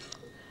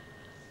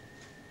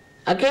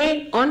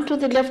 again onto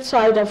the left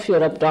side of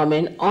your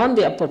abdomen on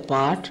the upper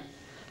part,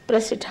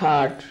 press it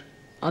hard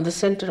on the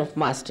center of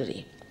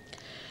mastery.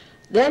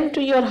 Then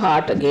to your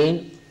heart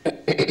again,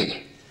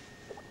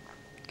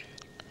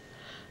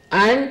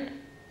 and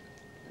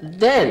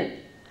then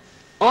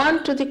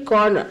onto the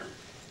corner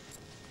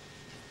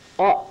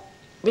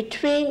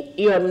between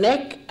your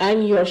neck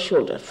and your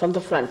shoulder from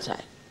the front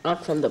side,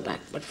 not from the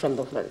back, but from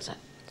the front side.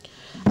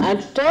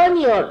 And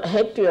turn your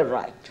head to your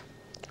right.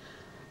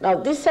 Now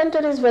this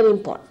center is very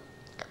important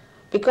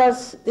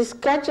because this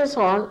catches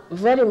on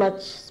very much,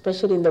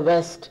 especially in the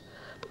West,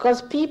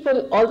 because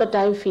people all the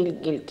time feel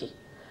guilty.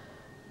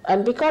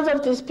 And because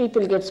of this,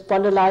 people get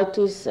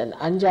spondylitis and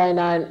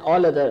angina and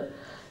all other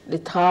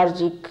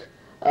lethargic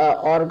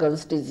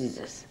organs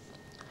diseases.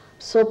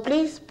 So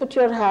please put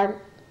your hand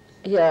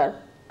here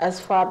as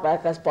far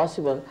back as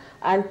possible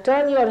and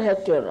turn your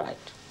head to your right.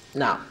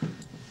 Now,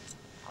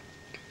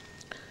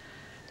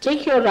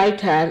 take your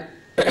right hand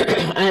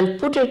and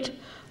put it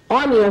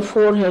on your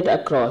forehead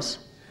across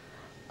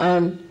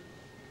and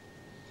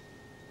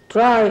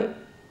try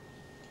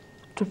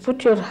to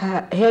put your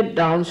head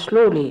down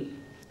slowly,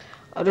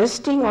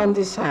 resting on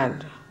this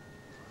hand.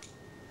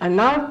 And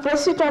now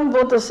press it on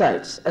both the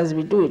sides as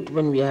we do it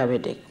when we have a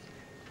headache.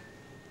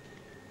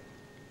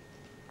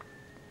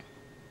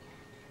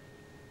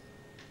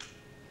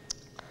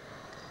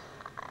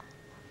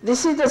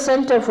 This is the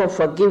center for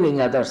forgiving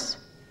others.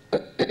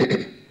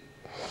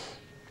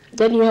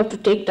 Then you have to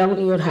take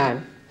down your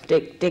hand,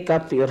 take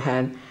up your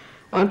hand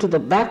onto the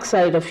back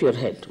side of your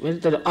head, where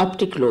the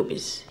optic lobe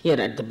is, here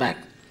at the back.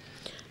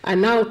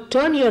 And now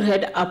turn your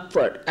head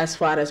upward as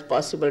far as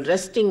possible,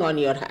 resting on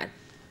your hand.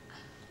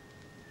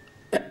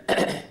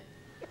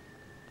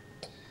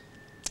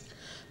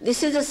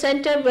 This is the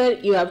center where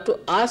you have to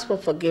ask for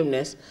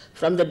forgiveness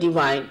from the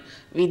divine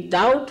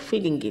without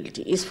feeling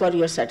guilty. It's for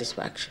your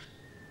satisfaction.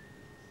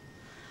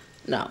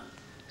 Now,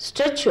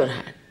 stretch your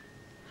hand,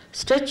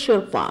 stretch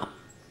your palm,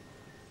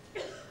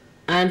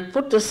 and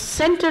put the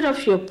center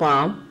of your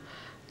palm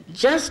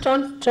just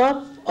on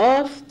top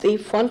of the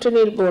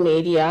fontanelle bone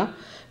area,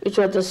 which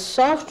was the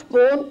soft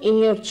bone in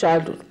your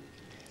childhood.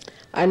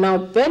 And now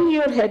bend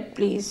your head,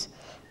 please,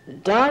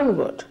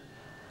 downward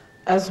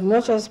as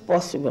much as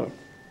possible.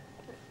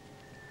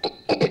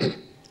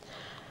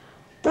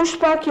 Push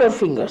back your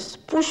fingers,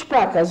 push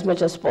back as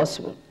much as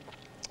possible.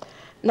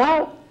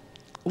 Now,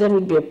 there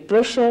will be a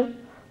pressure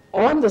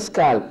on the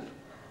scalp.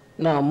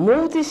 Now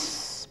move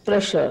this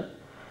pressure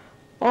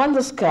on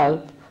the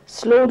scalp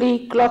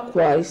slowly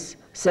clockwise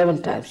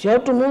 7 times. You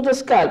have to move the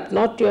scalp,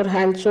 not your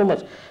hand so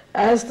much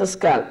as the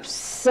scalp,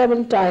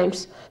 7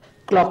 times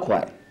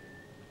clockwise.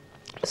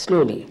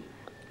 Slowly.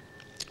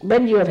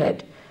 Bend your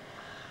head.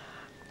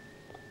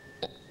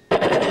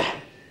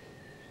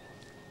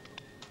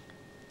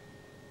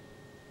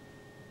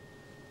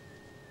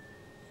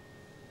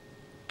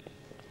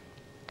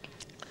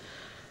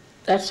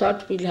 That's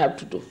what we'll have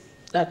to do.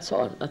 That's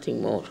all,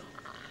 nothing more.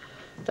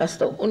 That's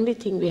the only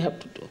thing we have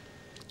to do.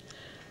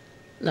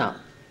 Now,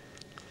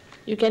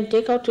 you can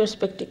take out your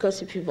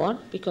spectacles if you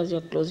want, because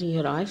you're closing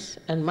your eyes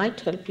and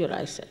might help your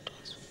eyesight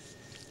also.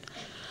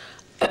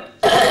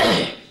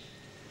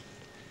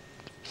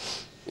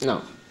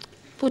 Now,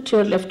 put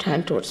your left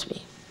hand towards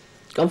me,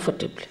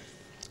 comfortably.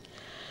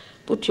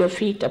 Put your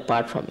feet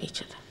apart from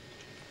each other.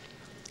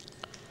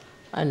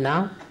 And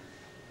now,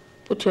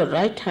 put your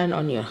right hand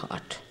on your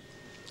heart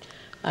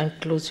and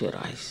close your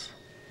eyes.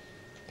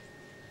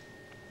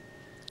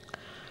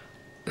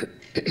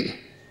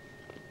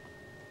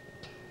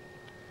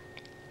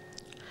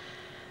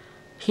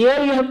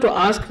 Here you have to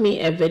ask me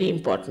a very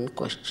important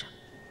question.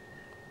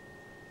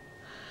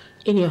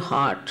 In your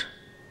heart,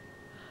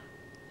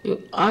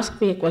 you ask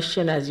me a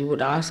question as you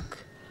would ask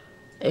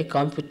a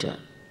computer.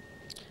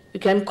 You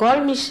can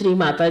call me Shri,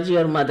 Mataji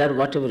or Mother,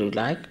 whatever you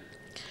like.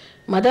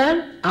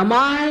 Mother, am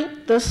I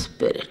the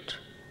spirit?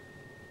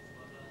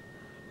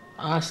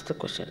 Ask the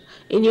question.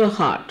 In your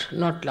heart,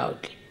 not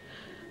loudly.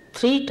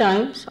 3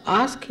 times,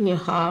 ask in your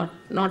heart,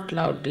 not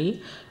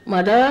loudly.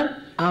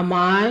 Mother, am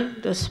I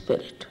the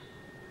spirit?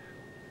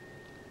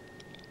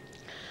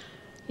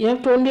 You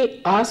have to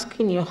only ask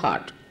in your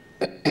heart.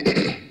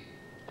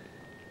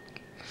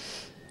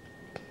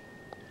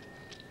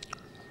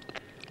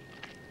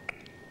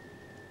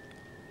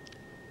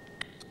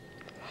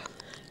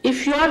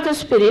 If you are the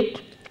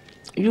spirit,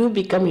 you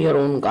become your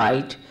own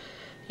guide,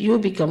 you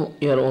become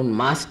your own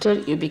master,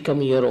 you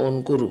become your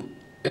own guru.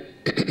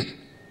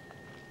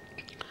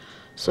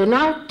 So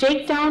now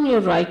take down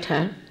your right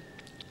hand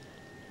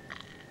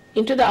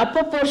into the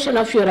upper portion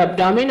of your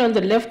abdomen on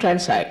the left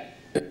hand side.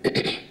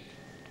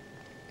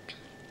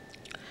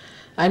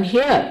 And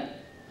here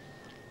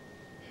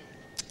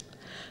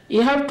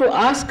you have to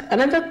ask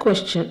another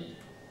question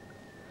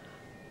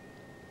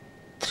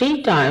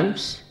 3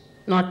 times,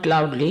 not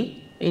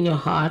loudly, in your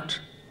heart.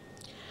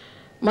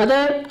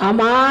 Mother,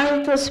 am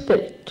I the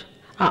spirit?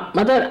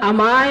 Mother, am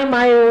I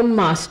my own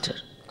master?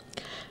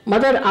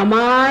 Mother, am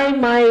I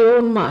my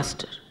own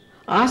master?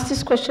 Ask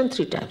this question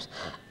 3 times.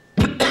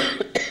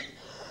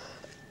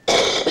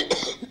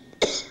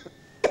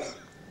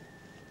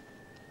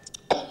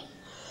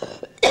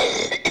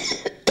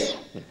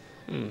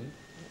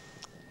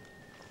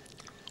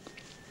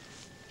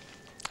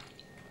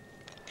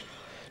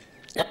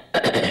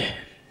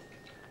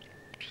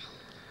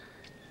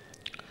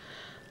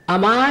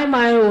 Am I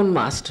my own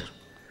master?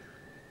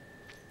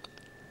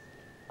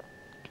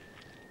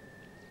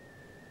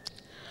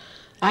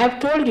 I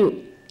have told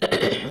you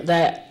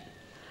that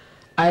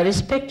I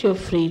respect your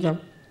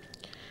freedom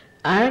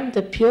and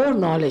the pure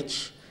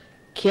knowledge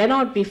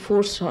cannot be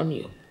forced on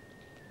you.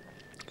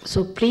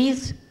 So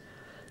please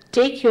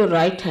take your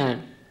right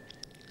hand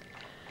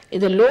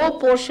in the lower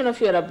portion of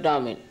your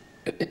abdomen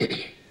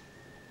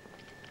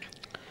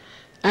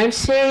and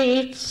say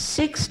it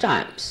 6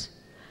 times,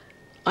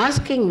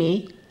 asking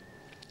me,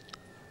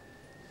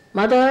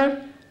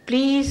 Mother,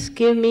 please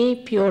give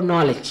me pure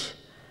knowledge.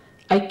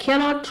 I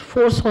cannot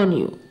force on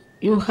you.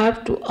 You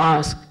have to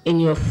ask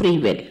in your free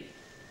will.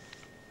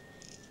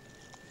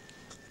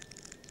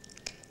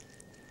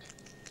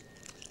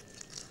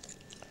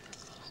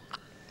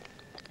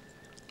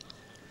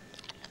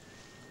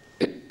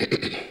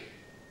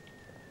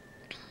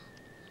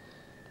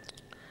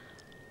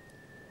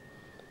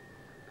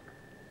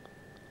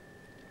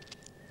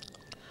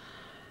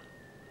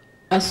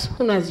 As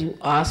soon as you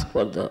ask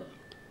for the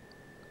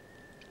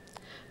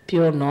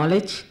pure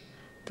knowledge,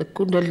 the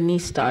Kundalini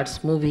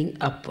starts moving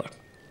upward.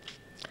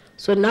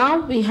 So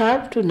now we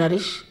have to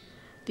nourish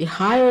the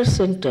higher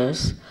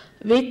centers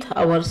with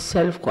our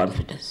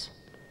self-confidence.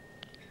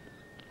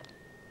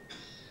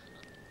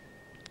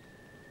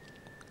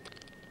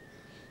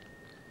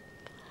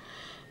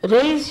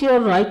 Raise your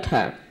right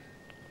hand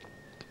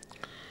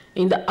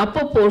in the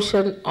upper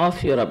portion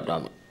of your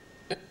abdomen.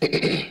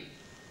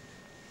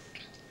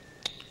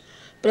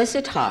 Press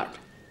it hard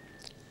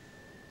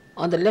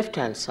on the left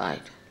hand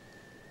side.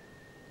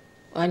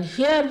 And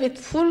here with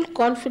full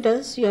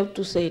confidence you have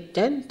to say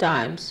 10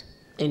 times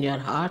in your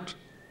heart,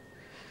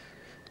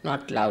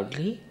 not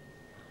loudly.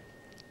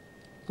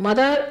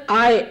 Mother,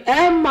 I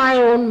am my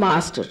own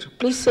master.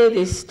 Please say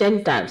this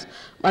 10 times.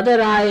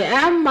 Mother, I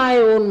am my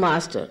own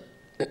master.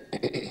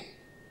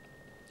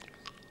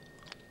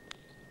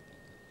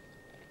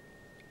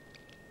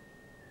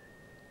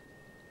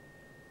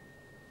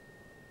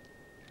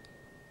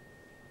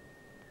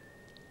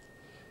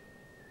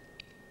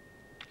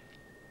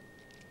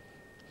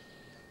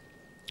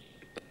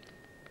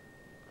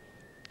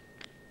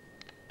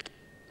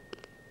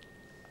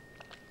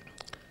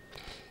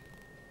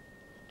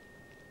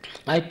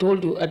 I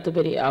told you at the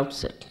very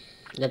outset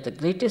that the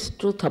greatest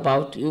truth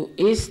about you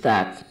is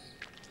that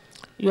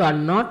you are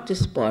not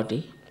this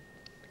body,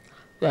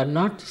 you are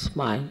not this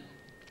mind,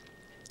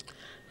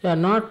 you are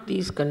not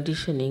these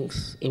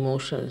conditionings,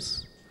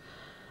 emotions,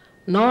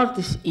 nor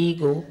this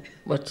ego,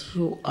 but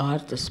you are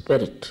the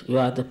spirit, you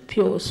are the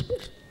pure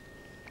spirit.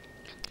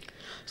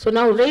 So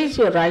now raise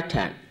your right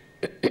hand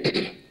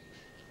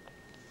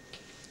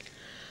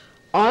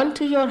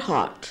onto your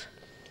heart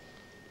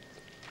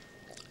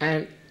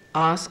and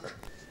ask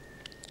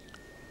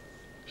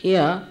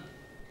here,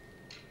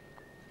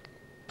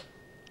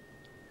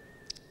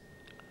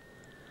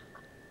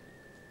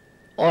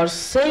 or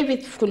say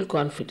with full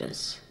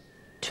confidence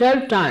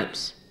 12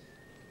 times,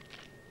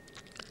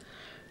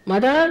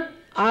 Mother,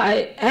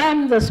 I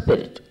am the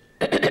spirit.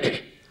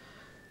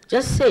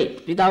 Just say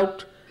it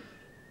without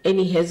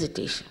any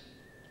hesitation.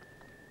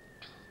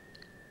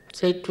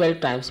 Say it 12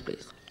 times,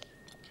 please.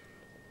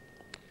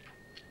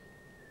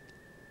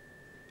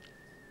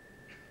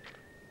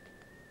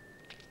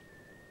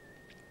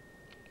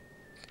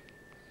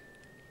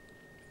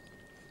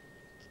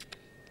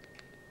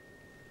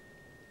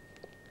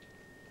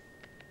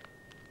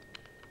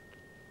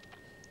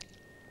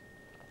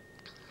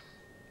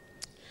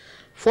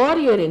 For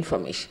your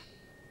information,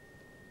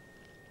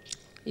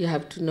 you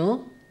have to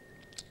know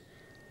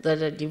that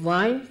the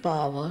divine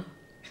power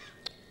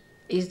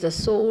is the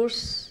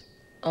source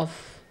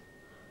of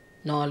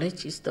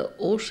knowledge, is the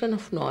ocean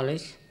of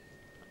knowledge,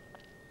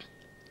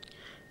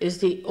 is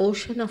the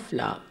ocean of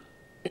love.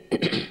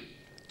 It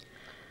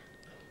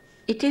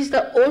is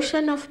the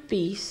ocean of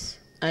peace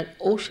and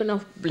ocean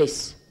of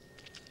bliss.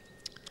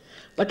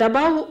 But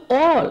above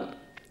all,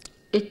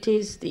 it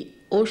is the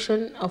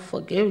ocean of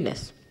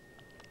forgiveness.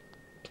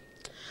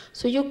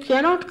 So you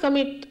cannot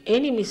commit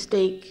any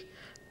mistake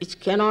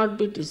which cannot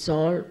be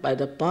dissolved by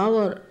the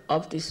power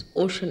of this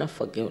ocean of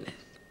forgiveness.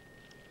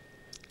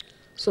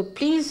 So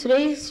please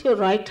raise your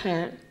right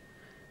hand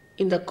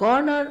in the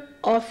corner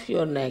of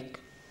your neck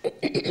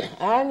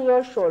and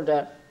your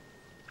shoulder.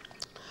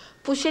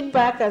 Push it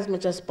back as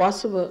much as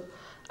possible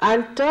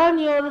and turn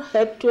your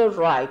head to your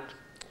right.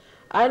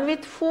 And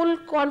with full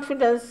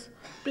confidence,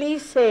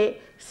 please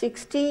say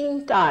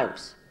 16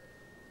 times.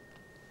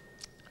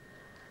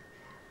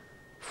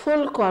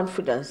 Full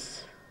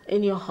confidence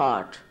in your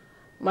heart.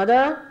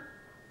 Mother,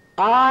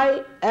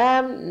 I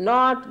am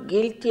not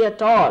guilty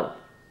at all.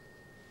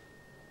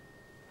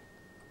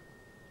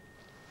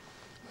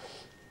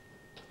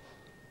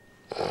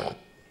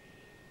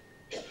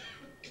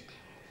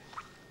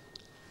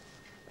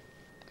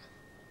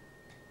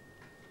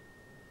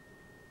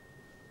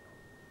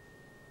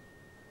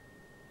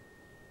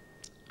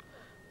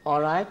 All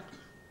right.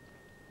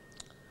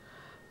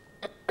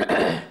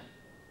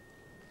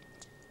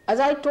 As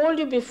I told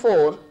you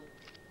before,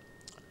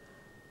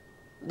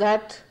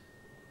 that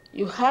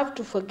you have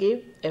to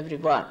forgive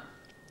everyone.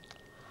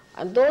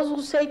 And those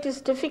who say it is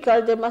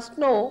difficult, they must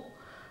know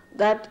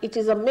that it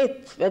is a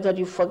myth whether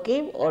you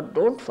forgive or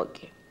don't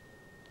forgive.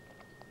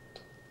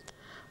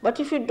 But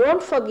if you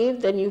don't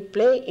forgive, then you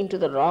play into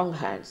the wrong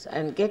hands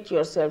and get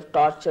yourself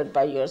tortured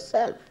by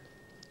yourself.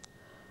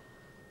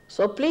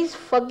 So please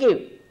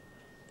forgive.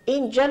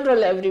 In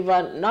general,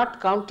 everyone, not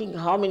counting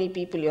how many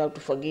people you have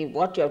to forgive,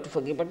 what you have to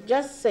forgive, but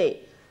just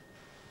say,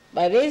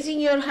 by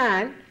raising your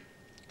hand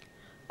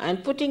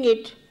and putting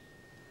it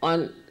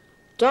on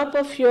top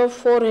of your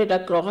forehead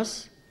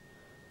across,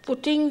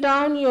 putting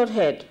down your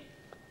head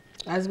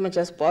as much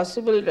as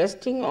possible,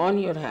 resting on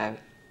your hand.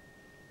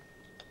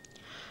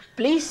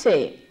 Please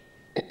say,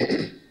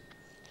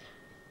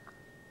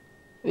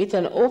 with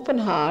an open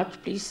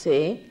heart, please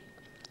say,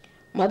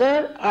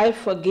 Mother, I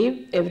forgive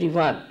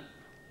everyone.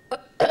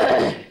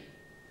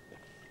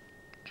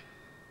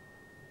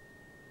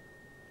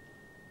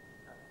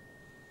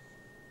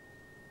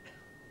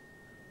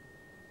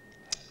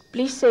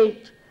 Please say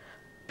it.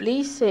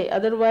 Please say,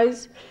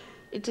 otherwise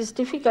it is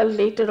difficult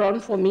later on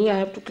for me. I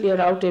have to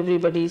clear out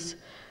everybody's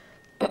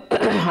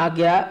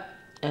agya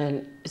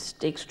and it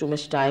takes too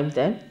much time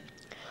then.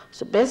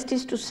 So best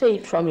is to say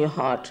it from your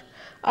heart.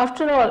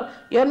 After all,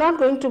 you are not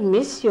going to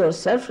miss your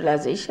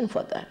self-realization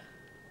for that.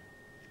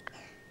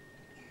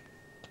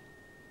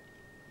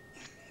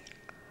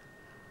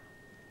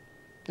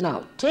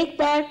 Now, take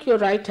back your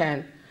right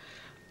hand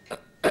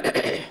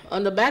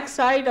on the back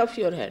side of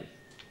your head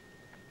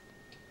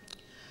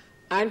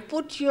and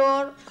put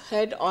your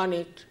head on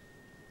it,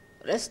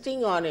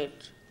 resting on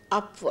it,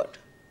 upward.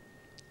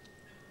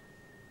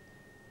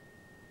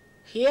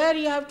 Here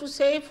you have to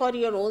say for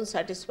your own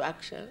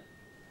satisfaction,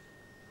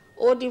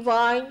 O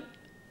Divine,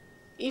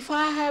 if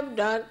I have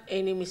done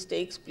any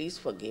mistakes, please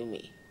forgive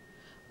me.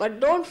 But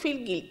don't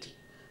feel guilty.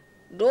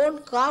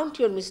 Don't count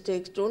your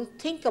mistakes, don't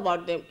think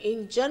about them.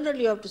 In general,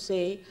 you have to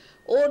say,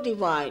 O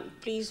Divine,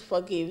 please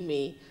forgive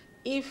me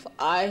if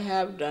I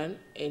have done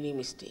any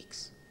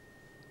mistakes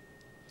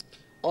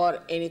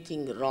or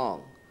anything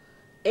wrong,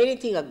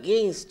 anything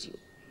against you.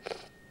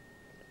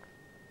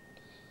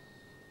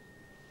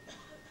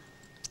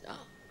 Now,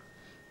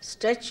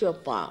 stretch your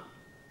palm.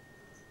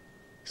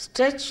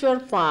 Stretch your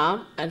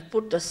palm and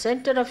put the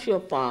center of your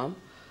palm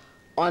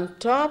on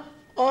top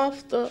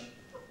of the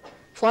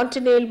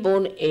fontanelle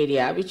bone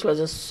area, which was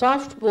a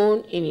soft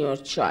bone in your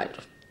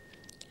childhood.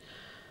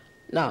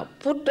 Now,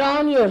 put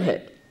down your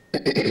head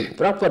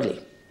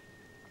properly.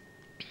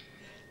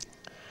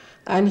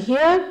 And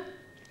here,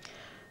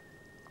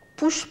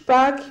 push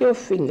back your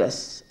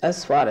fingers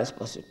as far as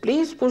possible.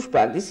 Please push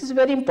back. This is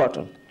very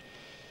important.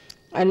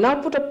 And now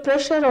put a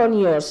pressure on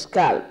your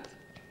scalp.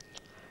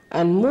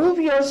 And move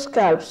your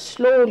scalp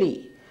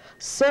slowly,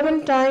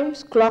 7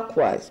 times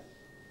clockwise.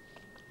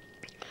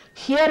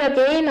 Here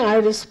again, I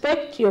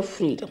respect your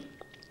freedom.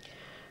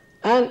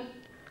 And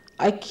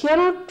I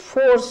cannot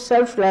force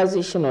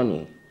self-realization on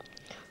you.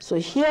 So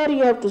here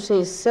you have to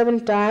say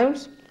 7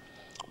 times,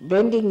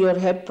 bending your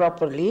head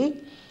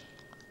properly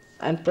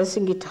and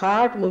pressing it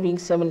hard, moving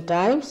 7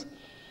 times.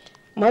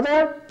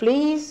 Mother,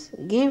 please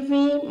give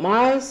me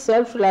my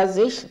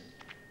self-realization.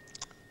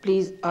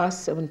 Please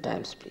ask 7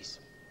 times, please.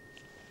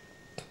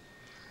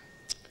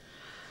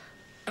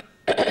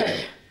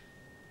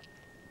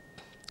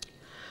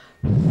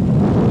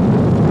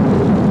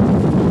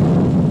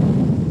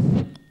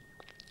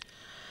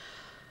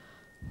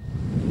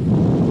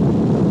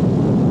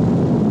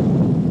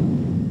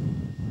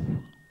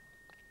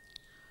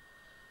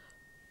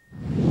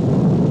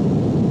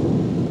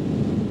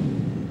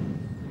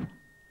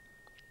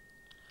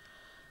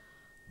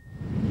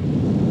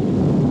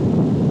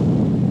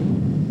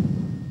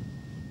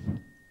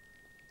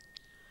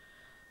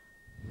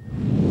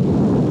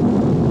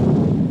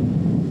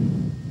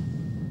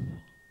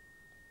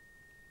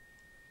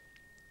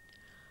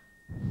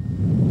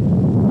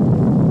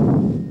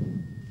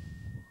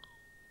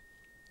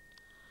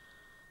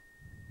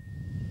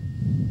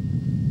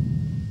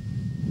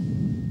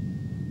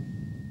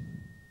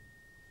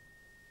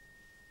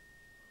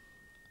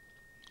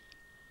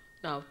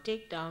 Now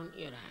take down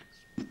your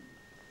hands.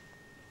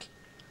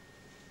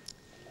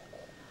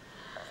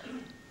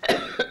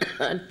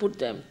 and put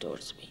them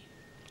towards me.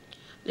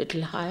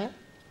 Little higher.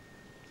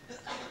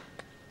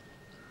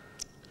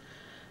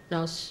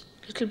 Now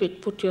little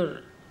bit put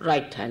your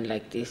right hand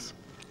like this.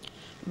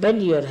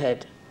 Bend your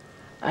head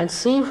and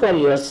see for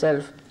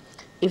yourself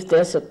if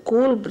there's a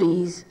cool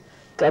breeze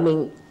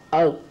coming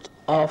out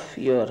of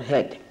your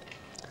head.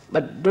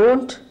 But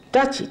don't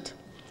touch it.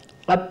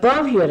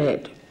 Above your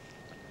head.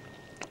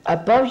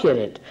 Above your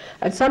head.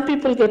 And some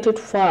people get it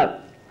far.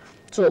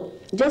 So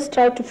just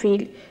try to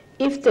feel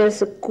if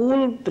there's a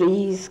cool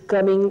breeze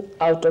coming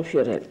out of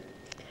your head.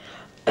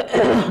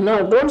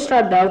 Now don't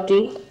start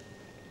doubting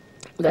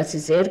that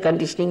is air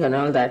conditioning and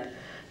all that.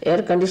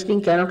 Air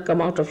conditioning cannot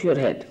come out of your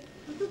head.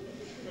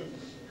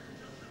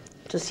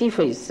 So see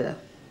for yourself.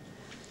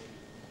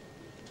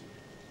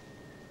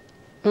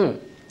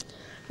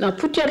 Now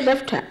put your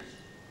left hand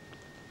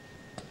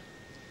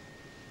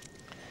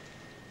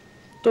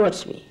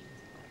towards me.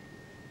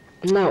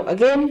 Now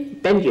again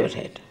bend your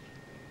head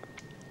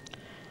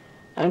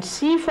and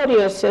see for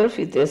yourself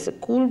if there's a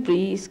cool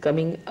breeze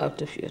coming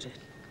out of your head.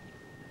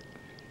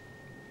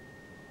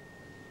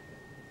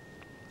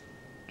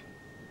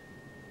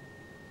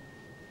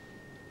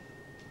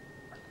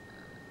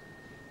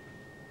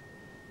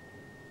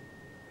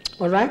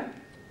 All right?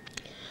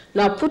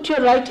 Now put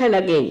your right hand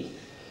again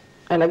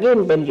and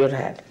again bend your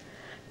head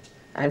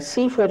and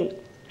see for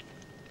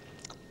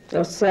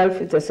yourself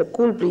if there's a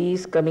cool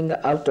breeze coming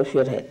out of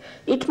your head.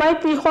 It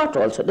might be hot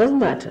also, doesn't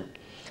matter.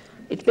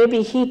 It may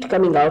be heat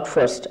coming out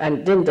first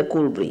and then the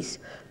cool breeze.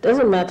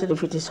 Doesn't matter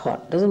if it is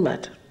hot, doesn't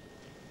matter.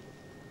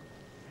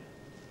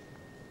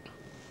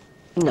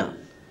 Now,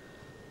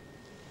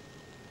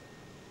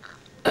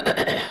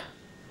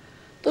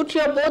 put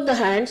your both the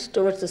hands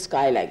towards the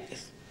sky like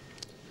this.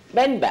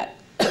 Bend back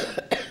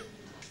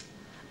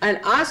and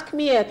ask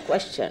me a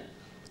question.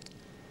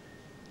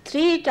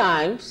 3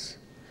 times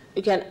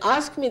you can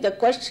ask me the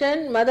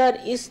question, Mother,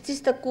 is this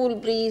the cool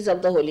breeze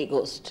of the Holy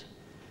Ghost?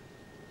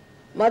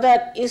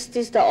 Mother, is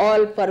this the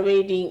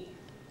all-pervading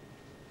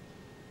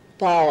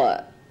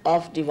power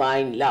of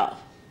divine love?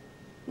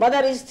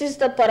 Mother, is this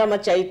the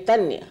Parama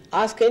Chaitanya?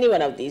 Ask any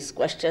one of these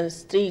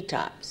questions 3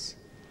 times.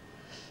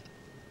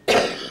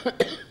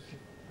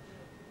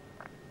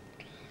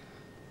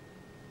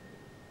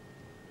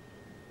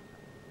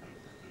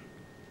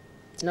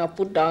 Now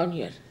put down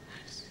your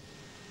hands.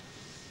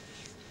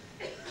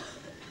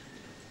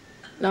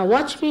 Now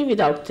watch me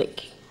without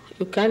thinking.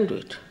 You can do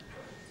it.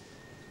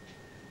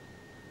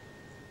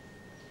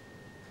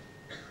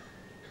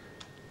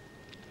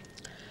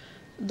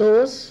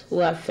 Those who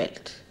have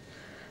felt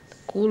the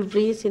cool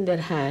breeze in their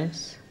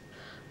hands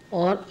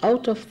or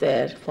out of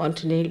their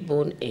fontanelle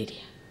bone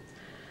area,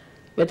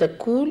 whether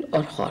cool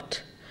or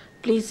hot,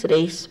 please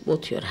raise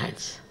both your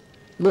hands.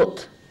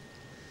 Both.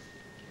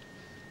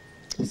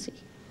 See.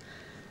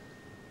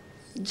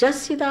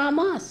 Just see the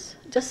amas.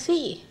 Just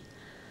see.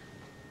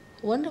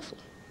 Wonderful.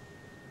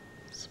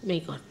 May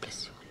God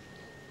bless you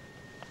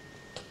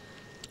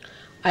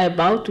all. I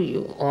bow to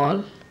you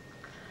all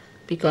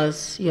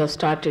because you have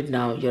started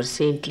now your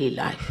saintly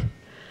life.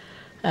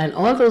 And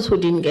all those who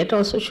didn't get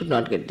also should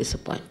not get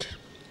disappointed.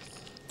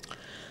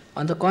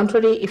 On the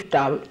contrary, if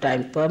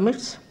time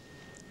permits,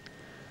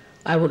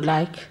 I would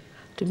like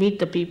to meet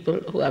the people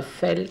who have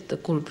felt the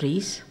cool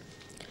breeze,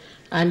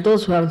 and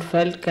those who haven't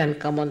felt can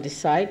come on this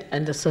side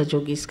and the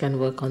Sahajogis can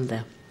work on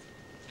them.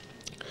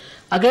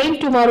 Again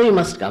tomorrow you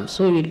must come,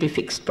 so we will be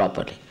fixed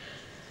properly.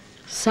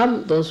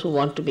 Those who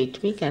want to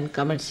meet me can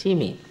come and see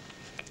me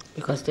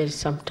because there is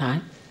some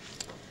time,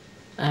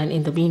 and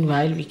in the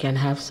meanwhile we can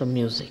have some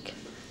music.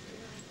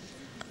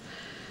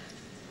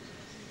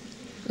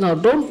 Now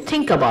don't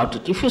think about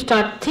it. If you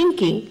start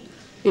thinking,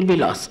 you'll be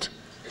lost.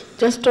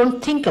 Just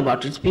don't think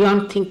about it. It's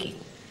beyond thinking.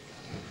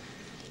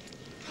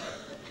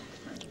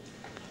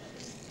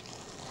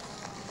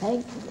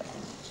 Thank you very much.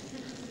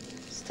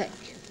 Thank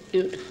you.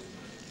 Beautiful.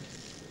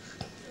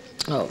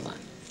 Oh my.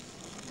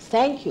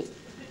 Thank you.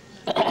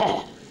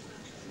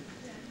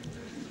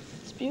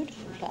 It's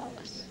beautiful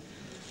flowers.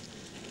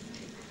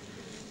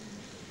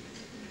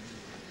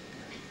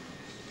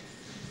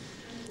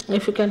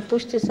 If you can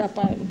push this up,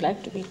 I would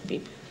like to meet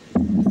people.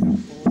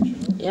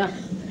 Yeah.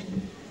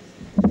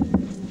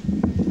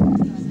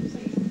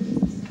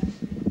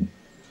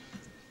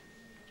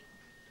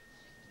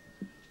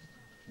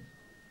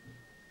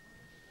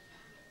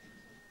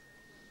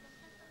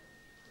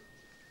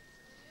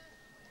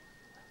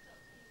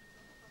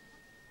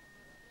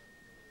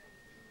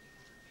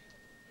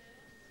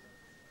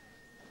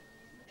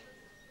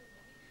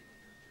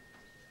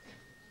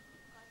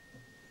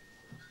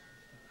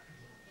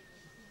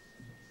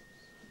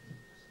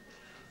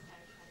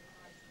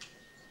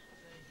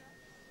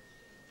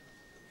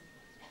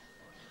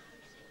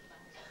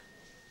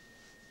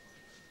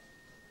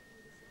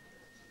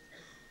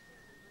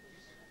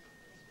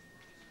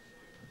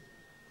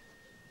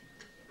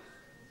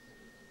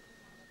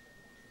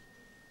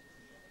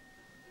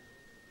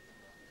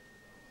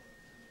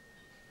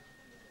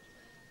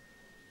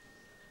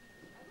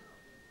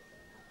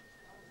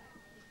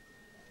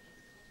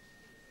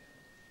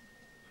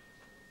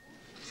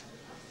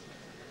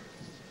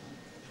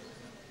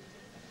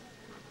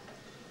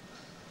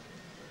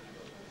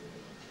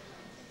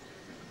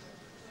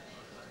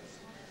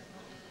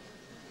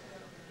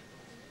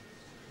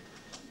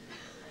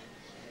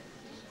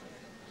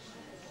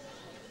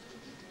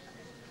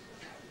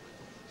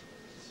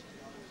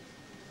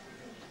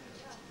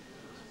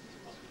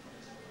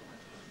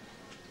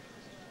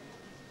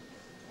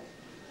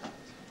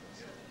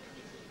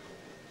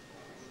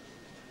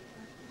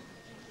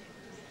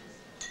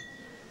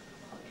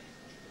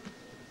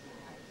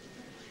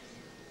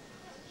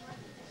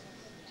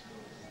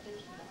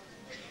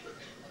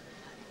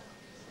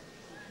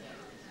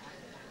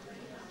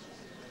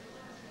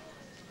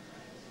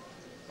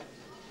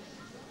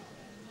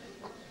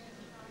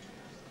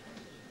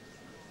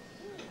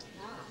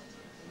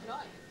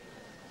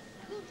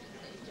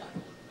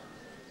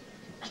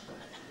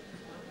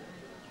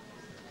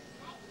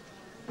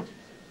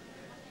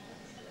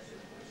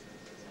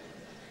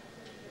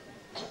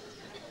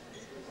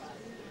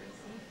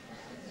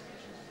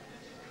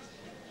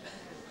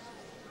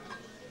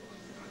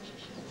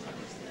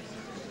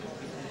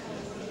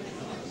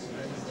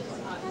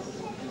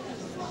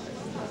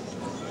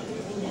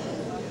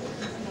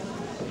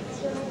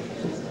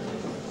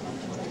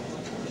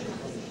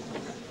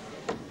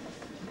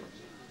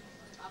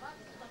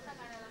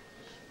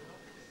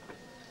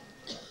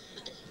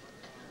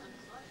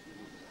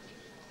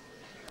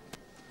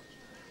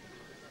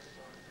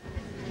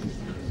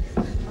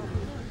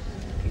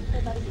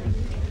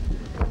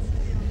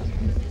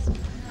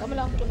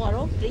 along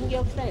tomorrow. Bring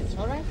your friends,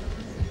 all right?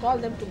 Call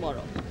them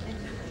tomorrow.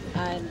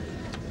 And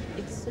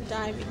it's the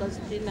time because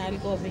then I'll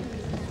go away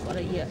for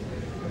a year.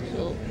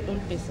 So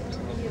don't miss it.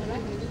 All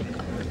right?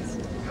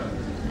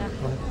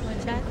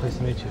 Nice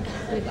to meet you.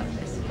 Very God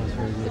bless. That was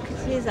very good. Look at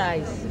his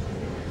eyes.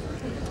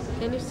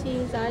 Can you see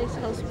his eyes?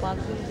 How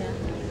sparkling they are?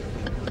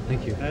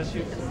 Thank you. As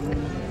you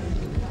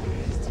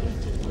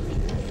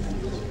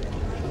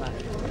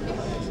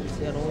It's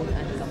your own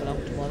and come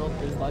along tomorrow.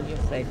 Bring all your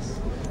friends.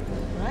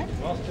 All right?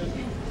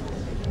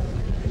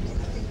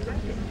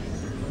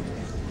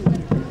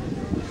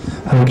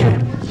 Okay.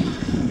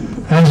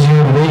 As you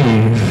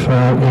leave,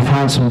 you'll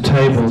find some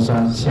tables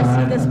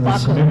outside, and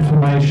there's some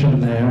information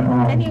there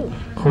on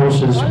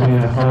courses we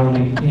are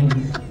holding in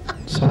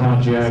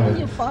Sahaja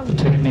Yoga, the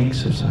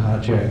techniques of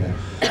Sahaja Yoga.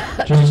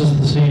 Just as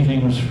this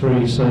evening was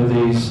free, so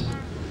these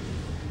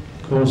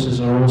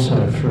courses are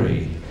also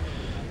free.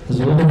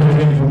 There's a little bit of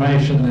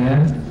information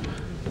there,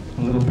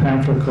 a little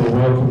pamphlet called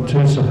Welcome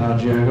to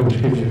Sahaja Yoga,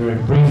 which gives you a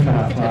very brief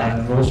outline,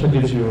 and also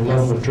gives you a lot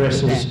of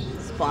addresses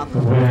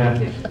of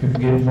where you can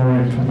get more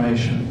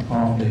information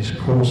on these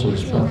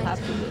courses. But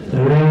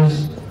there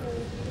is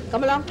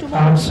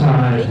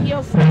outside plenty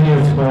of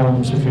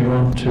forms if you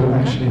want to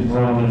actually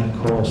enroll in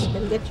a course.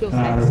 And I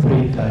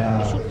repeat, they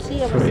are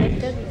free.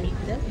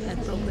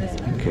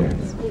 Thank you.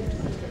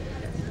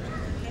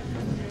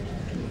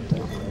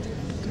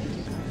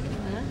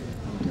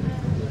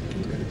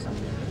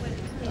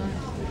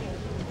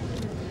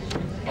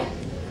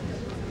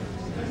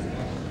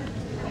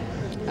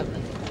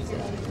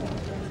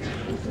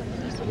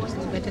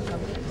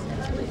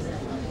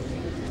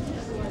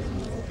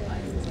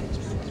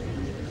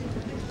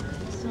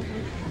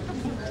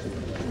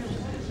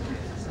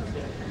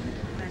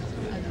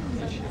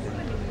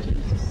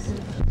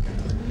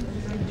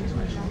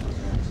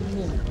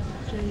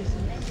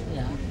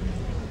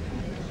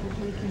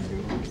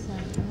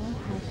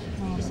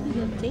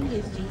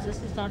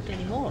 Not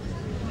anymore.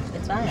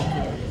 That's why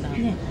I'm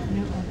here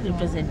now,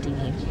 representing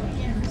him.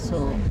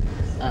 So,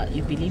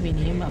 you believe in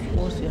him, of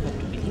course you have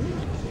to believe in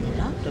him.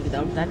 Yeah? So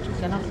without that you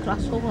cannot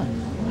cross over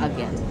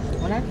again.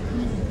 Alright?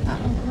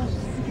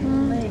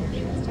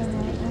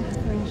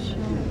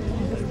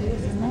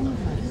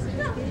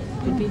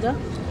 Could be the?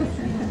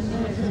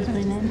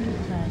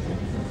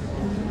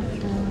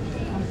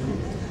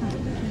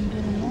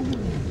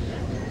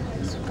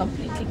 It's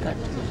completely cut.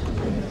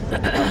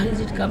 Is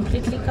it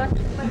completely cut?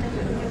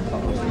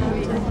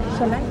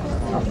 Shall I?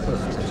 Of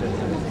course.